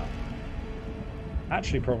now.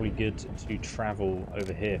 Actually, probably good to travel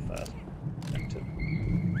over here first.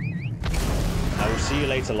 I will see you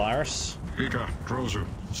later, Lyris. Ika, Drozu,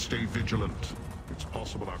 stay vigilant. It's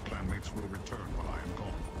possible our clanmates will return while I am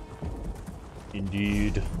gone.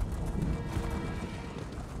 Indeed.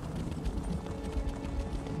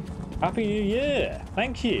 Happy New Year!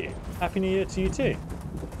 Thank you! Happy New Year to you too.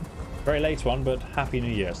 Very late one, but Happy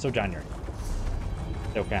New Year. Still January.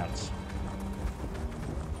 Still counts.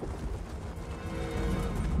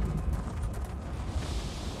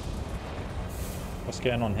 What's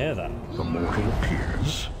going on here then? The mortal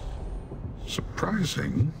appears.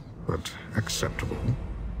 Surprising, but acceptable.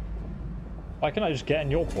 Why can't I just get in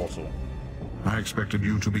your portal? I expected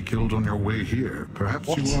you to be killed on your way here.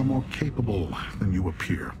 Perhaps you are more capable than you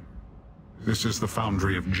appear. This is the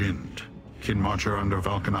Foundry of Jind, kin marcher under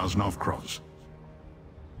Valkanaz Novkroz.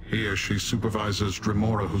 Here she supervises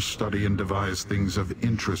Dremora who study and devise things of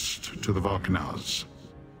interest to the Valkanaz.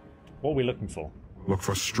 What are we looking for? Look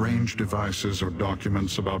for strange devices or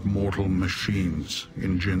documents about mortal machines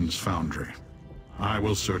in Jind's foundry. I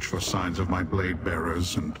will search for signs of my blade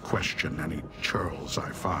bearers and question any churls I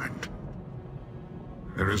find.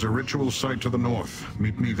 There is a ritual site to the north.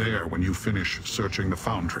 Meet me there when you finish searching the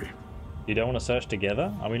foundry. You don't want to search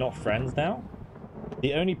together? Are we not friends now?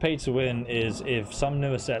 The only pay to win is if some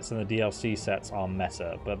newer sets and the DLC sets are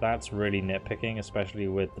meta, but that's really nitpicking, especially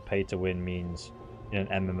with the pay to win means in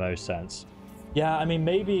an MMO sense. Yeah, I mean,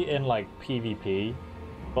 maybe in like PvP,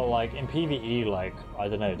 but like in PvE, like, I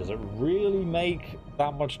don't know, does it really make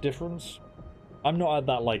that much difference? I'm not at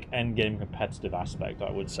that like end game competitive aspect,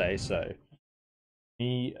 I would say, so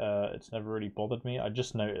me, it's never really bothered me. I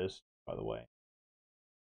just noticed, by the way.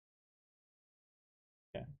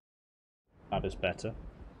 Okay, that is better.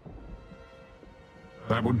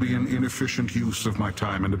 That would be an inefficient use of my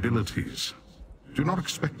time and abilities. Do not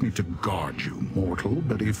expect me to guard you, mortal,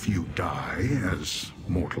 but if you die, as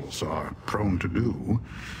mortals are prone to do,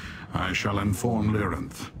 I shall inform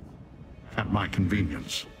Lyranth at my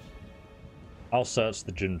convenience. I'll search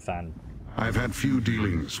the Jind fan. I've had few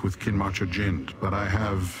dealings with Kinmarcher Jind, but I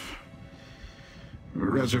have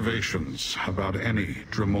reservations about any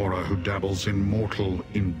Dremora who dabbles in mortal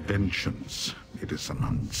inventions. It is an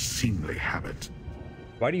unseemly habit.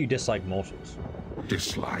 Why do you dislike mortals?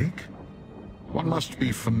 Dislike? One must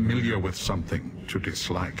be familiar with something to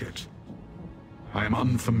dislike it. I am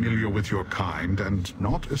unfamiliar with your kind and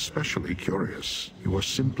not especially curious. You are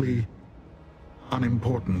simply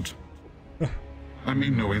unimportant. I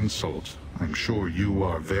mean no insult. I'm sure you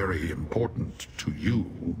are very important to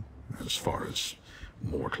you, as far as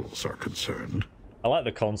mortals are concerned. I like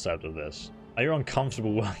the concept of this. Are you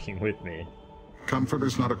uncomfortable working with me? Comfort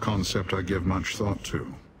is not a concept I give much thought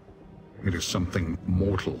to. It is something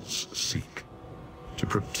mortals seek, to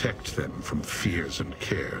protect them from fears and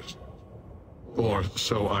cares. Or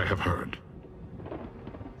so I have heard.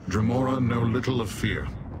 Dremora know little of fear,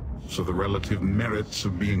 so the relative merits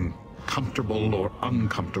of being comfortable or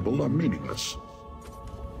uncomfortable are meaningless.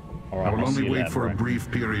 Right, I will only wait for a brief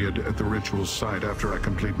period at the ritual site after I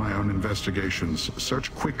complete my own investigations.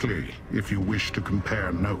 Search quickly if you wish to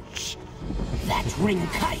compare notes. That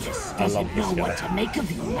Rinkitis doesn't know what to make of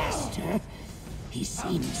you, Master. He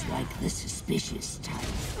seems like the suspicious type.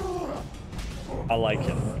 I like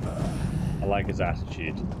him. I like his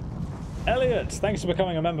attitude. Elliot, thanks for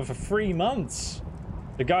becoming a member for 3 months.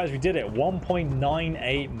 So guys, we did it.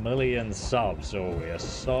 1.98 million subs. Oh, we are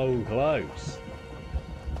so close.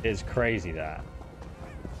 It's crazy that.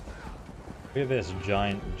 Look at this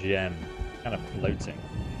giant gem. Kind of floating.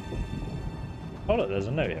 Oh look, there's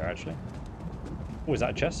a note here actually. Oh, is that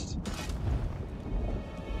a chest?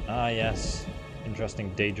 Ah yes.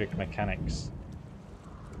 Interesting Daedric mechanics.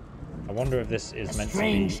 I wonder if this is meant to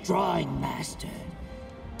be... Strange drawing, Master.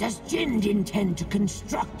 Does Jind intend to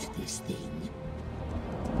construct this thing?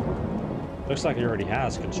 Looks like he already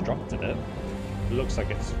has constructed it. It looks like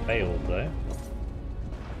it's failed though.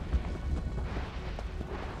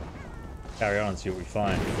 Carry on and see what we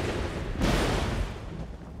find.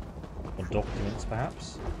 More documents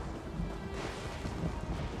perhaps?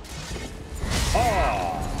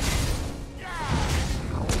 Oh!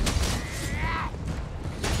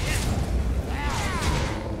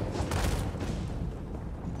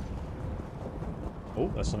 Oh,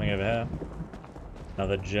 there's something over here.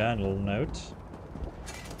 Another journal note.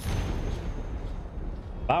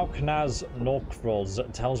 Balknaz Norkroz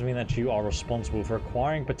tells me that you are responsible for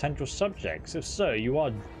acquiring potential subjects. If so, you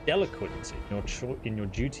are delinquent in your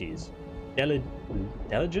duties.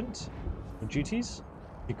 Diligent? Your duties?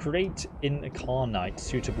 You create Incarnate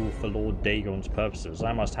suitable for Lord Dagon's purposes.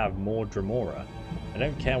 I must have more Dremora. I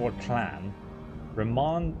don't care what clan.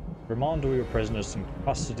 Remand all your prisoners in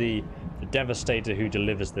custody, the Devastator who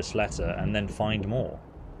delivers this letter, and then find more.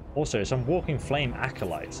 Also, some Walking Flame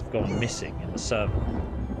acolytes have gone missing in the sever.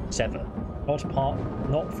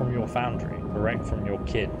 Not from your foundry, direct from your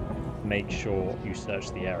kin. Make sure you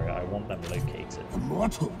search the area. I want them located. The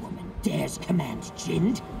mortal woman dares command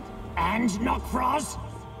Jind and Nokfroz?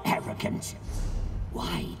 Arrogant.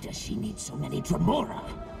 Why does she need so many Dremora?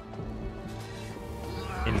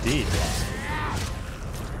 Indeed.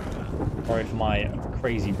 Sorry for my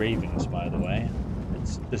crazy ravings, by the way.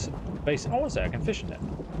 It's this basic. Oh, what's it? I can fish in it.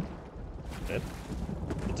 Good.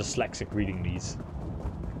 The dyslexic reading these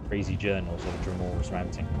crazy journals of Dremor's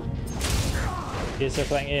ranting. ESO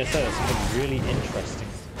playing ESO is something really interesting.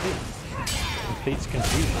 Completes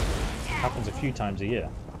confusion. Happens a few times a year.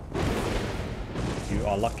 You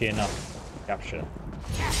are lucky enough to capture.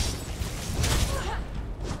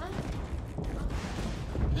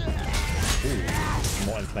 Ooh,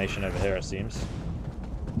 more information over here, it seems.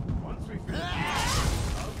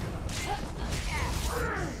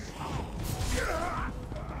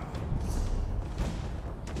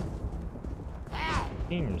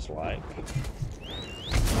 Seems like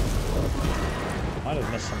might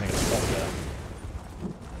have missed something at the top there.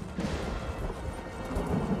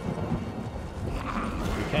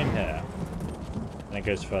 We came here, and it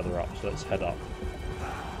goes further up, so let's head up.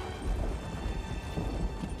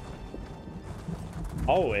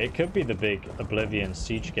 Oh, it could be the big Oblivion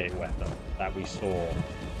Siegegate weapon that we saw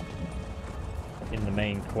in the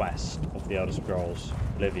main quest of the Elder Scrolls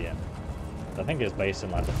Oblivion. I think it's based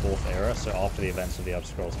in like the 4th era, so after the events of the Elder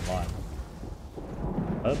Scrolls Online.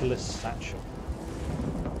 Herbalist Satchel.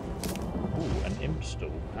 Ooh, an imp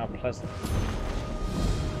stool. How pleasant.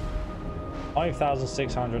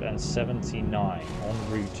 5,679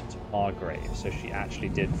 en route to Fargrave, so she actually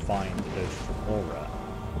did find those Dremora.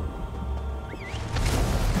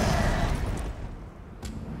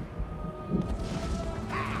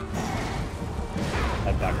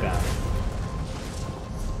 Head back down.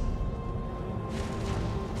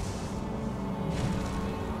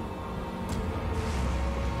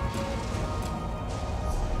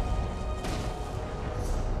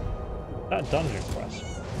 That dungeon quest.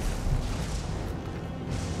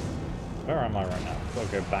 Where am I right now? I've got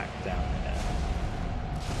to go back down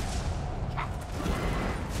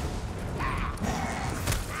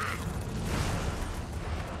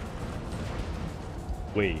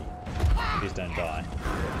here. Please don't die.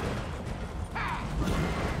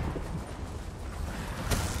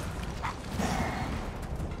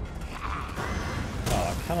 Oh, I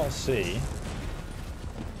cannot see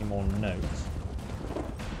any more notes.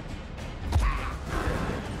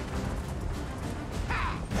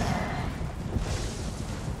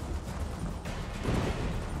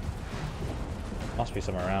 Must be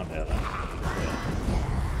somewhere around here then.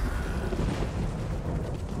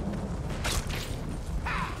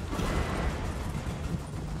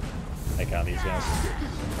 Take out these guys.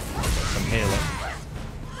 Get some healing.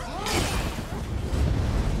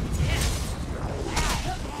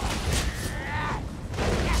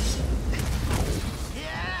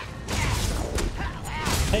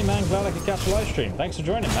 Hey man, glad I could catch a live stream. Thanks for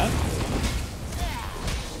joining, man.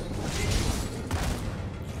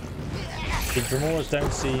 The Dremoras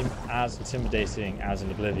don't seem as intimidating as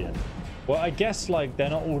in Oblivion. Well, I guess, like, they're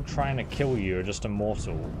not all trying to kill you, or just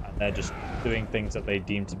immortal, and they're just doing things that they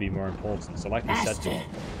deem to be more important. So like I said to you,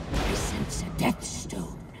 I sense a death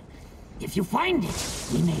stone. If you find it,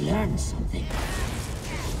 we may learn something.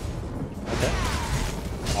 Okay.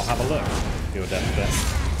 I'll have a look. Your death stone.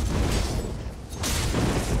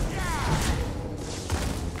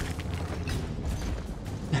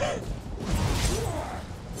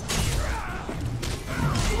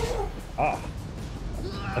 Ah.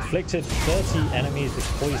 Afflicted 30 enemies with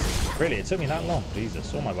poison. Really? It took me that long?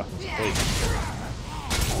 Jesus, all my weapons are poison.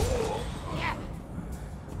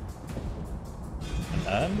 An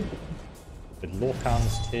urn? With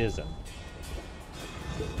Lorcan's tears in.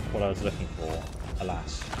 What I was looking for,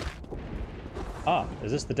 alas. Ah,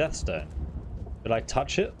 is this the Death Stone? Did I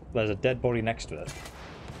touch it? There's a dead body next to it.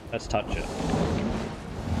 Let's touch it.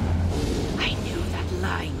 I knew that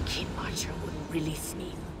lying Kin Watcher wouldn't release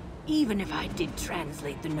me, even if I did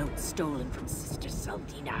translate the notes stolen from Sister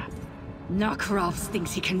Saldina. Narkarovs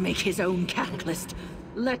thinks he can make his own catalyst.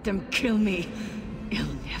 Let them kill me. He'll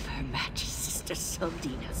never match Sister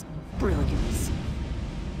Saldina's brilliance.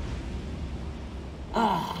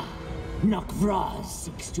 Ah, Narkarovs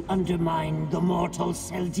seeks to undermine the mortal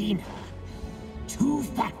Saldina. Two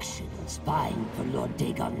factions vying for Lord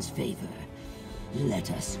Dagon's favor.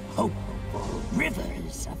 Let us hope for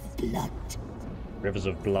rivers of blood. Rivers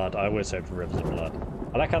of blood. I always hope for rivers of blood.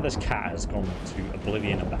 I like how this cat has gone to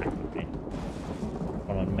Oblivion and back with me.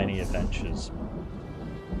 Gone on many adventures.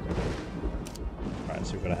 Right,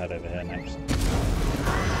 so we've got to head over here next.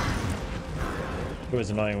 It was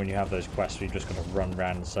annoying when you have those quests where you just got to run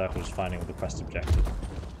around in circles finding all the quest objectives.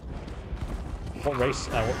 What race,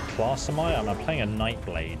 what class am I? I'm playing a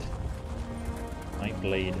Nightblade.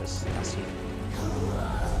 Nightblade Assassin.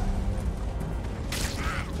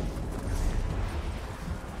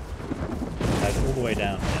 Head all the way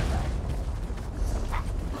down here.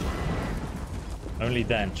 Only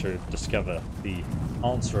then to discover the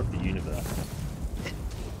answer of the universe.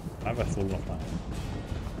 Why have I fallen off that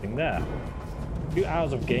thing there? 2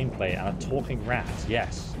 hours of gameplay and a talking rat.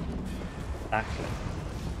 Yes. Exactly.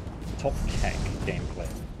 Top keck gameplay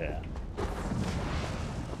there.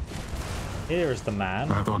 Here is the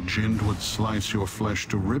man. I thought Jind would slice your flesh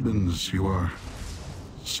to ribbons. You are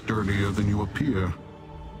sturdier than you appear.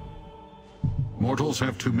 Mortals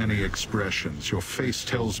have too many expressions. Your face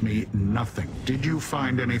tells me nothing. Did you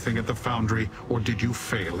find anything at the foundry, or did you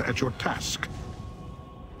fail at your task?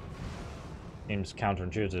 Seems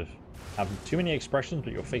counterintuitive. Have too many expressions,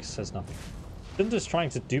 but your face says nothing. Jind is trying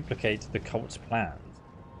to duplicate the cult's plans.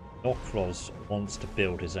 Norkflos wants to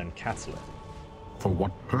build his own catalyst. For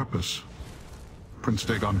what purpose? Prince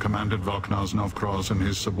Dagon commanded Valknaz Novkros and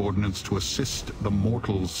his subordinates to assist the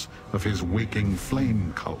mortals of his waking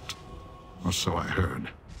flame cult. Or so I heard.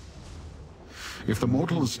 If the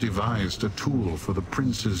mortals devised a tool for the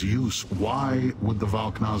prince's use, why would the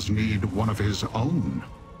Valknaz need one of his own?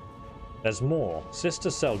 There's more. Sister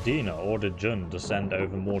Saldina ordered Jind to send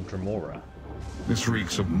over more Dremora. This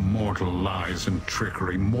reeks of mortal lies and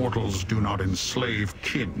trickery. Mortals do not enslave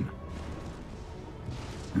kin.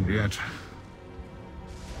 And yet,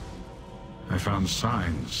 I found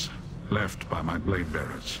signs left by my blade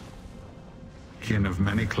bearers. Kin of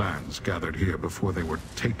many clans gathered here before they were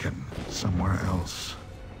taken somewhere else.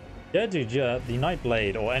 Yeah, dude, the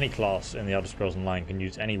Nightblade, or any class in the Elder Scrolls Online, can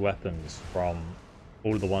use any weapons from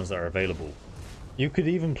all of the ones that are available. You could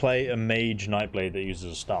even play a mage Nightblade that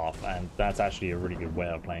uses a staff, and that's actually a really good way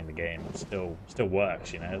of playing the game. It still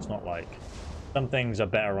works, you know. It's not like some things are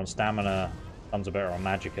better on stamina, some are better on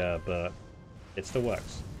magicka, but it still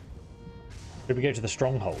works. Should we go to the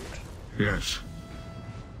stronghold? Yes.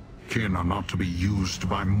 Kin are not to be used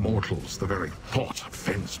by mortals. The very thought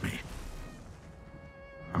offends me.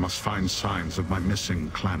 I must find signs of my missing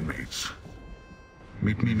clanmates.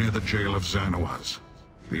 Meet me near the jail of Xanawaz.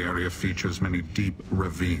 The area features many deep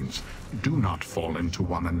ravines. Do not fall into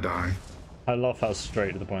one and die. I love how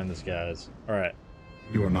straight to the point this guy is. Alright.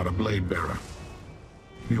 You are not a blade bearer.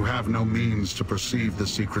 You have no means to perceive the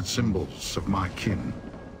secret symbols of my kin.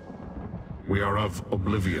 We are of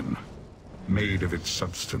Oblivion, made of its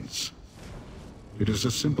substance. It is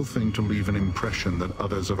a simple thing to leave an impression that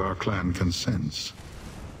others of our clan can sense.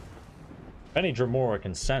 If any Dremora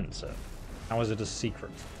can sense it, how is it a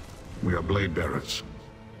secret? We are blade bearers.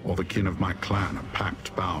 All the kin of my clan are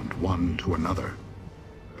pact bound one to another.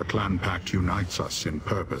 The clan pact unites us in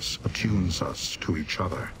purpose, attunes us to each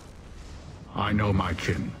other. I know my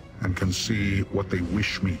kin, and can see what they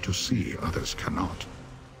wish me to see, others cannot.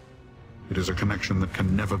 It is a connection that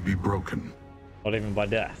can never be broken. Not even by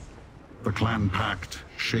death? The clan pact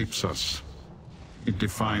shapes us. It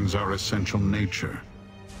defines our essential nature.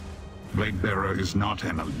 Bladebearer is not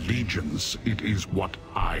an allegiance, it is what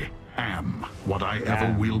I am, what I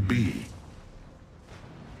ever will be.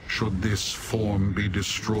 Should this form be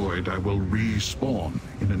destroyed, I will respawn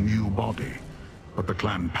in a new body. But the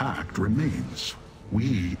clan pact remains.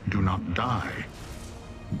 We do not die.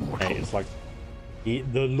 Mortal. Hey, it's like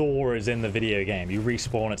the lore is in the video game. You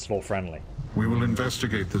respawn, it's lore friendly. We will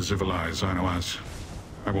investigate the Zivilai, Zainoaz.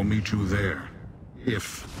 I will meet you there,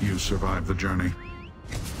 if you survive the journey.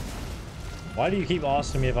 Why do you keep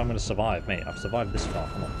asking me if I'm going to survive? Mate, I've survived this far.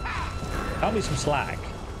 Come on. Tell me some slack.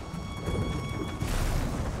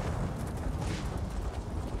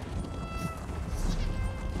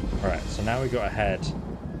 Alright, so now we got to head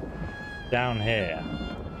down here.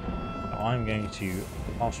 I'm going to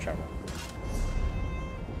fast travel.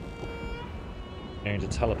 I'm going to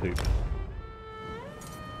telepoop.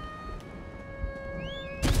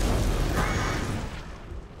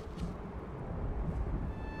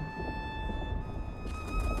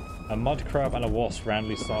 A mud crab and a wasp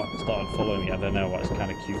randomly started following me. I don't know why, it's kind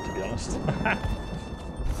of cute to be honest.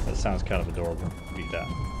 That sounds kind of adorable. Read that.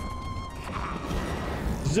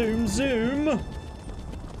 Zoom, zoom!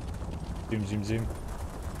 Zoom, zoom, zoom.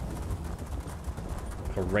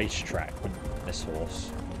 Like a racetrack with this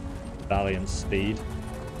horse. Valiant speed.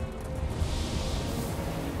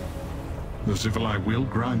 The Zivilai will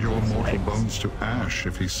grind your mortal bones to ash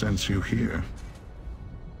if he sends you here.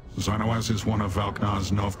 Zainoaz is one of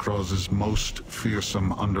Valknar's Novkroz's most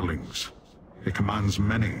fearsome underlings. He commands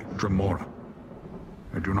many Dremora.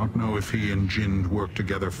 I do not know if he and Jind work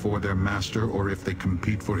together for their master or if they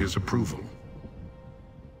compete for his approval.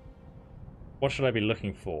 What should I be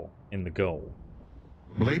looking for in the goal?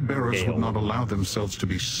 Blade bearers would not allow themselves to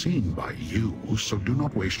be seen by you, so do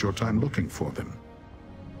not waste your time looking for them.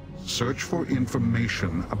 Search for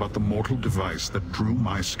information about the mortal device that drew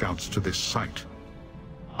my scouts to this site.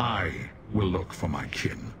 I will look for my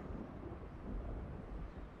kin.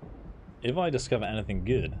 If I discover anything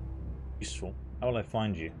good, useful, how will I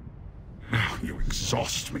find you? You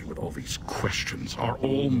exhaust me with all these questions. Are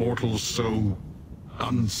all mortals so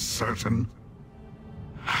uncertain?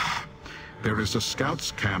 There is a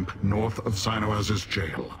scouts camp north of Zainoaz's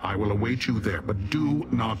jail. I will await you there, but do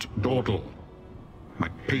not dawdle. My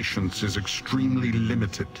patience is extremely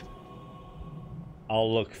limited.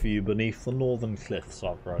 I'll look for you beneath the northern cliffs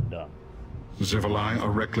after I'm done. Zivilai are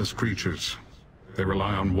reckless creatures. They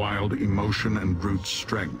rely on wild emotion and brute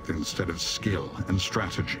strength instead of skill and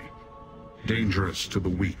strategy. Dangerous to the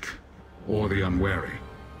weak or the unwary.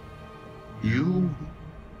 You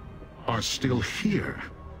are still here.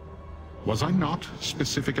 Was I not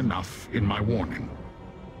specific enough in my warning?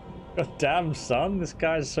 God damn, son, this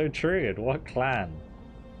guy's so triggered. What clan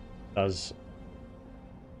does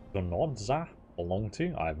Gonodza belong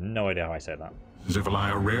to? I have no idea how I say that.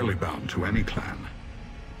 Zivilai are rarely bound to any clan.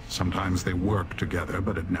 Sometimes they work together,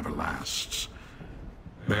 but it never lasts.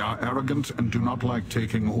 They are arrogant and do not like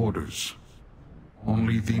taking orders.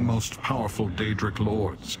 Only the most powerful Daedric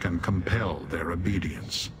lords can compel their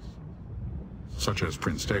obedience. Such as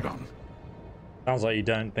Prince Dagon. Sounds like you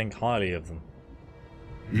don't think highly of them.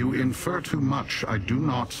 You infer too much. I do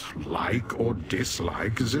not like or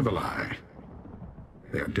dislike Zivilai.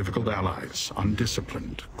 They are difficult allies,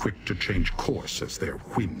 undisciplined, quick to change course as their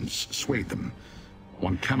whims sway them.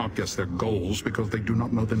 One cannot guess their goals because they do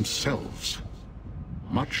not know themselves.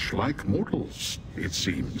 Much like mortals, it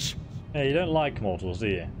seems. Yeah, you don't like mortals, do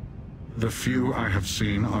you? The few I have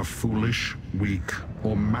seen are foolish, weak,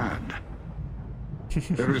 or mad.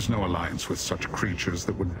 There is no alliance with such creatures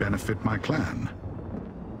that would benefit my clan.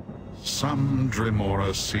 Some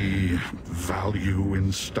Dremora see value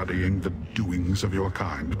in studying the doings of your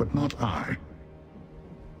kind, but not I.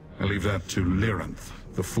 I leave that to Lyranth,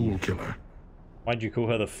 the Fool Killer. Why'd you call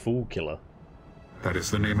her the Fool Killer? That is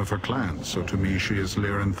the name of her clan, so to me she is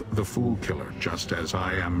Lyranth, the Fool Killer, just as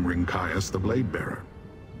I am Rinkaius, the Blade Bearer.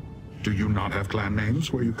 Do you not have clan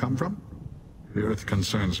names where you come from? The earth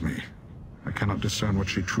concerns me. I cannot discern what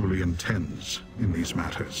she truly intends in these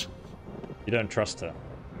matters. You don't trust her?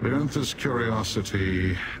 Lyranth's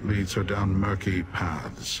curiosity leads her down murky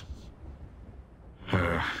paths.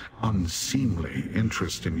 Her unseemly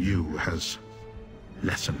interest in you has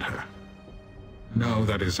lessened her. No,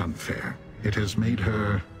 that is unfair. It has made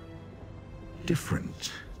her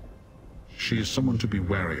different. She is someone to be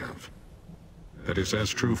wary of. That is as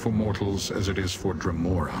true for mortals as it is for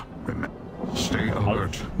Dremora. Stay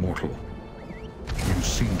alert, mortal. You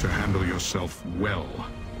seem to handle yourself well,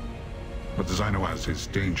 but Zainoaz is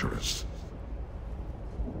dangerous.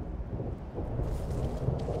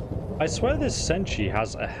 I swear this Senshi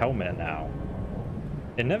has a helmet now.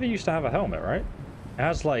 It never used to have a helmet, right? It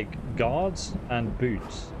has like guards and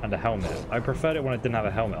boots and a helmet. I preferred it when it didn't have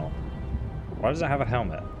a helmet on. Why does it have a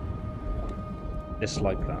helmet?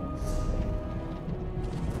 Dislike that.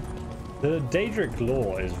 The Daedric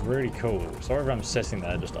lore is really cool. So whenever I'm sitting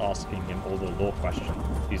there just asking him all the lore questions,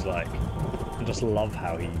 he's like, I just love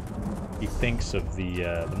how he thinks of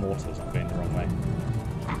the mortals and going the wrong way.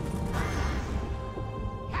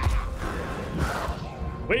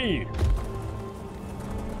 Whee!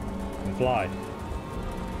 And fly.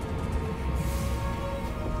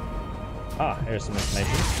 Ah, here's some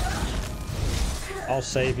information. I'll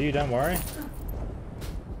save you, don't worry.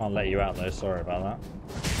 I'll let you out though, sorry about that.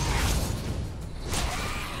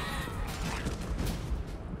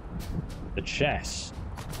 The chest.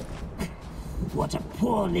 What a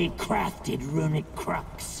poorly crafted runic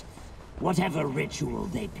crux. Whatever ritual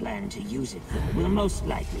they plan to use it for will most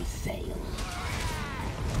likely fail.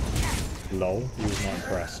 Lol, he was not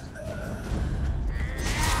impressed.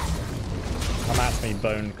 Come at me,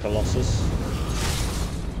 Bone Colossus.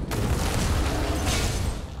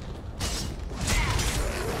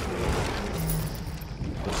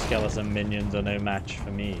 The skeleton minions are no match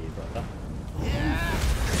for me, brother.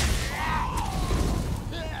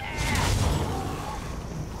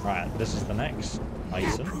 Right, this is the next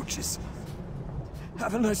item. Approaches.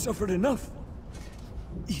 Haven't I suffered enough?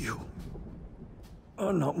 You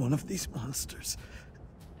are not one of these monsters.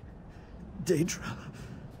 Daedra.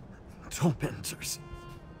 Tormentors.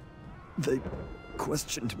 They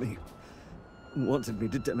questioned me. Wanted me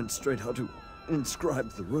to demonstrate how to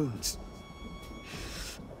inscribe the runes.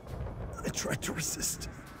 I tried to resist.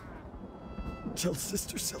 Tell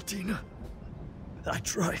Sister Seltina. I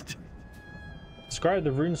tried. Inscribe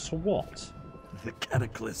the runes for what? The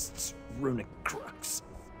Cataclyst's runic crux.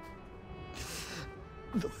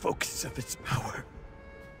 The focus of its power.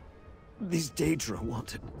 These Daedra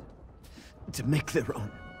wanted to make their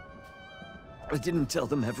own. I didn't tell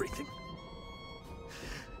them everything.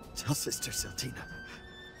 Tell Sister Seltina.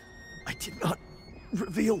 I did not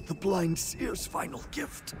reveal the Blind Seer's final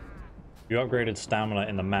gift. You upgraded stamina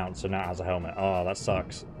in the mount, so now it has a helmet. Oh, that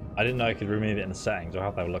sucks. I didn't know I could remove it in the settings. I'll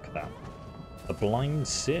have to have a look at that. The Blind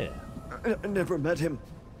Seer. I never met him,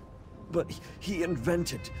 but he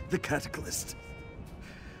invented the Cataclyst.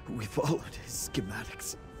 We followed his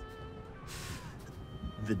schematics.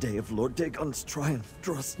 The day of Lord Dagon's triumph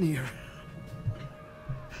draws near.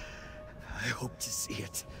 I hope to see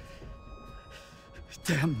it.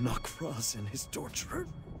 Damn Knockfrost and his torturer.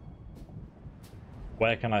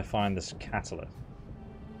 Where can I find this catalyst?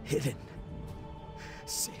 Hidden.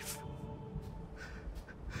 Safe.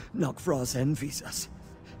 Knockfrost envies us.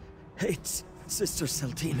 Hates Sister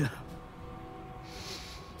Seltina.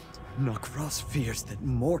 Knockfrost fears that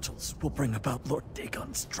mortals will bring about Lord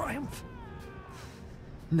Dagon's triumph.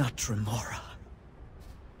 Not Tremora.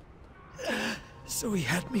 So he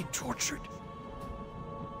had me tortured.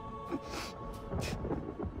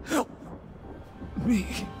 Help me.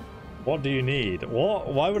 What do you need?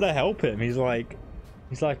 What? Why would I help him? He's like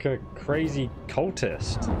a crazy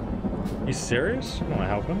cultist. You serious? You want to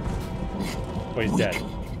help him? Oh, he's dead.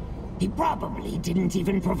 He probably didn't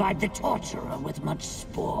even provide the torturer with much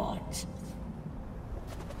sport.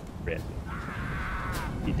 Rip.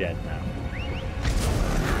 He dead now.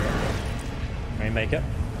 Can we make it?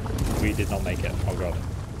 We did not make it. Oh god.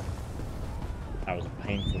 That was a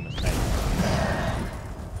painful mistake.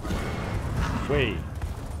 Wait.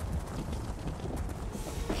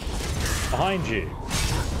 Behind you.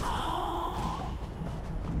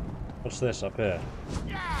 What's this up here?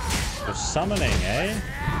 You're summoning, eh?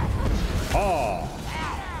 Oh!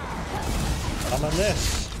 Summon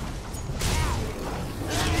this!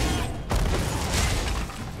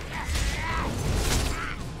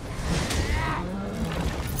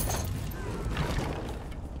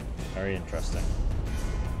 Very interesting.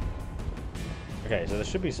 Okay, so there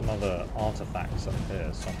should be some other artifacts up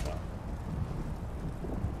here somewhere.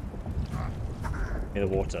 Near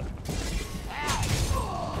the water.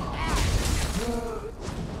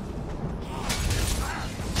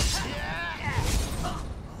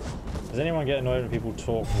 Does anyone get annoyed when people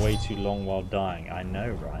talk way too long while dying? I know,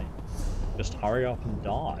 right? Just hurry up and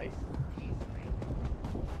die.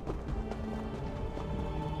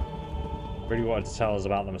 Really wanted to tell us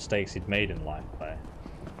about the mistakes he'd made in life there.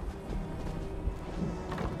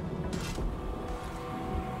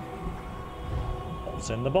 What's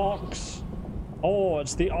in the box? Oh,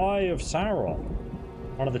 it's the Eye of Sauron.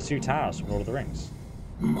 One of the two towers from Lord of the Rings.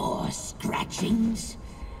 More scratchings?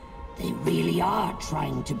 They really are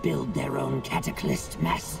trying to build their own Cataclysm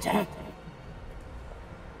master.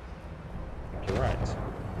 You're right.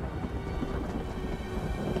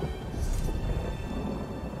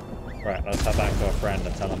 Right, let's head back to our friend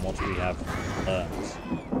and tell him what we have learned.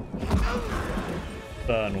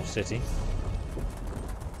 Infernal City.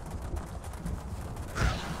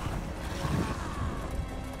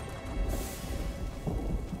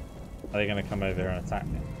 Are they going to come over here and attack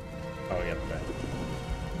me? Oh, yeah, okay.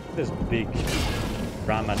 This big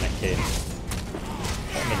Ramanaki.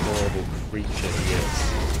 What an adorable creature he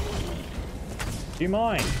is. Do you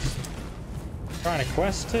mind? I'm trying a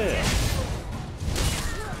quest here.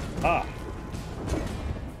 Ah.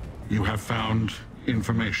 You have found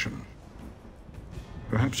information.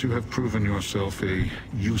 Perhaps you have proven yourself a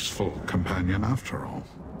useful companion after all.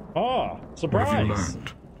 Ah, surprise! What have you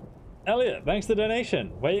learned? Elliot, thanks for the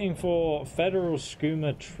donation. Waiting for federal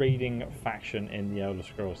skooma trading faction in the Elder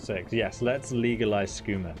Scrolls 6. Yes, let's legalize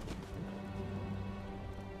skooma.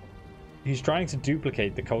 He's trying to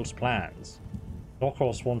duplicate the cult's plans.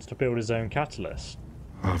 Dokos wants to build his own catalyst.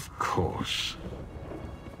 Of course.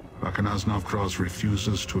 Bakanaz Novkroz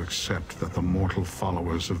refuses to accept that the mortal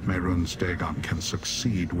followers of Mehrunes Dagon can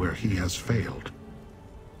succeed where he has failed.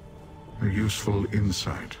 A useful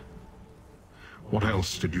insight. What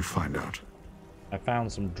else did you find out? I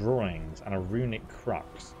found some drawings and a runic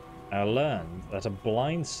crux. I learned that a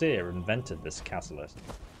blind seer invented this catalyst.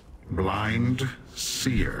 Blind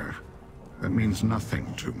seer? That means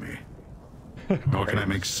nothing to me. Nor can I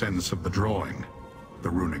make sense of the drawing. The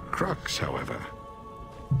runic crux, however.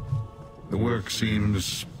 The work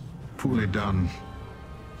seems poorly done.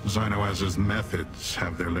 Xynoaz's methods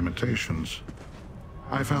have their limitations.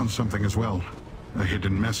 I found something as well. A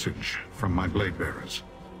hidden message from my blade bearers.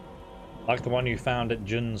 Like the one you found at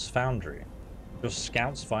Jun's foundry. Your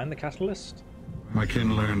scouts find the catalyst? My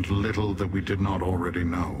kin learned little that we did not already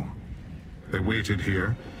know. They waited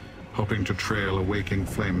here, hoping to trail a waking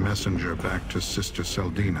flame messenger back to Sister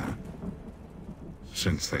Seldina.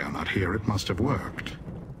 Since they are not here, it must have worked.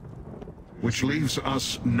 Which leaves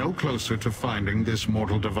us no closer to finding this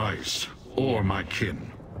mortal device, or my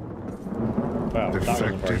kin. Well,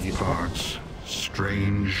 defective parts,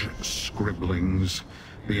 strange scribblings,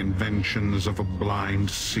 the inventions of a blind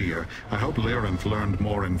seer. I hope Lyranth learned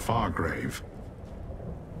more in Fargrave.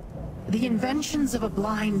 The inventions of a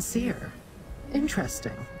blind seer.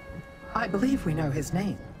 Interesting. I believe we know his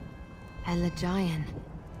name. Elegian.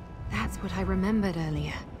 That's what I remembered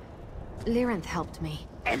earlier. Lyranth helped me.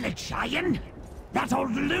 Elegian? That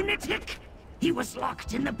old lunatic? He was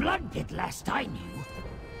locked in the blood pit last I knew.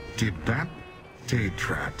 Did that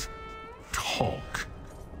Datrat talk?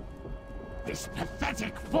 This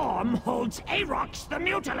pathetic form holds Arox the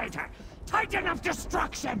Mutilator, Titan of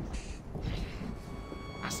Destruction!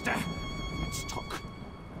 Master, let's talk.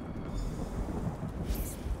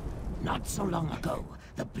 Not so long ago,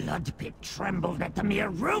 the blood pit trembled at the mere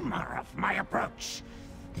rumor of my approach.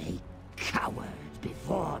 They cowered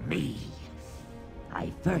before me.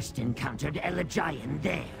 I first encountered Elegian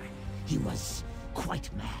there. He was quite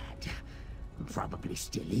mad. Probably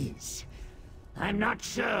still is. I'm not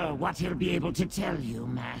sure what he'll be able to tell you,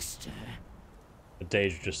 Master. The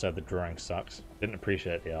Deja just said the drawing sucks. Didn't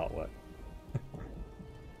appreciate the artwork.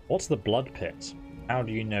 What's the blood pit? How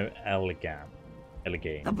do you know Elegian?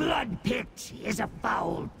 The blood pit is a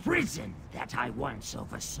foul prison that I once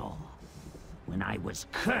oversaw. When I was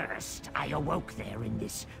cursed, I awoke there in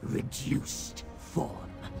this reduced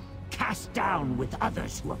form, cast down with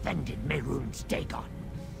others who offended Mehrunes Dagon.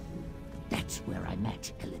 That's where I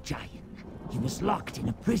met Elegian. He was locked in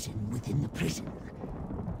a prison within the prison.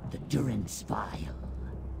 The Durance file.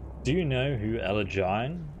 Do you know who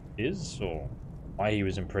Elegian is, or why he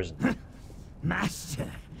was in prison? Master,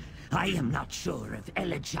 I am not sure if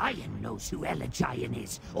Elegian knows who Elegian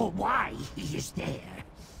is, or why he is there.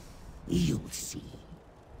 You'll see.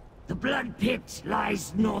 The blood pit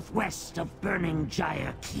lies northwest of Burning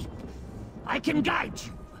Gyre Keep. I can guide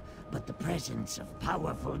you, but the presence of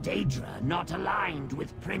powerful Daedra not aligned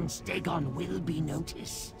with Prince Dagon will be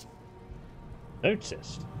noticed.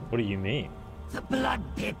 Noticed? What do you mean? The blood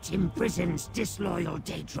pit imprisons disloyal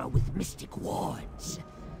Daedra with mystic wards.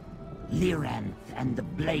 Lyranth and the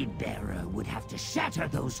Blade Bearer would have to shatter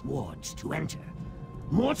those wards to enter.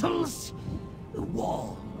 Mortals, the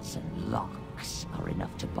walls and locks are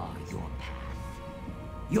enough to bar your path.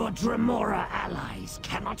 Your Dremora allies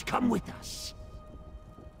cannot come with us.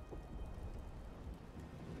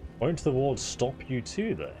 Won't the wards stop you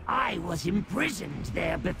too, though? I was imprisoned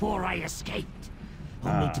there before I escaped,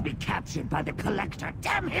 only to be captured by the Collector.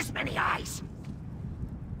 Damn his many eyes!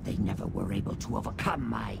 They never were able to overcome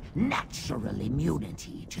my natural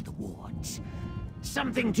immunity to the wards.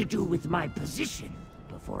 Something to do with my position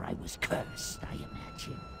before I was cursed, I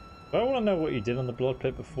imagine. Do I want to know what you did on the blood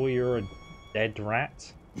pit before you were a dead rat?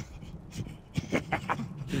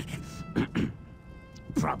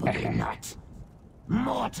 Probably not.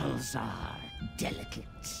 Mortals are delicate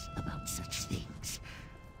about such things.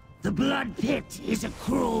 The blood pit is a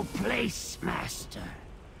cruel place, Master.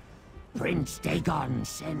 Prince Dagon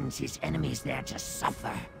sends his enemies there to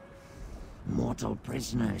suffer. Mortal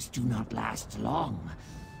prisoners do not last long,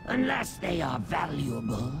 unless they are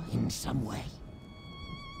valuable in some way.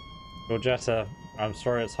 Gorgetta, I'm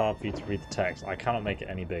sorry it's hard for you to read the text. I cannot make it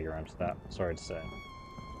any bigger, I'm sorry to say.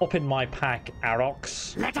 Hop in my pack,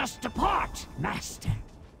 Arox. Let us depart, Master.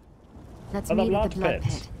 Let's meet at the blood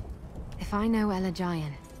pit. If I know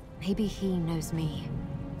Elagian, maybe he knows me.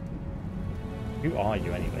 Who are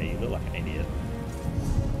you anyway? You look like an idiot.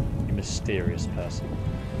 You mysterious person.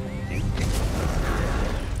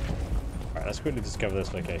 Alright, let's quickly discover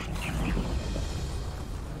this location.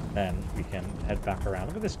 Then we can head back around.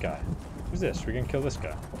 Look at this guy. Who's this? We can kill this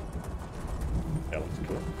guy. That looks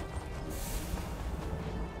cool.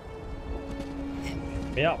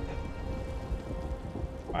 Me up.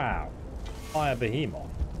 Wow. Fire behemoth.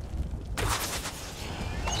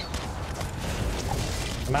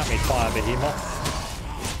 Come at me, fire behemoth.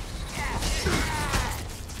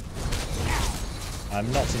 I'm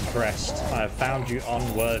not impressed. I have found you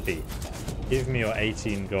unworthy. Give me your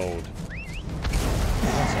 18 gold.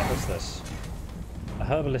 What's this? A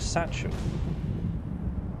herbalist satchel.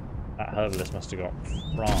 That herbalist must have got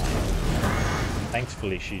fried.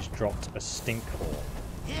 Thankfully, she's dropped a stink ore.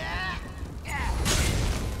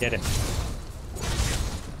 Get him.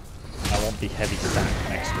 I want the heavy sack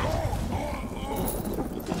next to it.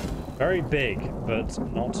 Very big, but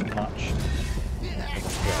not much.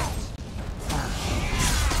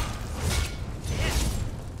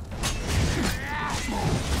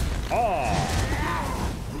 Oh!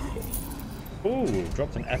 Ooh,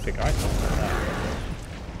 dropped an epic item.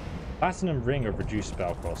 Platinum ring of reduced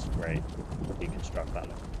spell cost. Great. Deconstruct that.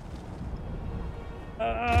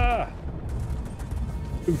 Ah!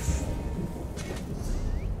 Oof.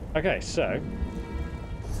 Okay, so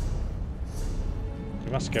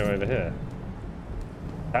we must go over here.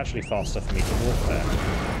 It's actually faster for me to walk there,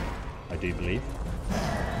 I do believe.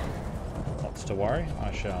 Not to worry,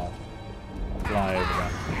 I shall fly over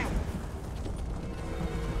there.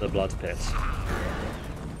 The blood pit.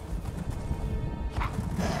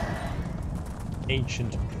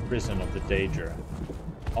 Ancient prison of the Daedra.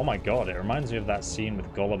 Oh my god, it reminds me of that scene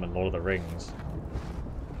with Gollum in Lord of the Rings.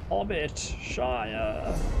 Hobbit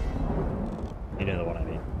Shire. You know the one I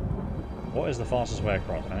mean. What is the fastest way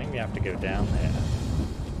across? I think we have to go down there.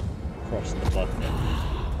 Across the blood pit.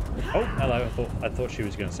 Oh, hello. I thought she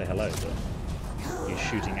was going to say hello, but he's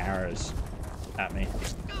shooting arrows at me.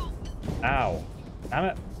 Ow. Damn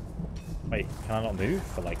it. Wait, can I not move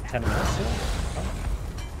for like 10 minutes here? Oh.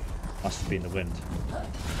 Must have been the wind.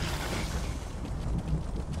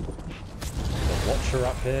 The Watcher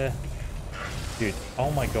up here. Dude, oh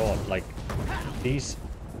my god, like, these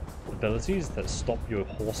abilities that stop your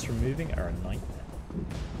horse from moving are a nightmare.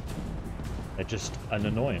 They're just an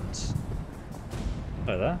annoyance.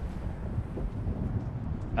 Hello there.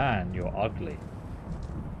 Man, you're ugly.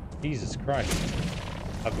 Jesus Christ.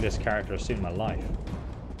 Ugliest character I've seen in my life.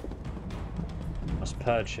 Must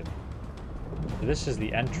purge him. So this is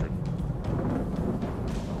the entrance.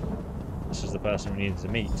 This is the person we needed to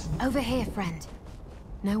meet. Over here, friend.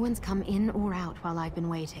 No one's come in or out while I've been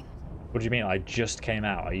waiting. What do you mean? I just came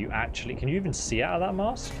out. Are you actually... Can you even see out of that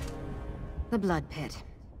mask? The blood pit.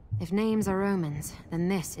 If names are omens, then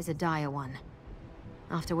this is a dire one.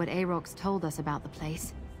 After what Arox told us about the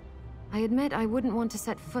place, I admit I wouldn't want to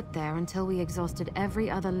set foot there until we exhausted every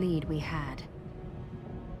other lead we had.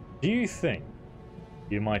 Do you think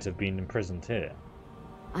you might have been imprisoned here?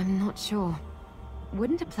 I'm not sure.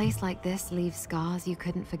 Wouldn't a place like this leave scars you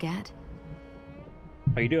couldn't forget?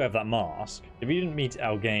 Oh, you do have that mask. If you didn't meet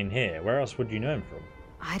Elgain here, where else would you know him from?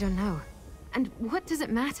 I don't know. And what does it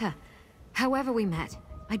matter? However we met,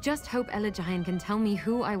 I just hope Elagian can tell me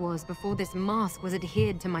who I was before this mask was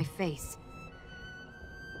adhered to my face.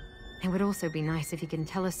 It would also be nice if he can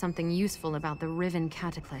tell us something useful about the Riven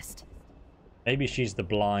Cataclysm. Maybe she's the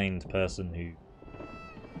blind person who...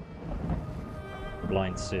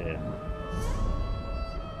 Blind seer.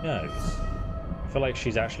 Who knows? I feel like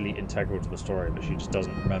she's actually integral to the story, but she just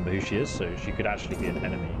doesn't remember who she is, so she could actually be an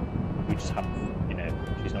enemy. We just haven't, you know,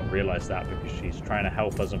 she's not realized that because she's trying to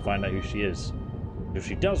help us and find out who she is. If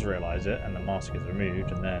she does realize it and the mask is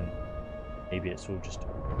removed, and then maybe it's all just a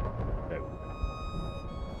joke.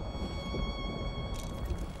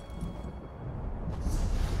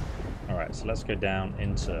 Alright. Alright, so let's go down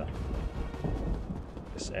into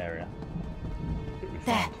this area.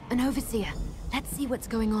 There, an overseer. Let's see what's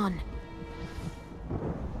going on.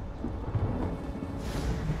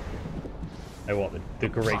 Oh, what? The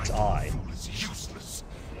Great Eye. Is useless.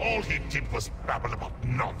 All he did was babble about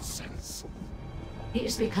nonsense. He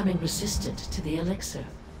is becoming resistant to the elixir,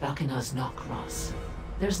 Balkanar's Knockross.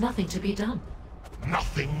 There's nothing to be done.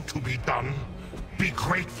 Nothing to be done? Be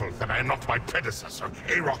grateful that I am not my predecessor,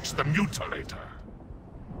 Arox the Mutilator.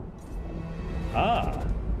 Ah.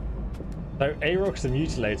 So Arox the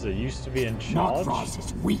Mutilator used to be in charge? Knockross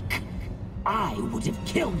is weak. I would have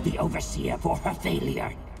killed the Overseer for her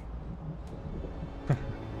failure.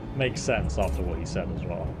 Makes sense after what he said as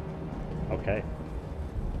well. Okay.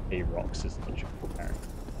 Arox is the character.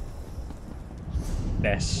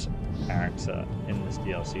 Best character in this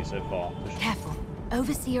DLC so far. Careful.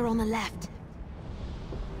 Overseer on the left.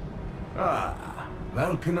 Ah,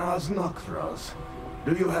 Balkanar's Knockross.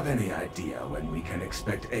 Do you have any idea when we can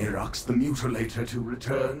expect Arox the Mutilator to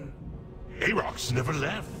return? Arox never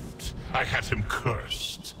left. I had him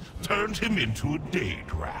cursed. Turned him into a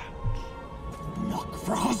Dade rat.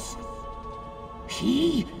 Knockross?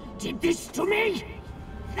 He did this to me?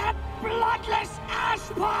 That bloodless ash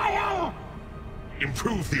pile!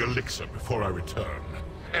 Improve the elixir before I return.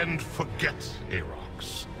 And forget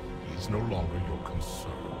Arox. He's no longer your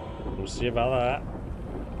concern. We'll see about that.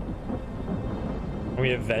 Can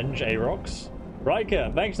we avenge Arox?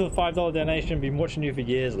 Riker, thanks for the $5 donation. Been watching you for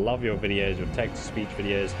years. Love your videos. Your text-to-speech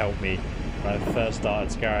videos helped me when I first started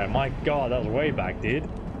Skyrim. My god, that was way back, dude.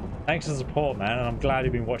 Thanks for the support, man, and I'm glad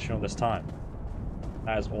you've been watching all this time.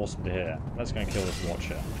 That is awesome to hear. Let's go and kill this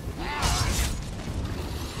watcher.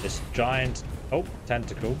 This giant... Oh,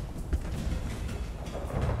 tentacle.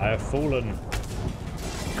 I have fallen.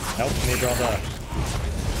 Help me, brother.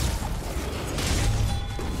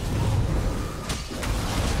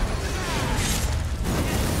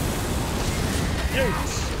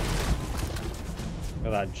 Yikes! Look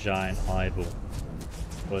at that giant eyeball.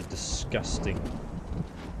 What a disgusting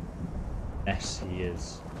mess he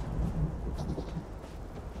is.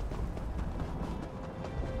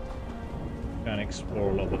 Go and explore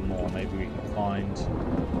a little bit more. Maybe we can find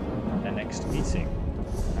their next meeting,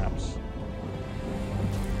 perhaps.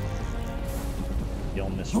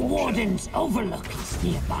 Beyond this The watcher. Warden's Overlook is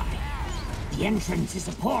nearby. The entrance is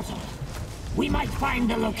a portal. We might find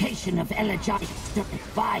the location of Elegiac's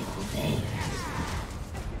vial there.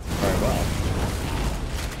 Very well.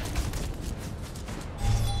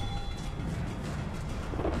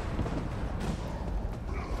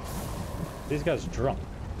 These guys are drunk.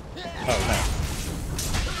 Oh no.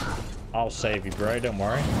 I'll save you, bro, don't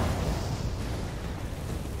worry.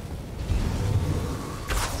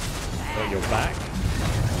 Got your back.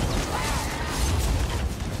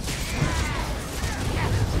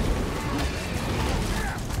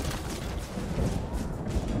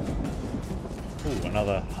 Ooh,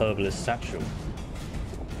 another herbalist satchel.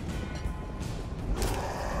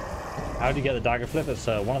 How do you get the dagger flip? It's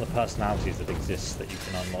one of the personalities that exists that you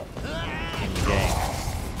can unlock in the game.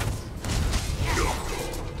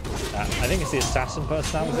 I think it's the assassin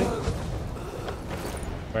personality.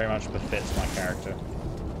 Very much befits my character.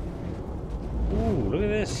 Ooh, look at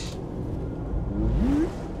this.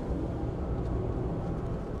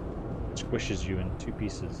 Squishes you in 2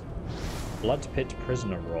 pieces. Blood Pit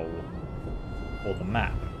Prisoner Roll. Or the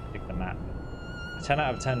map. Pick the map. A 10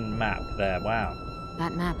 out of 10 map there. Wow.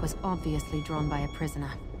 That map was obviously drawn by a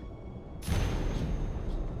prisoner.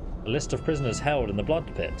 A list of prisoners held in the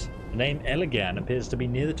Blood Pit. The name Elegan appears to be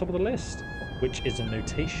near the top of the list, which is a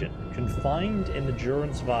notation. Confined in the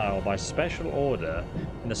Durance vial by special order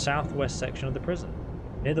in the southwest section of the prison.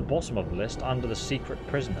 Near the bottom of the list, under the secret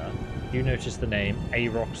prisoner, you notice the name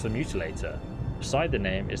Arox the Mutilator. Beside the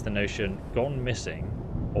name is the notion gone missing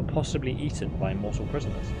or possibly eaten by mortal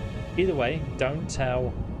prisoners. Either way, don't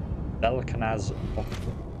tell Balkanar's...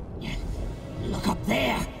 Look up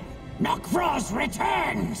there! Knockross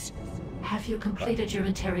returns! Have you completed your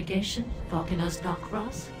interrogation, Balkanar's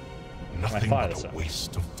Knockross? Nothing but a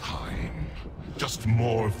waste of time. Just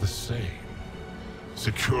more of the same.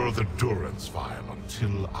 Secure the Durance vial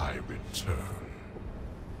until I return.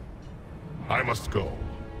 I must go.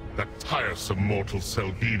 That tiresome mortal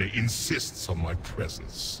Selvina insists on my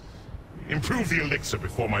presence. Improve the elixir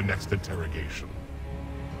before my next interrogation.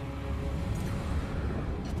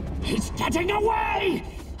 He's getting away!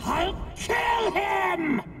 I'll kill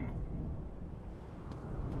him!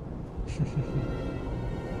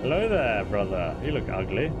 Hello there, brother. You look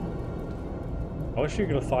ugly. I wish you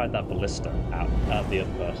could have fired that ballista out at the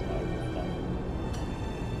other person. That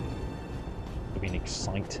would have been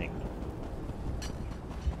exciting.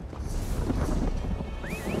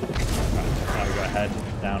 head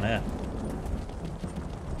down here.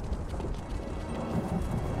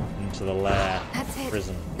 Into the lair. That's it.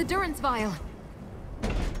 Prison. The Durance vial.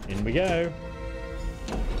 In we go.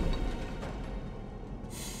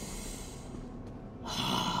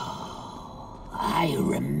 I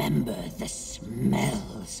remember the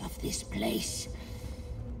smells of this place.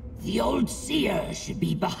 The old seer should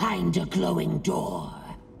be behind a glowing door.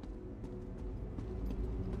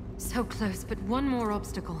 So close, but one more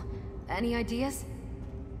obstacle. Any ideas?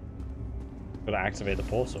 Gotta activate the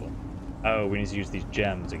portal. Oh, we need to use these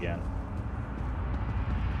gems again.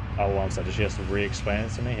 Oh, one second. She has to re-explain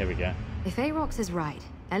it to me? Here we go. If Aarox is right,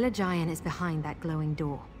 Elagian is behind that glowing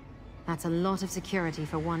door. That's a lot of security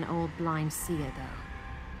for one old blind seer, though.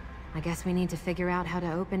 I guess we need to figure out how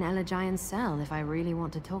to open Elagian's cell if I really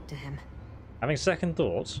want to talk to him. Having second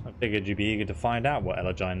thoughts, I figured you'd be eager to find out what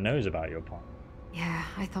Elagian knows about your plan. Yeah,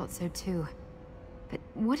 I thought so too. But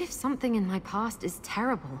what if something in my past is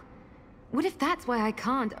terrible? What if that's why I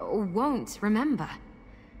can't or won't remember?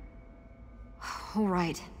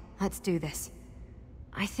 Alright, let's do this.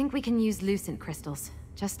 I think we can use Lucent crystals,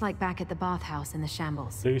 just like back at the bathhouse in the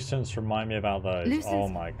shambles. Lucents remind me about those. Lucents? Oh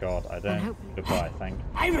my god, I don't. Goodbye, thank you.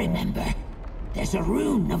 I remember. There's a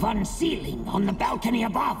rune of unsealing on the balcony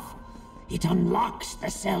above. It unlocks the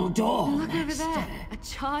cell door. Look over there, a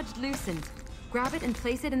charged Lucent. Grab it and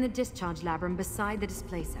place it in the discharge labrum beside the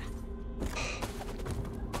displacer.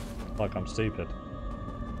 Like I'm stupid.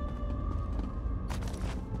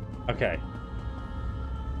 Okay.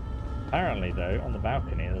 Apparently, though, on the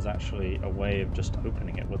balcony, there's actually a way of just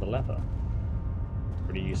opening it with a lever.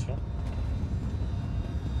 Pretty useful.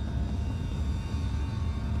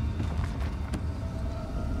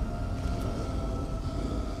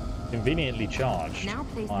 Conveniently charged. Now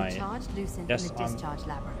place the charged Lucent in the discharge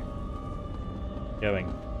labrum.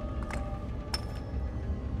 Going.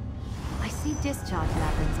 I see discharge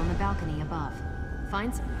labyrinths on the balcony above.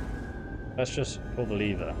 Find some. Let's just pull the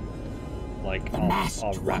lever. Like the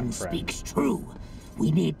masked one speaks true.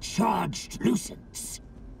 We need charged Lucents.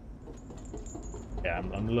 Yeah,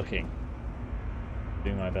 I'm looking.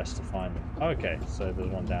 Doing my best to find them. Okay, so there's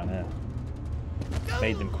one down here.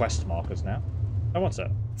 Made them quest markers now. Oh, what's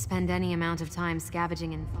that? Spend any amount of time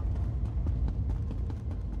scavenging and.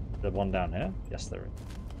 The one down here? Yes, there is.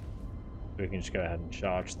 We can just go ahead and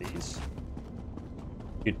charge these.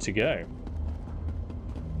 Good to go.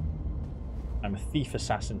 I'm a thief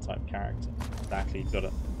assassin type character. Exactly, got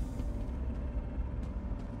it.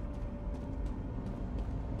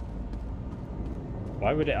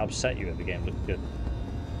 Why would it upset you if the game looked good?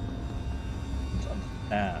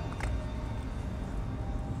 Now.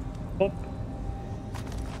 Pop.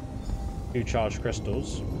 2 charged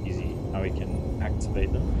crystals. Easy. Now we can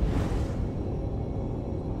activate them.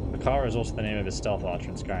 Bakara is also the name of his stealth archer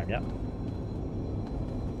in Skyrim, yep.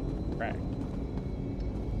 Right.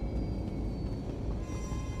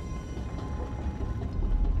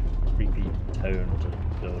 Creepy tone to the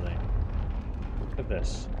building. Look at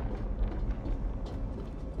this.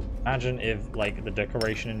 Imagine if, like, the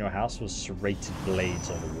decoration in your house was serrated blades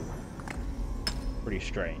on the wall. Pretty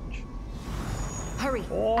strange. Hurry!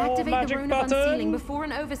 Oh, activate the rune of unsealing before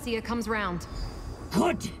an overseer comes round.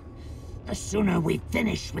 Good! The sooner we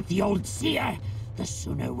finish with the old seer, the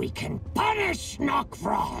sooner we can punish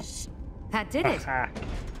Knockfrost! That did it!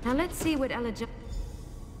 Now let's see what Elagian...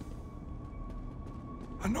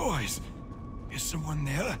 A noise! Is someone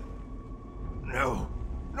there? No.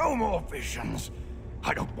 No more visions.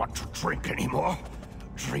 I don't want to drink anymore.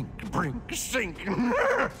 Drink, brink, sink.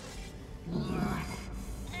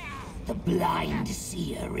 The blind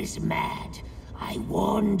seer is mad. I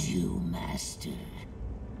warned you, Master.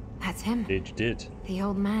 That's him. Did. The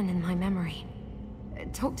old man in my memory.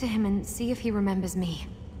 Talk to him and see if he remembers me.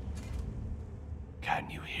 Can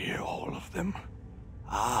you hear all of them?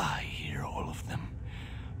 I hear all of them.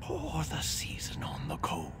 Pour the season on the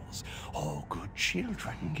coals. All good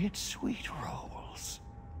children get sweet rolls.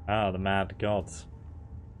 Ah, the mad gods.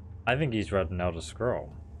 I think he's read an Elder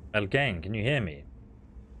Scroll. Elgain, can you hear me?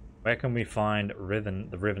 Where can we find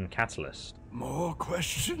the Riven Catalyst? More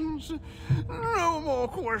questions? No more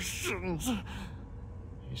questions.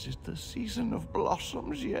 Is it the season of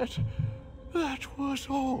blossoms yet? That was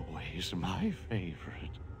always my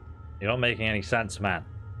favorite. You're not making any sense, man.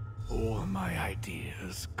 All my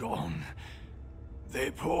ideas gone.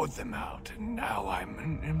 They poured them out, and now I'm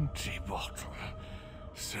an empty bottle.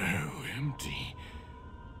 So empty.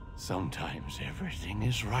 Sometimes everything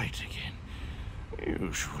is right again.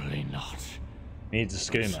 Usually not. Needs a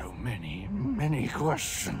schema. So many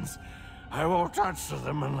questions. I won't answer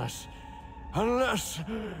them unless...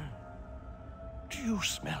 Do you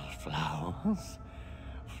smell flowers?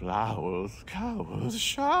 Flowers, cowers,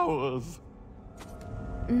 showers.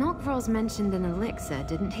 Nokros mentioned an elixir,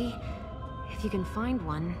 didn't he? If you can find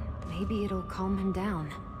one, maybe it'll calm him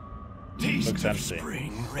down. Taste of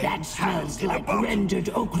spring, rain, that smells like rendered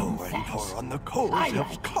oakum fat. Pour on the coals I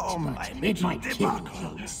helps like calm it, my but it mental might kill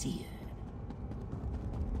debacle. the seer.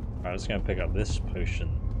 I'm just gonna pick up this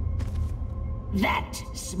potion. That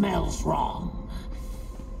smells wrong.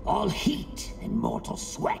 All heat and mortal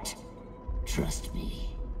sweat. Trust me.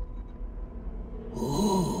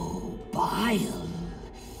 Ooh, bile.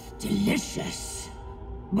 Delicious.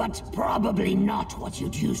 But probably not what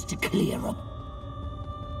you'd use to clear a...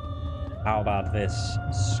 How about this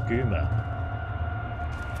skooma?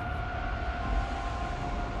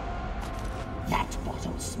 That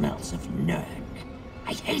bottle smells of Nern.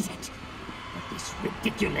 I hate it. But this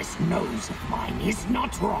ridiculous nose of mine is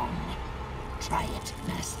not wrong. Try it,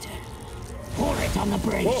 Master. Pour it on the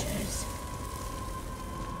braziers.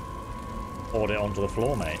 Poured it onto the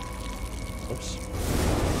floor, mate. Oops.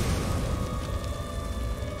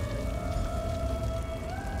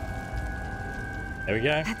 There we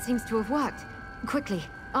go. That seems to have worked. Quickly,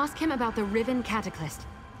 ask him about the Riven Cataclysm.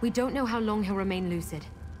 We don't know how long he'll remain lucid.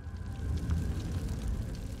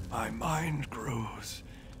 My mind grows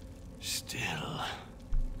still,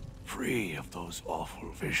 free of those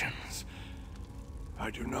awful visions.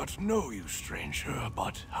 I do not know you, stranger,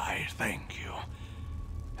 but I thank you.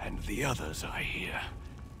 And the others I hear.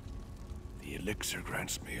 The elixir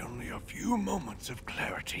grants me only a few moments of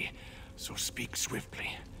clarity, so speak swiftly.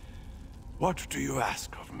 What do you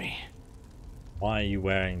ask of me? Why are you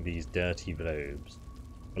wearing these dirty robes?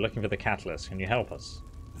 We're looking for the catalyst. Can you help us?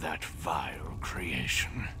 That vile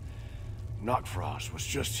creation. Nokros was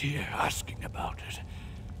just here asking about it.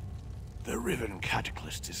 The Riven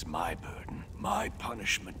Cataclysm is my burden, my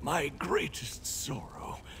punishment, my greatest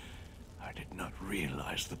sorrow. I did not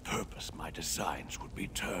realize the purpose my designs would be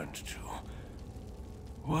turned to.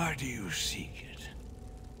 Why do you seek it?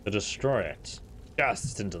 To destroy it.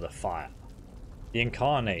 Cast it into the fire. The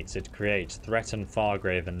Incarnate it creates threaten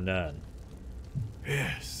Fargrave and Nern.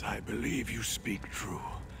 Yes, I believe you speak true.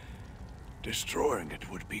 Destroying it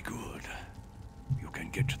would be good. You can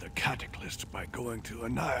get to the Cataclysm by going to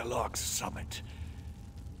Annihilok's summit.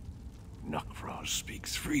 Nokros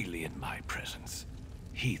speaks freely in my presence.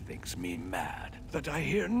 He thinks me mad, that I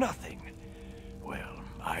hear nothing. Well,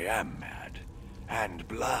 I am mad, and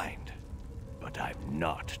blind, but I'm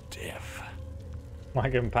not deaf. My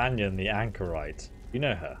companion, the Anchorite. You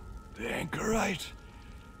know her? The Anchorite?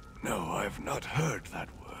 No, I've not heard that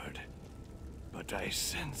word. But I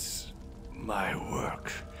sense my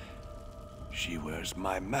work. She wears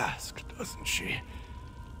my mask, doesn't she?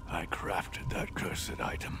 I crafted that cursed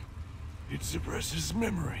item. It suppresses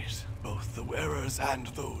memories, both the wearers and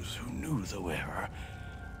those who knew the wearer.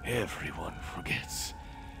 Everyone forgets.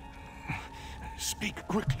 Speak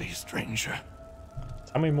quickly, stranger.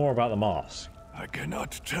 Tell me more about the mask. I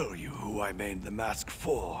cannot tell you who I made the mask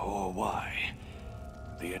for or why.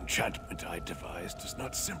 The enchantment I devised does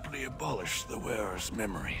not simply abolish the wearer's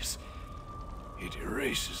memories. It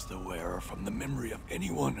erases the wearer from the memory of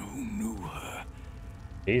anyone who knew her.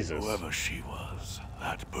 Jesus. Whoever she was,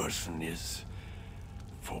 that person is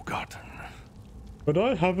forgotten. But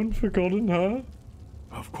I haven't forgotten her.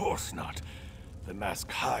 Of course not. The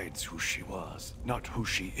mask hides who she was, not who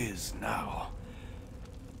she is now.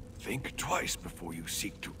 Think twice before you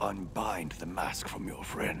seek to unbind the mask from your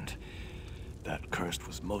friend. That curse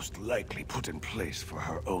was most likely put in place for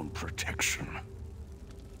her own protection.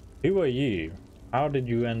 Who are you? How did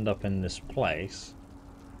you end up in this place?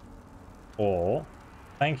 Or,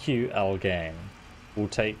 thank you, Elgain. We'll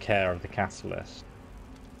take care of the catalyst.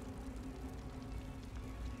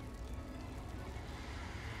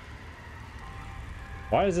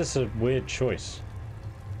 Why is this a weird choice?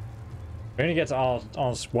 We only get to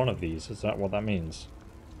ask one of these. Is that what that means?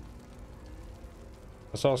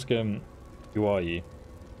 Let's ask him, who are you?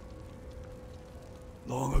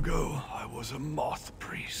 Long ago, I was a Moth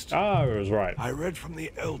Priest. Ah, I was right. I read from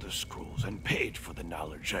the Elder Scrolls and paid for the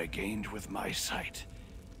knowledge I gained with my sight.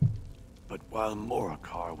 But while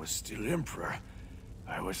Morikar was still Emperor,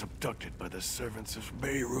 I was abducted by the servants of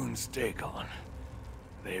Mehrunes Dagon.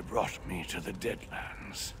 They brought me to the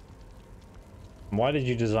Deadlands. Why did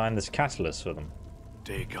you design this catalyst for them?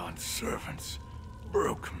 Dagon's servants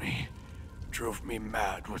broke me, drove me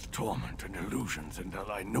mad with torment and illusions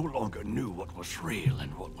until I no longer knew what was real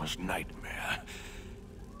and what was nightmare.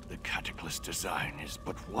 The Cataclysm design is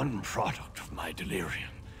but one product of my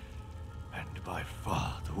delirium, and by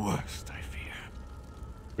far the worst, I fear.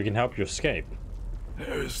 We can help you escape.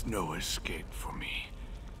 There is no escape for me.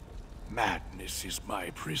 Madness is my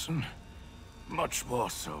prison. Much more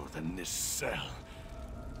so than this cell.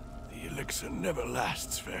 The elixir never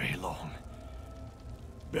lasts very long.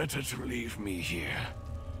 Better to leave me here.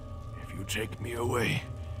 If you take me away,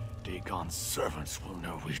 Dagon's servants will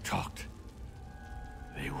know we talked.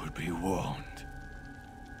 They will be warned.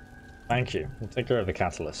 Thank you. We'll take care of the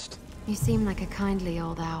catalyst. You seem like a kindly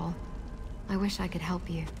old owl. I wish I could help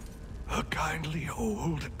you. A kindly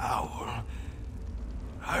old owl.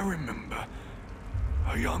 I remember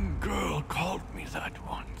a young girl called me that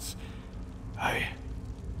once. I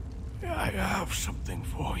have something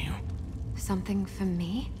for you. Something for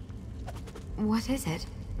me? What is it?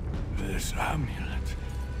 This amulet.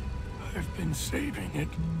 I've been saving it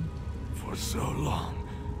for so long.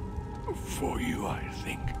 For you, I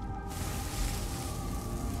think.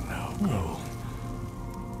 Now go.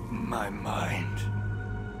 My mind.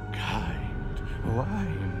 Kind,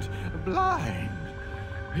 wind, blind.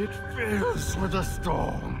 It fills with a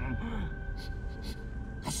storm.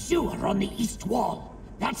 A sewer on the east wall.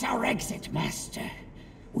 That's our exit, Master.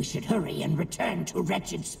 We should hurry and return to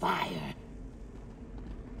Wretched Spire.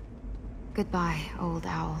 Goodbye, old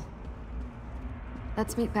owl.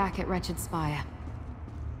 Let's meet back at Wretched Spire.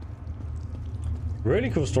 Really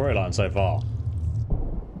cool storyline so far.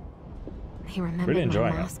 He remembered Really my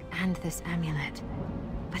enjoying mask and this amulet,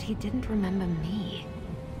 but he didn't remember me.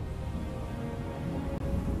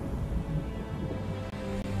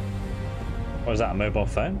 What is that, a mobile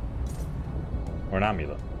phone? Or an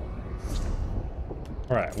amulet?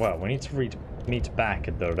 Alright, well, we need to meet back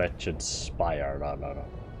at the Wretched Spire.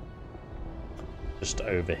 Just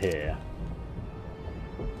over here.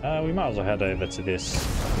 We might as well head over to this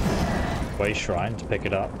way shrine to pick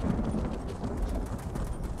it up.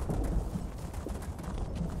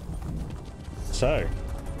 So,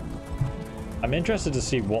 I'm interested to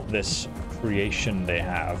see what this creation they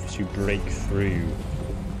have to break through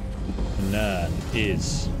Nern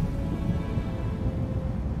is.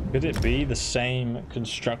 Could it be the same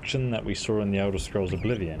construction that we saw in the Elder Scrolls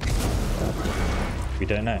Oblivion? We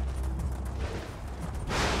don't know.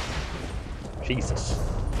 Jesus.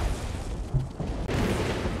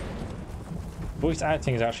 Voice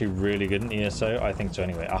acting is actually really good in ESO. I think so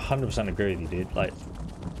anyway. I 100% agree with you, dude. Like,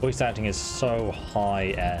 voice acting is so high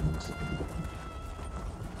end.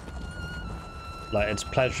 Like, it's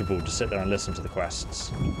pleasurable to sit there and listen to the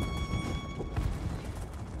quests.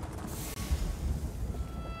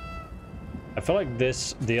 I feel like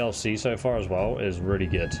this DLC so far as well is really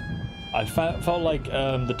good. I felt like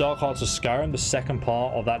the Dark Hearts of Skyrim, the second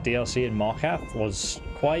part of that DLC in Markath, was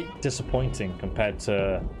quite disappointing compared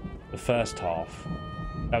to the first half.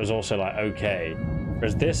 That was also like okay.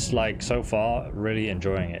 Whereas this, like, so far, really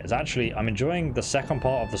enjoying it. It's actually, I'm enjoying the second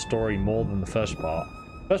part of the story more than the first part.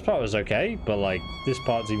 First part was okay, but like this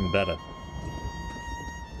part's even better.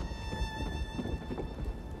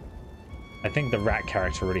 I think the rat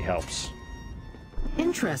character really helps.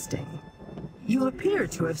 Interesting. You appear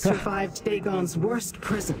to have survived Dagon's worst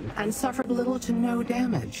prison and suffered little to no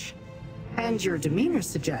damage. And your demeanor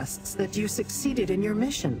suggests that you succeeded in your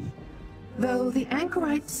mission, though the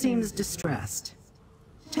Anchorite seems distressed.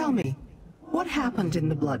 Tell me, what happened in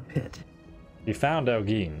the Blood Pit? We found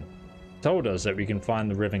Elgin. Told us that we can find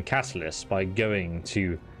the Riven Catalyst by going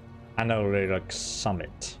to Analytic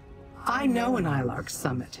Summit. I know an Ilark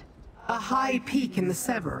summit, a high peak in the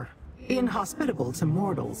Sever, inhospitable to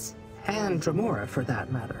mortals, and Dremora for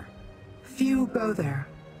that matter. Few go there.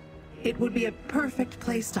 It would be a perfect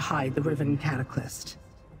place to hide the Riven Cataclysm.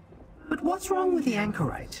 But what's wrong with the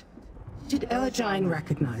Anchorite? Did Elegine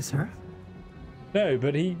recognize her? No,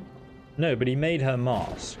 but he made her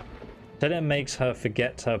mask. Said it makes her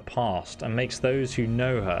forget her past and makes those who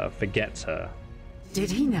know her forget her.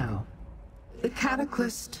 Did he know? The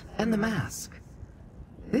Cataclysm and the mask.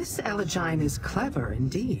 This Elegine is clever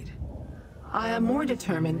indeed. I am more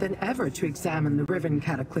determined than ever to examine the Riven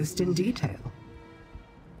Cataclysm in detail.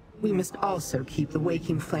 We must also keep the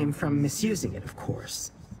Waking Flame from misusing it, of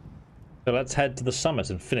course. So let's head to the summit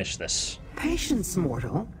and finish this. Patience,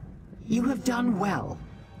 mortal. You have done well.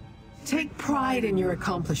 Take pride in your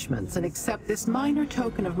accomplishments and accept this minor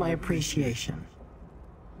token of my appreciation.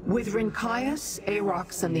 With Rincaius,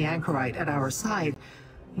 Arox, and the Anchorite at our side,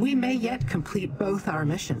 we may yet complete both our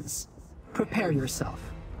missions. Prepare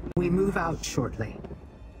yourself. We move out shortly.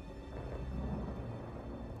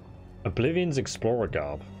 Oblivion's Explorer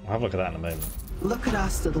garb. I'll have a look at that in a moment. Look at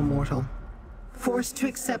us, little mortal. Forced to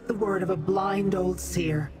accept the word of a blind old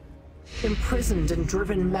seer. Imprisoned and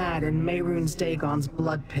driven mad in Mehrunes Dagon's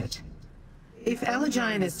blood pit. If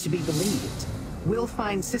Elegine is to be believed, we'll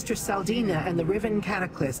find Sister Saldina and the Riven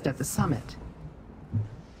Cataclysm at the summit.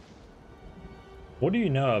 What do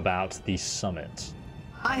you know about the summit?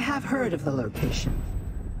 I have heard of the location.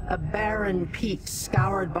 A barren peak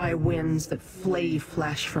scoured by winds that flay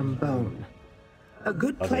flesh from bone. A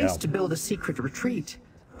good place to build a secret retreat,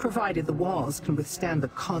 provided the walls can withstand the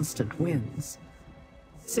constant winds.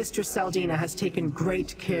 Sister Saldina has taken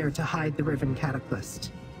great care to hide the Riven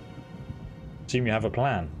Cataclysm. Assume you have a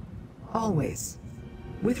plan. Always.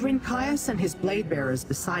 With Rincaius and his blade bearers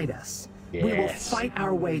beside us, we will fight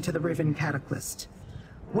our way to the Riven Cataclysm.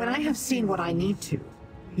 When I have seen what I need to,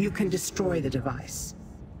 you can destroy the device.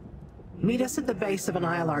 Meet us at the base of an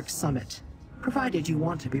Ilark summit, provided you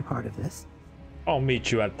want to be part of this. I'll meet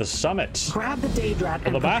you at the summit. Grab the Daedrat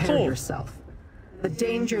and prepare yourself. The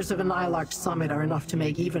dangers of an Ilark summit are enough to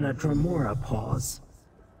make even a Dremora pause.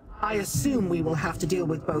 I assume we will have to deal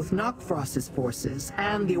with both Knockfrost's forces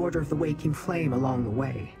and the Order of the Waking Flame along the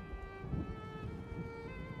way.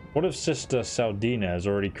 What if Sister Saldina has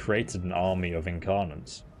already created an army of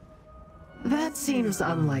Incarnates? That seems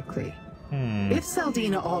unlikely. If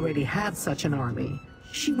Saldina already had such an army,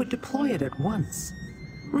 she would deploy it at once.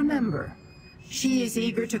 Remember, she is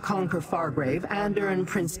eager to conquer Fargrave and earn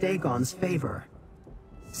Prince Dagon's favor.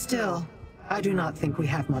 Still, I do not think we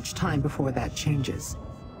have much time before that changes.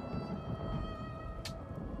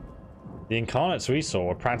 The Incarnates we saw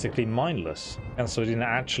were practically mindless, and so didn't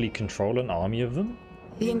actually control an army of them?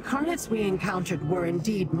 The Incarnates we encountered were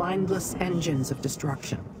indeed mindless engines of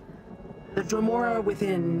destruction. The Dremora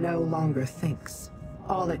within no longer thinks.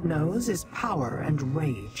 All it knows is power and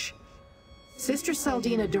rage. Sister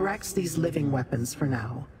Saldina directs these living weapons for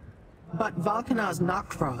now, but Valkanaz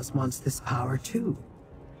Knockfrost wants this power too.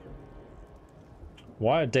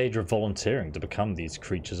 Why are Daedra volunteering to become these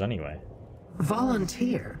creatures anyway?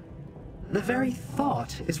 Volunteer? The very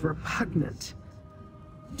thought is repugnant.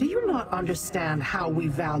 Do you not understand how we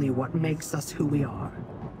value what makes us who we are?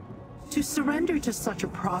 To surrender to such a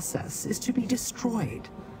process is to be destroyed.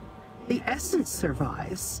 The essence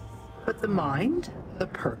survives, but the mind, the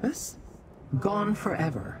purpose, gone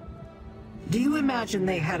forever. Do you imagine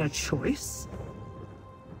they had a choice?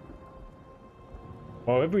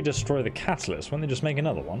 Well, if we destroy the catalyst, won't they just make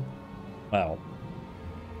another one? Well...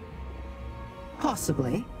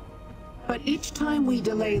 Possibly. But each time we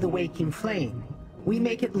delay the Waking Flame, we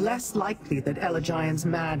make it less likely that Elegian's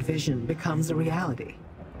mad vision becomes a reality.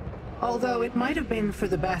 Although it might have been for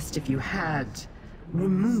the best if you had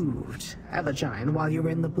removed Elegian while you were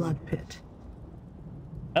in the Blood Pit.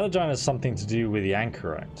 Elegian has something to do with the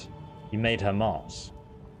Anchorite. He made her Mars.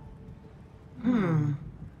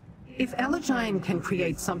 If Elegian can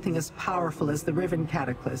create something as powerful as the Riven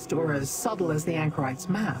Cataclysm or as subtle as the Anchorite's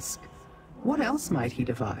mask, what else might he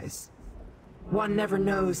devise? One never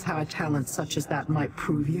knows how a talent such as that might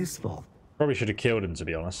prove useful. Probably should have killed him, to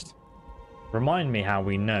be honest. Remind me how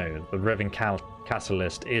we know the Riven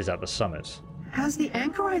Catalyst is at the summit. Has the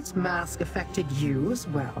Anchorite's mask affected you as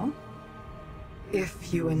well?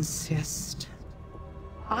 If you insist.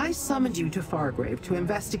 I summoned you to Fargrave to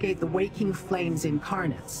investigate the Waking Flame's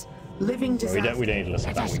Incarnates, living disasters. We don't need to listen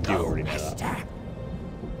to that, we do already know that.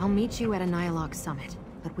 I'll meet you at a Nylark summit,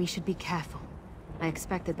 but we should be careful. I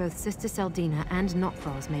expect that both Sister Saldina and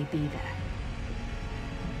Knockfrost may be there.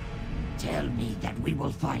 Tell me that we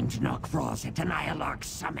will find Knockfrost at the Nylark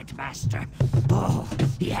summit, Master. Oh,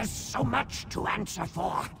 he has so much to answer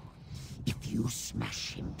for. If you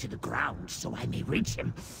smash him to the ground so I may reach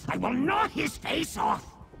him, I will gnaw his face off.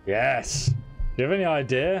 Yes. Do you have any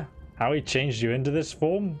idea how he changed you into this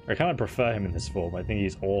form? I kind of prefer him in this form. I think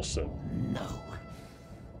he's awesome. No.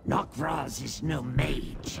 Knockfrost is no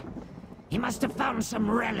mage. He must have found some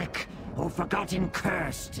relic or forgotten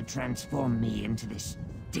curse to transform me into this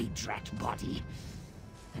Daedrat body.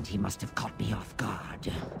 And he must have caught me off guard.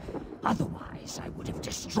 Otherwise, I would have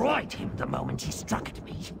destroyed him the moment he struck at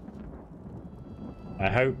me. I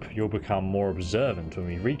hope you'll become more observant when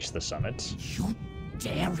we reach the summit. You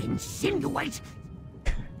dare insinuate?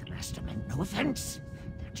 The Master meant no offense.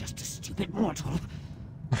 They're just a stupid mortal.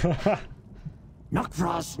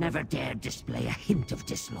 Knockfrost never dared display a hint of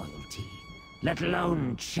disloyalty, let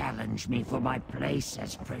alone challenge me for my place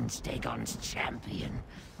as Prince Dagon's champion.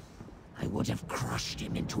 I would have crushed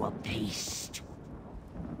him into a paste.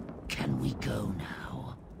 Can we go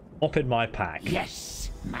now? Up in my pack.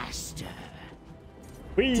 Yes, Master.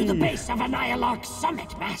 Whee! To the base of a Nylark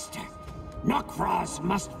summit, Master. Knockfrost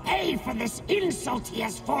must pay for this insult he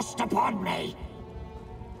has forced upon me.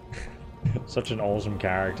 Such an awesome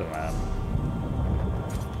character, man.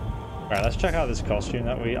 Alright, let's check out this costume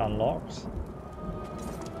that we unlocked.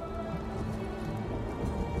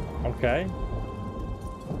 Okay.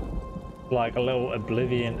 Like a little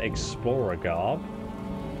Oblivion Explorer garb.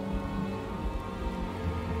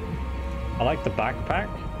 I like the backpack.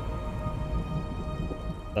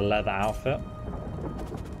 The leather outfit.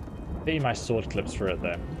 Maybe my sword clips for it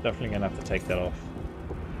though. Definitely gonna have to take that off.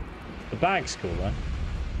 The bag's cool though.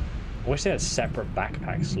 I wish they had a separate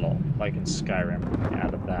backpack slot, like in Skyrim.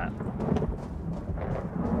 Out of that.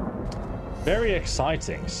 Very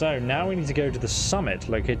exciting. So now we need to go to the summit,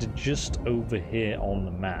 located just over here on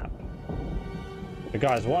the map. But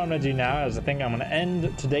guys, what I'm going to do now is I think I'm going to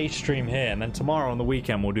end today's stream here, and then tomorrow on the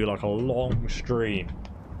weekend we'll do like a long stream,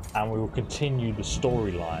 and we will continue the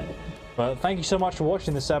storyline. But thank you so much for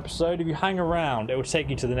watching this episode. If you hang around, it will take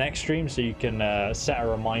you to the next stream, so you can set a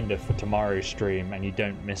reminder for tomorrow's stream and you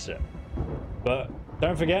don't miss it. But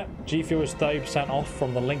don't forget, G Fuel is 30% off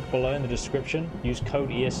from the link below in the description. Use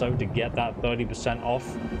code ESO to get that 30%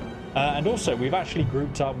 off. And also, we've actually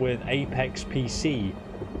grouped up with Apex PC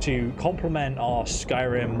to complement our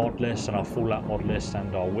Skyrim mod list and our Fallout mod list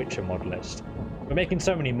and our Witcher mod list. We're making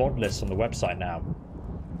so many mod lists on the website now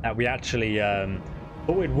that we actually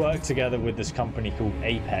thought we'd work together with this company called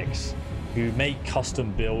Apex, who make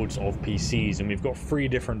custom builds of PCs, and we've got 3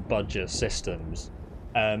 different budget systems.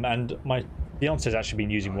 And my fiance's actually been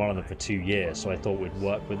using one of them for 2 years, so I thought we'd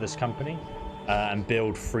work with this company and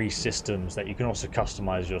build 3 systems that you can also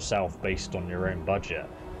customize yourself based on your own budget.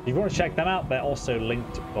 If you want to check them out, they're also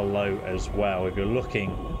linked below as well if you're looking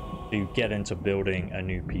to get into building a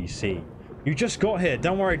new PC. You just got here.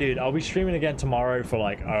 Don't worry, dude. I'll be streaming again tomorrow for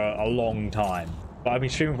like a long time. But I've been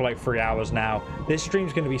streaming for like 3 hours now. This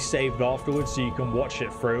stream's going to be saved afterwards, so you can watch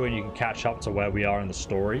it through and you can catch up to where we are in the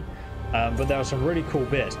story. But there are some really cool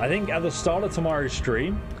bits. I think at the start of tomorrow's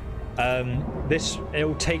stream, it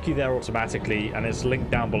will take you there automatically, and it's linked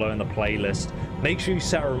down below in the playlist. Make sure you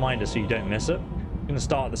set a reminder so you don't miss it. It's going to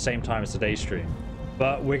start at the same time as today's stream.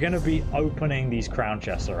 But we're going to be opening these crown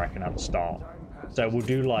chests, I reckon, at the start. So we'll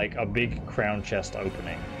do like a big crown chest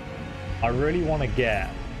opening. I really want to get...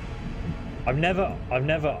 I've never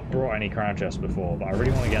brought any crown chests before, but I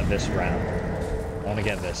really want to get this round. I want to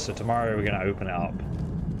get this. So tomorrow we're going to open it up.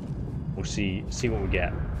 We'll see what we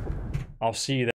get. I'll see you there.